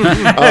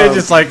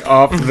 Just like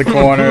off to the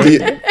corner.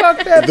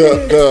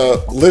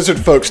 The lizard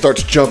folk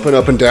starts jumping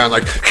up and down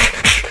like,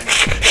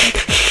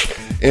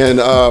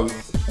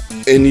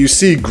 and you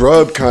see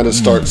Grub kind of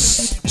starts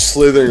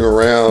slithering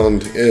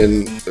around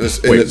in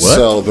its what?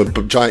 cell. The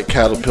giant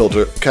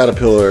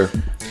caterpillar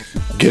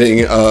getting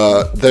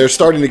they're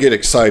starting to get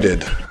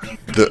excited.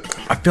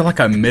 I feel like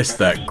I missed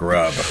that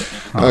grub.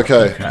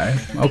 Okay.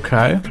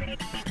 Okay.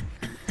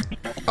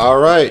 All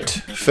right,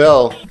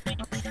 Fel,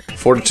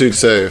 fortitude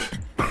save.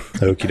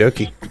 Okie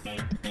dokie.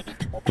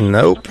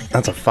 Nope,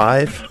 that's a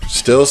 5.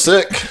 Still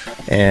sick.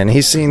 And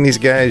he's seeing these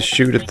guys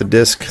shoot at the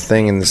disc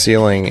thing in the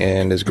ceiling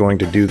and is going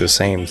to do the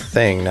same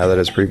thing now that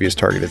his previous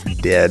target is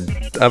dead.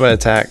 I'm going to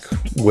attack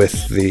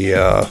with the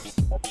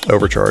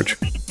overcharge.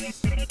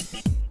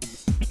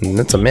 And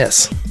that's a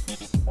miss.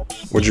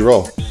 What'd you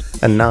roll?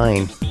 A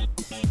 9.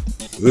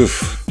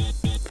 Oof.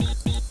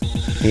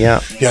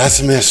 Yeah. Yeah, that's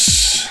a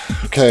miss.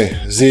 Okay,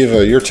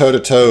 Ziva, you're toe to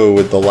toe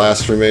with the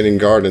last remaining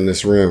guard in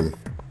this room.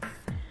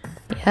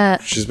 Yeah,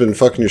 She's been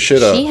fucking your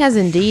shit up. she has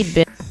indeed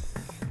been.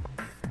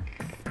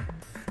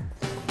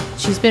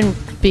 She's been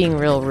being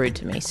real rude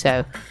to me,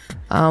 so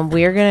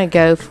we're gonna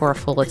go for a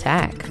full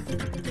attack.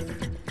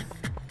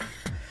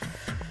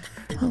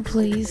 Oh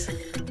please!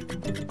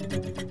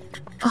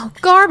 Oh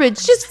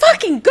garbage! Just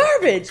fucking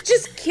garbage!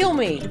 Just kill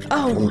me!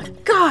 Oh my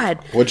god!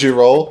 What'd you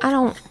roll? I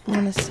don't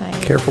want to say.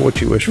 Careful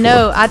what you wish for.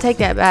 No, I take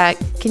that back.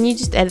 Can you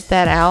just edit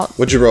that out?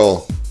 What'd you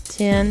roll?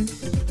 10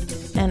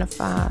 and a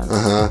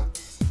 5.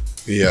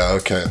 Yeah,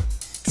 okay.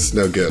 It's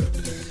no good.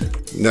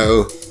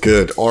 No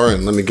good.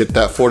 Oren, let me get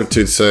that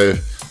fortitude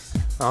save.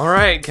 All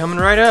right, coming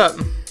right up.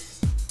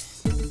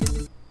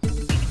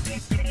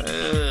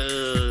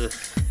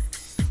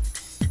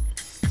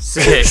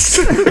 6.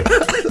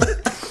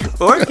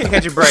 Or can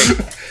catch a break.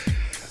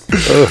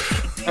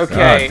 Okay.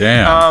 God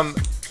damn.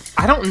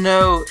 I don't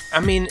know. I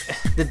mean,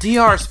 the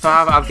DR is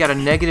 5. I've got a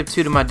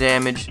 -2 to my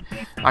damage.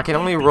 I can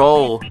only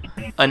roll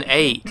an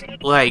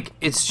 8. Like,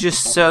 it's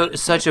just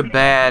such a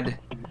bad.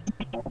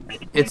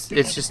 It's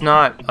just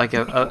not like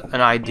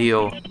an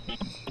ideal.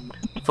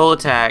 Full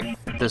attack,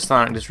 the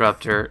Sonic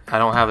Disruptor. I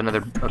don't have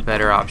a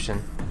better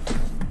option.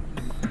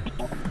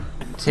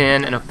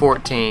 10 and a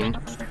 14.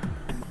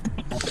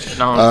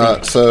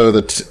 So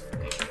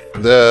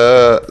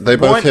they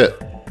both hit.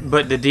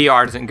 But the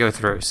DR doesn't go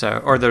through,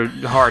 or the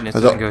hardness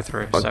doesn't go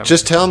through. So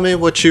Just tell me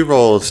what you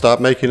rolled. Stop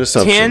making 10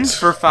 assumptions.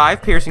 for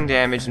 5 piercing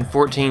damage and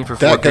 14 for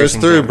 4 that goes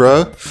piercing through, damage.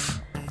 bro.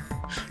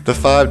 The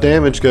 5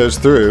 damage goes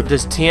through.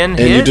 Does 10 and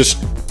hit? you just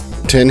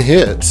 10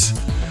 hits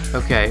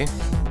Okay.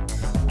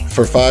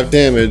 for 5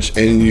 damage,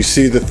 and you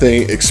see the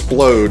thing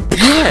explode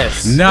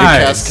Yes. and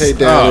Nice. cascade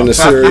down in a I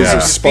series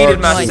of defeated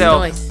sparks.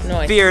 myself. Noise.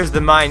 Fear is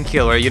the mind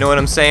killer. You know what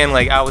I'm saying?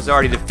 Like, I was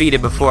already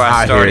defeated before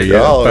I I started. hear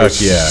ya. Oh, Fuck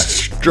yeah.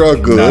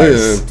 struggling.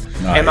 Nice.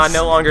 Am I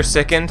no longer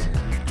sickened?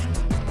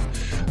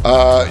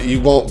 You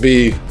won't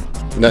be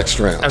next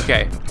round.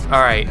 Okay.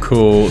 All right.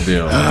 Cool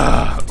deal.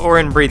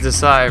 Orin breathes a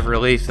sigh of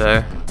relief,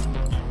 though.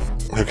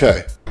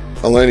 Okay.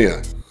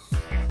 Alenia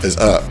is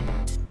up.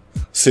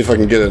 See if I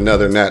can get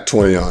another nat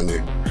 20 on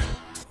you.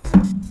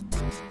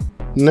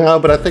 No,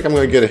 but I think I'm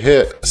going to get a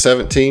hit.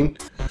 17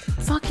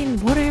 Fucking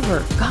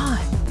whatever. God.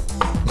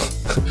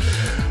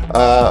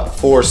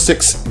 for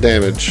 6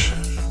 damage.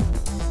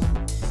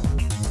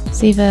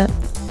 Ziva's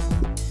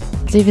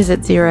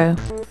at 0.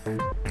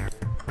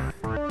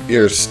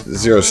 You're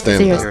 0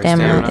 stamina. 0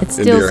 stamina. It Into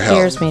still your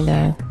scares health. me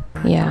though.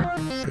 Yeah.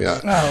 Yeah.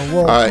 Oh, well,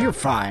 All right. you're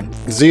fine.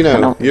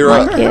 Zeno, you're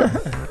Like up. it.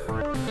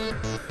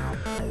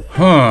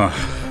 Huh.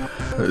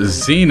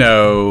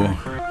 Zeno.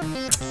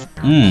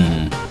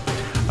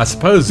 I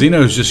suppose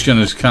Zeno's just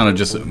gonna kind of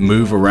just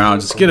move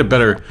around, just get a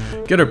better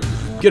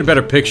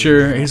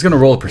picture. He's gonna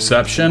roll a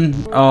perception.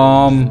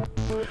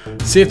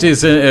 See if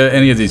there's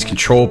any of these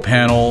control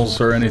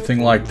panels or anything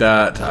like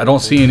that. I don't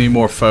see any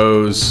more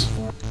foes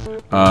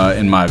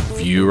in my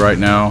view right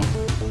now.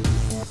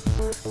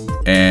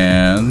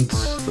 And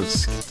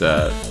let's get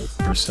that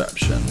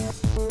perception.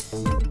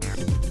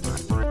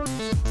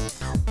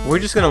 We're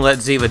just gonna let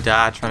Ziva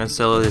die trying to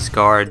solo this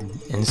guard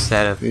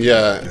instead of.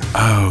 Yeah.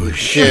 Oh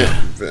shit!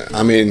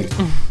 I mean,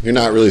 you're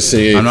not really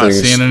seeing anything. I'm not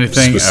seeing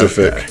anything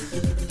specific.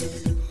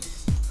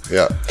 Okay.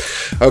 Yeah.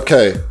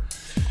 Okay.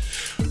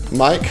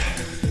 Mike.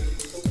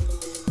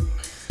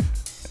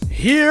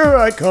 Here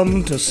I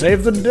come to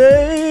save the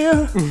day.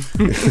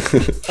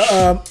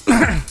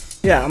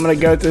 Yeah, I'm gonna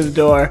go through the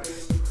door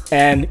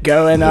and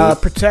go and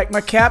protect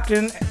my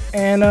captain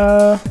and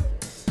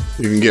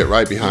You can get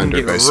right behind her,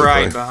 Get basically.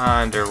 right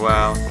behind her.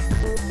 Wow.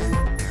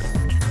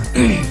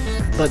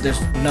 but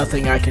there's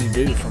nothing I can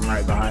do from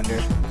right behind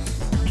her.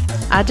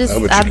 I just,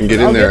 Oh, but you can get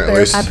in I'll there get at there.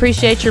 least. I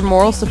appreciate your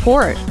moral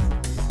support.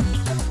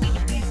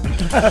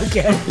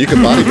 Okay. You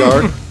can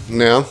bodyguard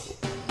now.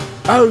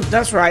 Oh,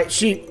 that's right.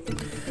 She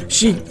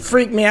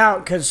freaked me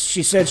out because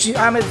she said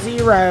I'm at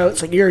 0.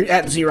 It's like, you're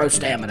at 0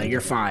 stamina.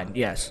 You're fine.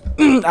 Yes.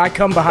 I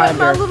come behind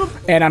her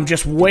and I'm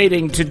just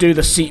waiting to do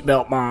the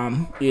seatbelt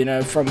mom,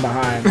 from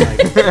behind. Like,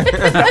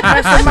 don't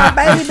mess with my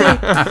baby.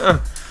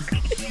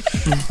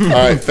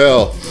 All right,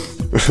 Phil.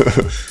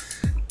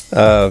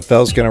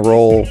 Fel's gonna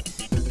roll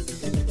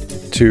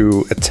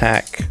to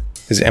attack.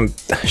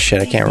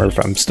 Shit, I can't remember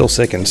if I'm still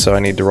sickened, so I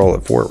need to roll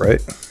it for it, right?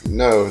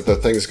 No, the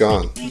thing's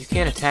gone. You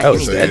can't attack Oh,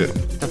 it's anything.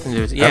 dead. Nothing to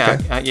do with it. Yeah,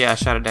 Okay. I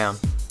shot it down.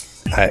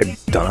 I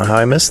don't know how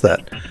I missed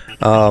that.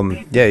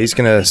 Yeah, he's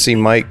gonna see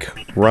Mike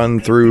run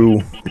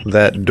through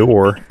that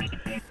door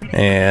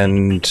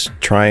and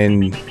try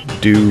and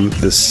do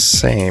the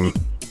same.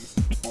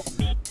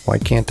 Why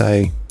can't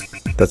I?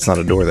 That's not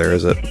a door there,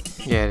 is it?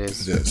 Yeah, it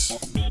is. Yes.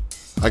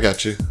 I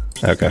got you.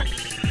 Okay.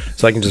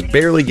 So I can just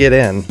barely get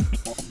in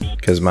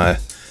because my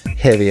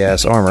heavy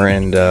ass armor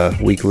and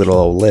weak little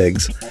old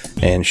legs,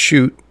 and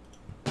shoot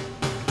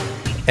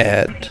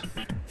at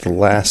the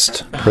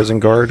last prison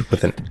guard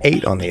with an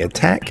 8 on the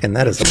attack, and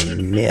that is a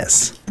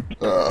miss.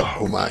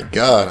 Oh my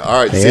god.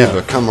 All right, Yeah.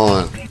 Ziva, come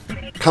on.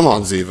 Come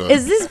on, Ziva.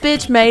 Is this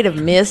bitch made of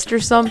mist or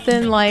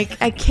something? Like,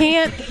 I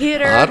can't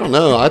hit her. I don't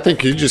know. I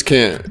think you just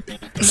can't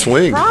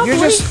swing. Probably.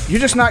 You're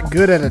just not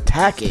good at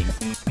attacking.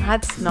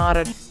 That's not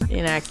an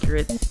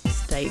inaccurate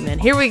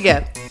statement. Here we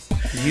go.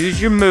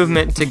 Use your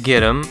movement to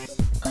get him.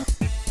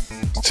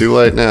 Too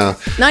late now.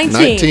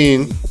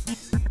 19.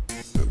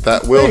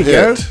 That will There you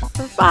go. hit.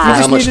 For 5.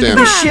 How much needed to be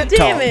damage? shit talked.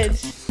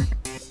 damage.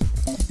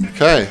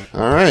 Okay.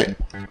 All right.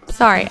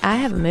 Sorry, I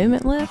have a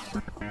movement left.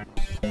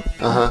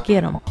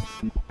 Get him.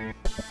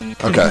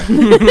 Okay.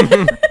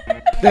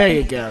 There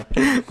you go.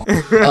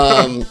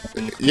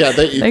 Yeah,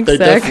 they Thanks, Zach.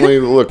 definitely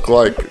look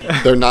like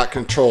they're not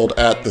controlled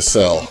at the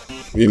cell.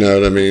 You know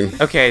what I mean?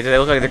 Okay, do they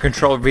look like the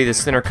control would be the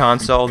center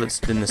console that's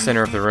in the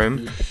center of the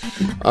room?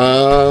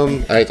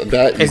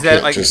 That you Is that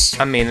can't like? just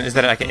Is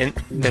that like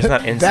there's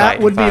not insight? That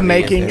would in be 5e,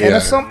 making is an there?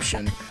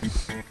 assumption.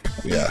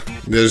 yeah.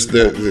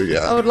 Yeah.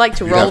 I would like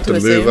to You roll have to to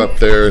assume. move up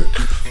there.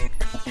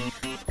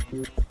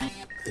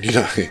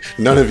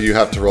 None of you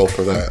have to roll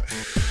for that.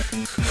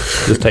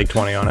 Just take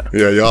 20 on it.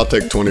 Yeah, y'all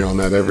take 20 on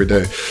that every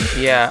day.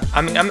 Yeah,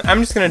 I mean, I'm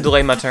just gonna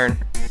delay my turn.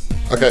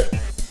 Okay.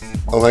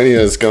 Elenia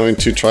is going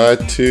to try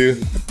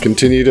to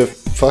continue to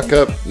fuck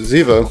up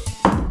Ziva.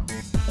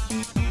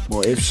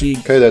 Well, if she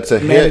Okay, that's a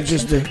hit.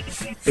 manages to,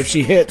 if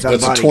she hits, I'm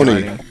That's a 20.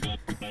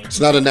 bodyguarding. It's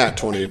not a nat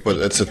 20, but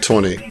it's a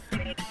 20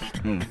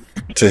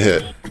 to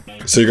hit.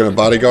 So you're going to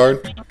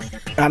bodyguard?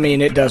 I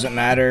mean, it doesn't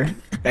matter.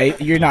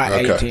 You're not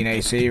Okay. 18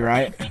 AC,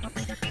 right?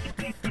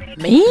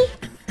 Me?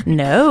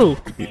 No.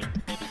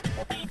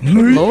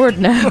 Lord,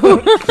 no. All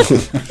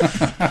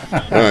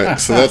right,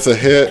 so that's a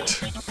hit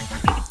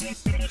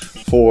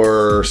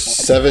for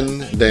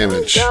 7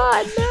 damage.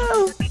 God,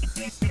 no.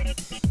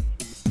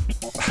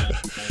 I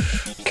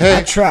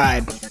Okay,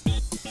 tried.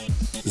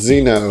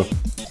 Zeno.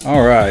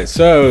 All right,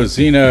 so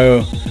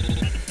Zeno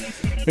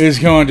is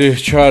going to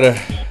try to.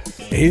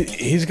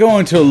 He's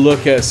going to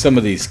look at some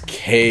of these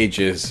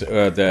cages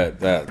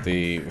that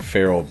the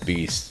feral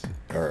beasts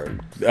are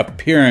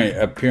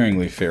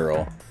appearingly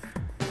feral,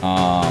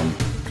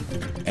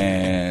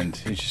 and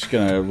he's just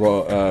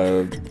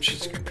gonna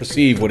just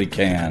perceive what he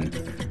can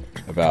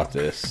about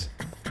this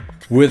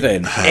with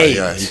an 8.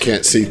 Yeah, you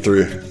can't see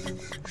through.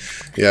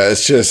 Yeah,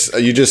 it's just,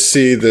 you just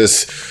see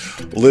this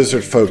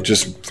lizard folk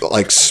just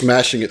like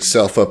smashing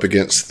itself up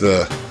against,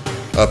 and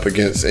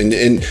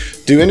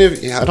do any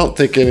of, I don't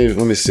think any,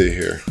 let me see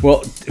here.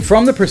 Well,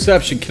 from the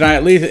perception, can I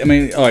at least? I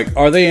mean, like,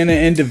 are they in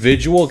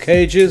individual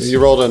cages? You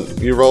rolled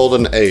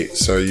an 8,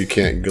 so you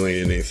can't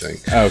glean anything.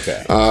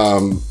 Okay.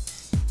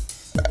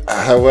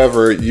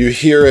 However, you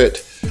hear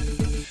it.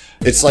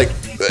 It's like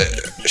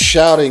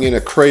shouting in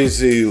a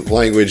crazy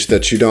language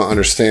that you don't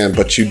understand,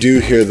 but you do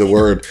hear the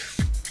word.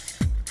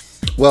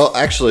 Well,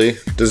 actually,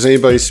 does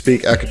anybody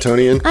speak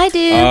Akatonian? I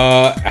do.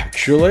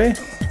 Actually,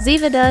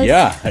 Ziva does.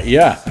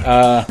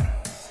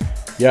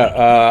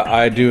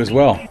 I do as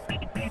well.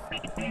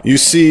 You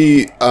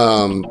see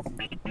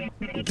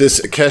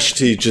this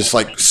Akeshti just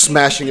like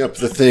smashing up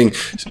the thing,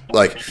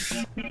 like,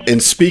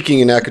 and speaking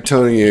in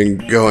Akatonian,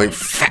 going,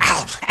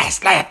 foul,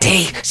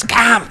 Aslanti,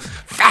 scum,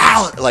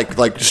 foul,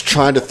 like just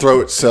trying to throw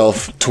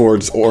itself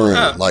towards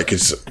Orin, like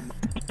it's...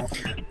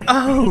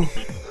 Oh,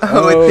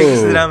 it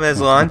thinks that I'm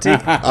Aslanti.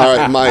 All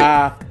right,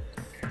 Mike.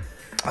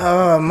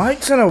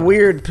 Mike's in a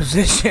weird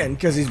position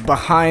because he's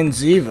behind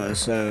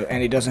Ziva,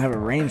 and he doesn't have a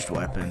ranged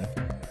weapon.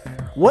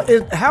 What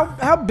is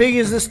how big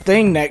is this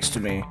thing next to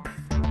me?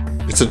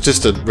 It's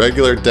just a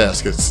regular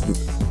desk. It's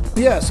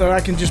Yeah, so I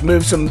can just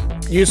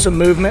use some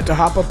movement to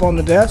hop up on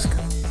the desk.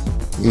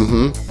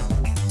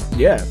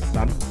 Yeah,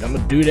 I'm gonna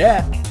do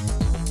that.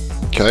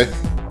 okay.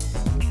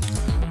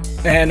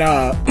 And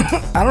I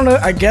don't know.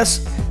 I guess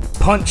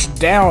punch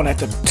down at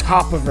the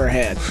top of her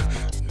head.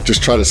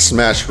 Just try to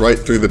smash right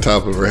through the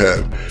top of her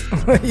head.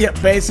 Yeah,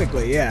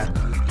 basically, yeah.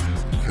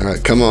 All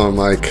right, come on,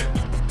 Mike.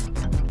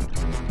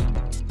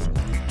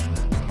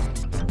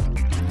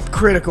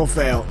 Critical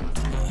fail.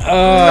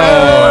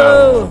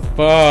 Oh,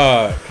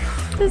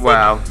 fuck.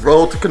 Wow.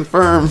 Roll to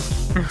confirm.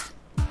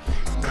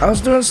 I was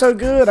doing so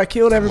good. I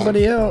killed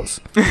everybody else.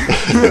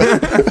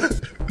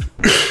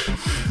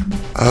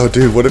 Oh,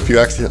 dude, what if you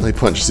accidentally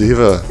punch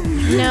Ziva?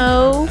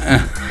 No.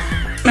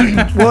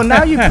 Well,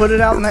 now you put it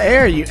out in the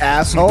air, you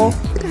asshole.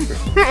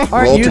 Aren't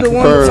Roll you to the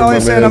one that's confirm,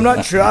 always my saying, man. I'm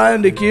not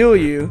trying to kill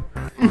you?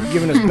 You're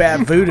giving us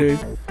bad voodoo.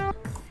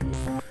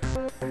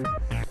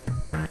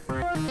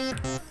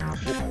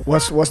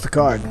 What's the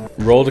card?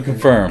 Roll to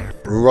confirm.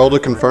 Roll to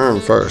confirm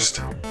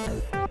first.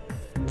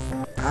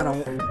 I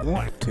don't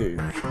want to.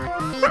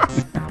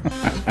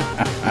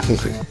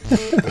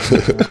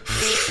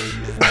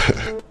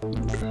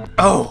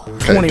 Oh,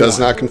 Okay, 21. does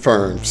not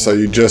confirm, so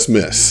you just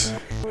miss.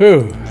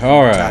 Whew.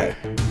 All right.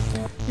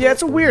 Yeah,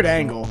 it's a weird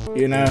angle,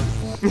 you know?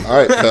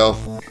 All right, Phil.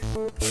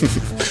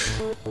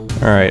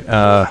 All right.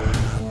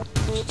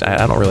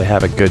 I don't really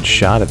have a good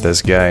shot at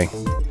this guy.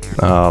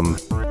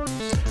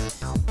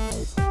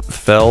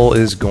 Fel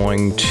is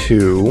going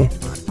to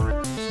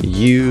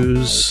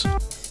use,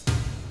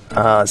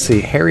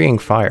 harrying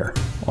fire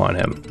on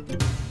him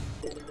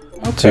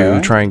to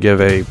try and give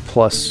a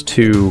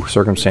 +2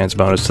 circumstance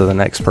bonus to the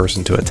next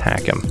person to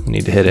attack him. You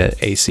need to hit an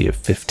AC of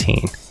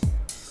 15.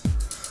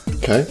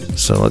 Okay.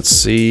 So let's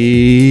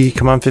see.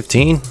 Come on,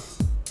 15.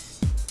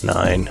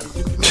 9.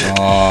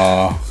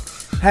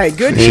 Hey,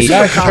 good Nice use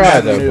of a try,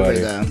 combat though, maneuver, buddy.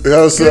 though.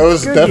 That was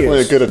Good definitely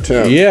use. a good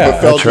attempt. Yeah,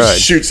 But Phil I tried.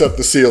 just shoots up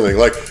the ceiling,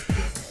 like,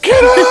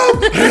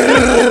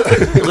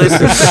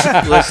 listen.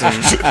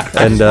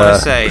 And I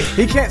say,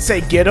 He can't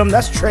say get him.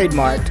 That's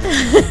trademarked.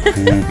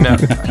 no.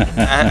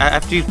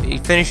 After you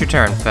finish your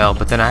turn, Fel,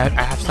 but then I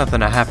have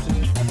something I have to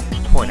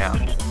point out.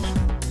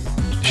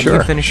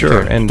 Sure, finish your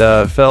sure. turn?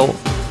 And Fel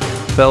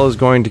is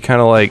going to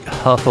kind of like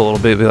huff a little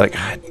bit, be like,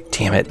 "God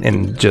damn it,"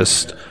 and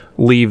just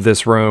leave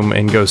this room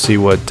and go see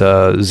what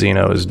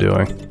Zeno is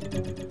doing,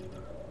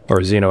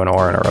 or Zeno and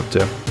Orin are up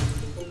to.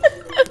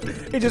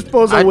 He just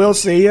pulls a "we'll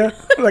see ya."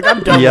 Like,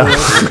 I'm done Yeah.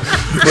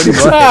 with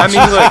this. I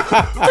mean,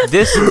 look,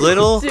 this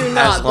little Do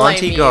not blame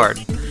Aslanti me. guard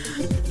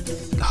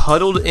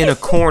huddled in a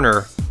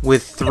corner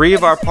with 3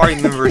 of our party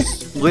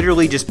members,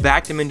 literally just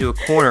backed him into a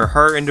corner,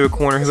 her into a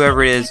corner,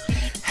 whoever it is,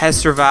 has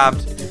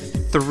survived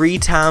 3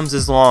 times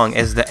as long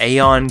as the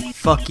Aeon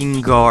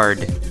fucking guard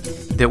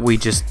that we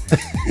just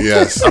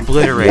yes.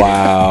 obliterated.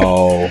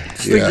 Wow.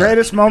 It's the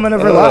greatest moment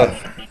of her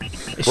life.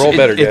 Roll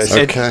better, It's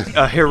guys. Okay.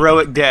 a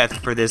heroic death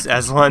for this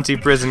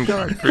Aslanti prison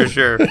guard, for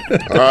sure. All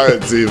right,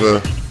 Ziva.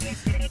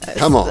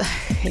 Come on.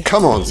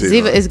 Come on,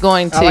 Ziva. Ziva is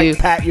going to. I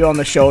pat you on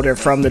the shoulder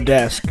from the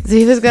desk.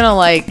 Ziva's gonna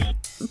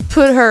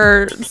put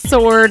her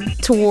sword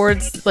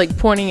towards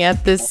pointing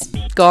at this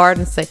guard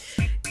and say,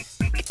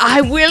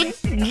 "I will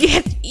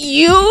get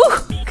you."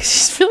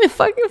 She's really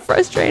fucking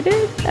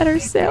frustrated at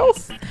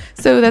herself.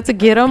 So that's a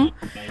get 'em.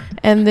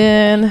 And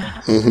then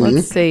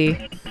let's see.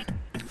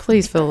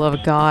 Please, for the love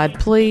of God,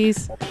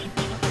 please.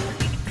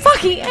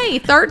 Fucking A,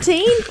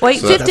 13?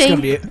 Wait, So That's 15.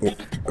 gonna be it.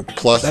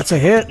 Plus, That's a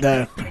hit,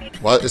 though.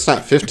 well, it's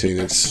not 15,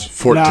 it's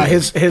 14. Nah,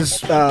 his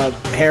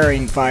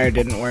herring fire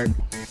didn't work.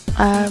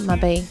 My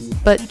B.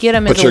 But get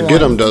him but is your a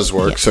get 'em one. does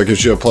work, so it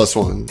gives you a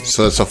 +1.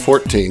 So it's a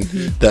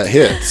 14 that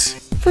hits.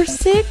 For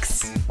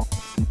 6?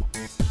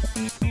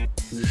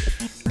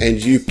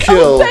 And you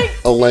kill thank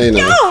Elena.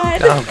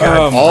 God.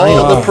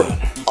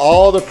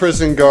 All the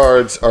prison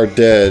guards are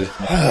dead.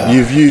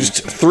 You've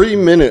used 3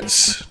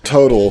 minutes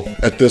total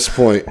at this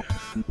point.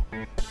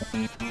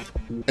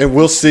 And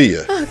we'll see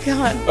you. Oh,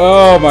 God.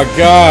 Oh my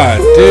God,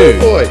 dude.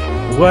 Boy.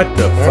 What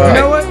the You fuck?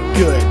 know what?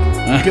 Good.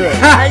 Good.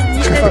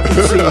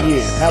 Fucking see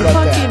you. How about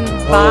Fucking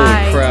that?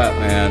 bye. Holy crap,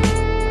 man.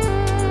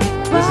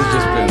 This has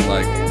just been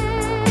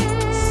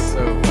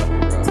so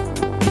fucking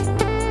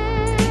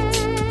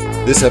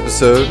rough. This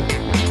episode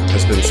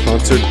has been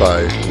sponsored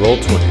by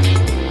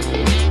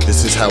Roll20.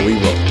 This is how we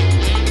roll.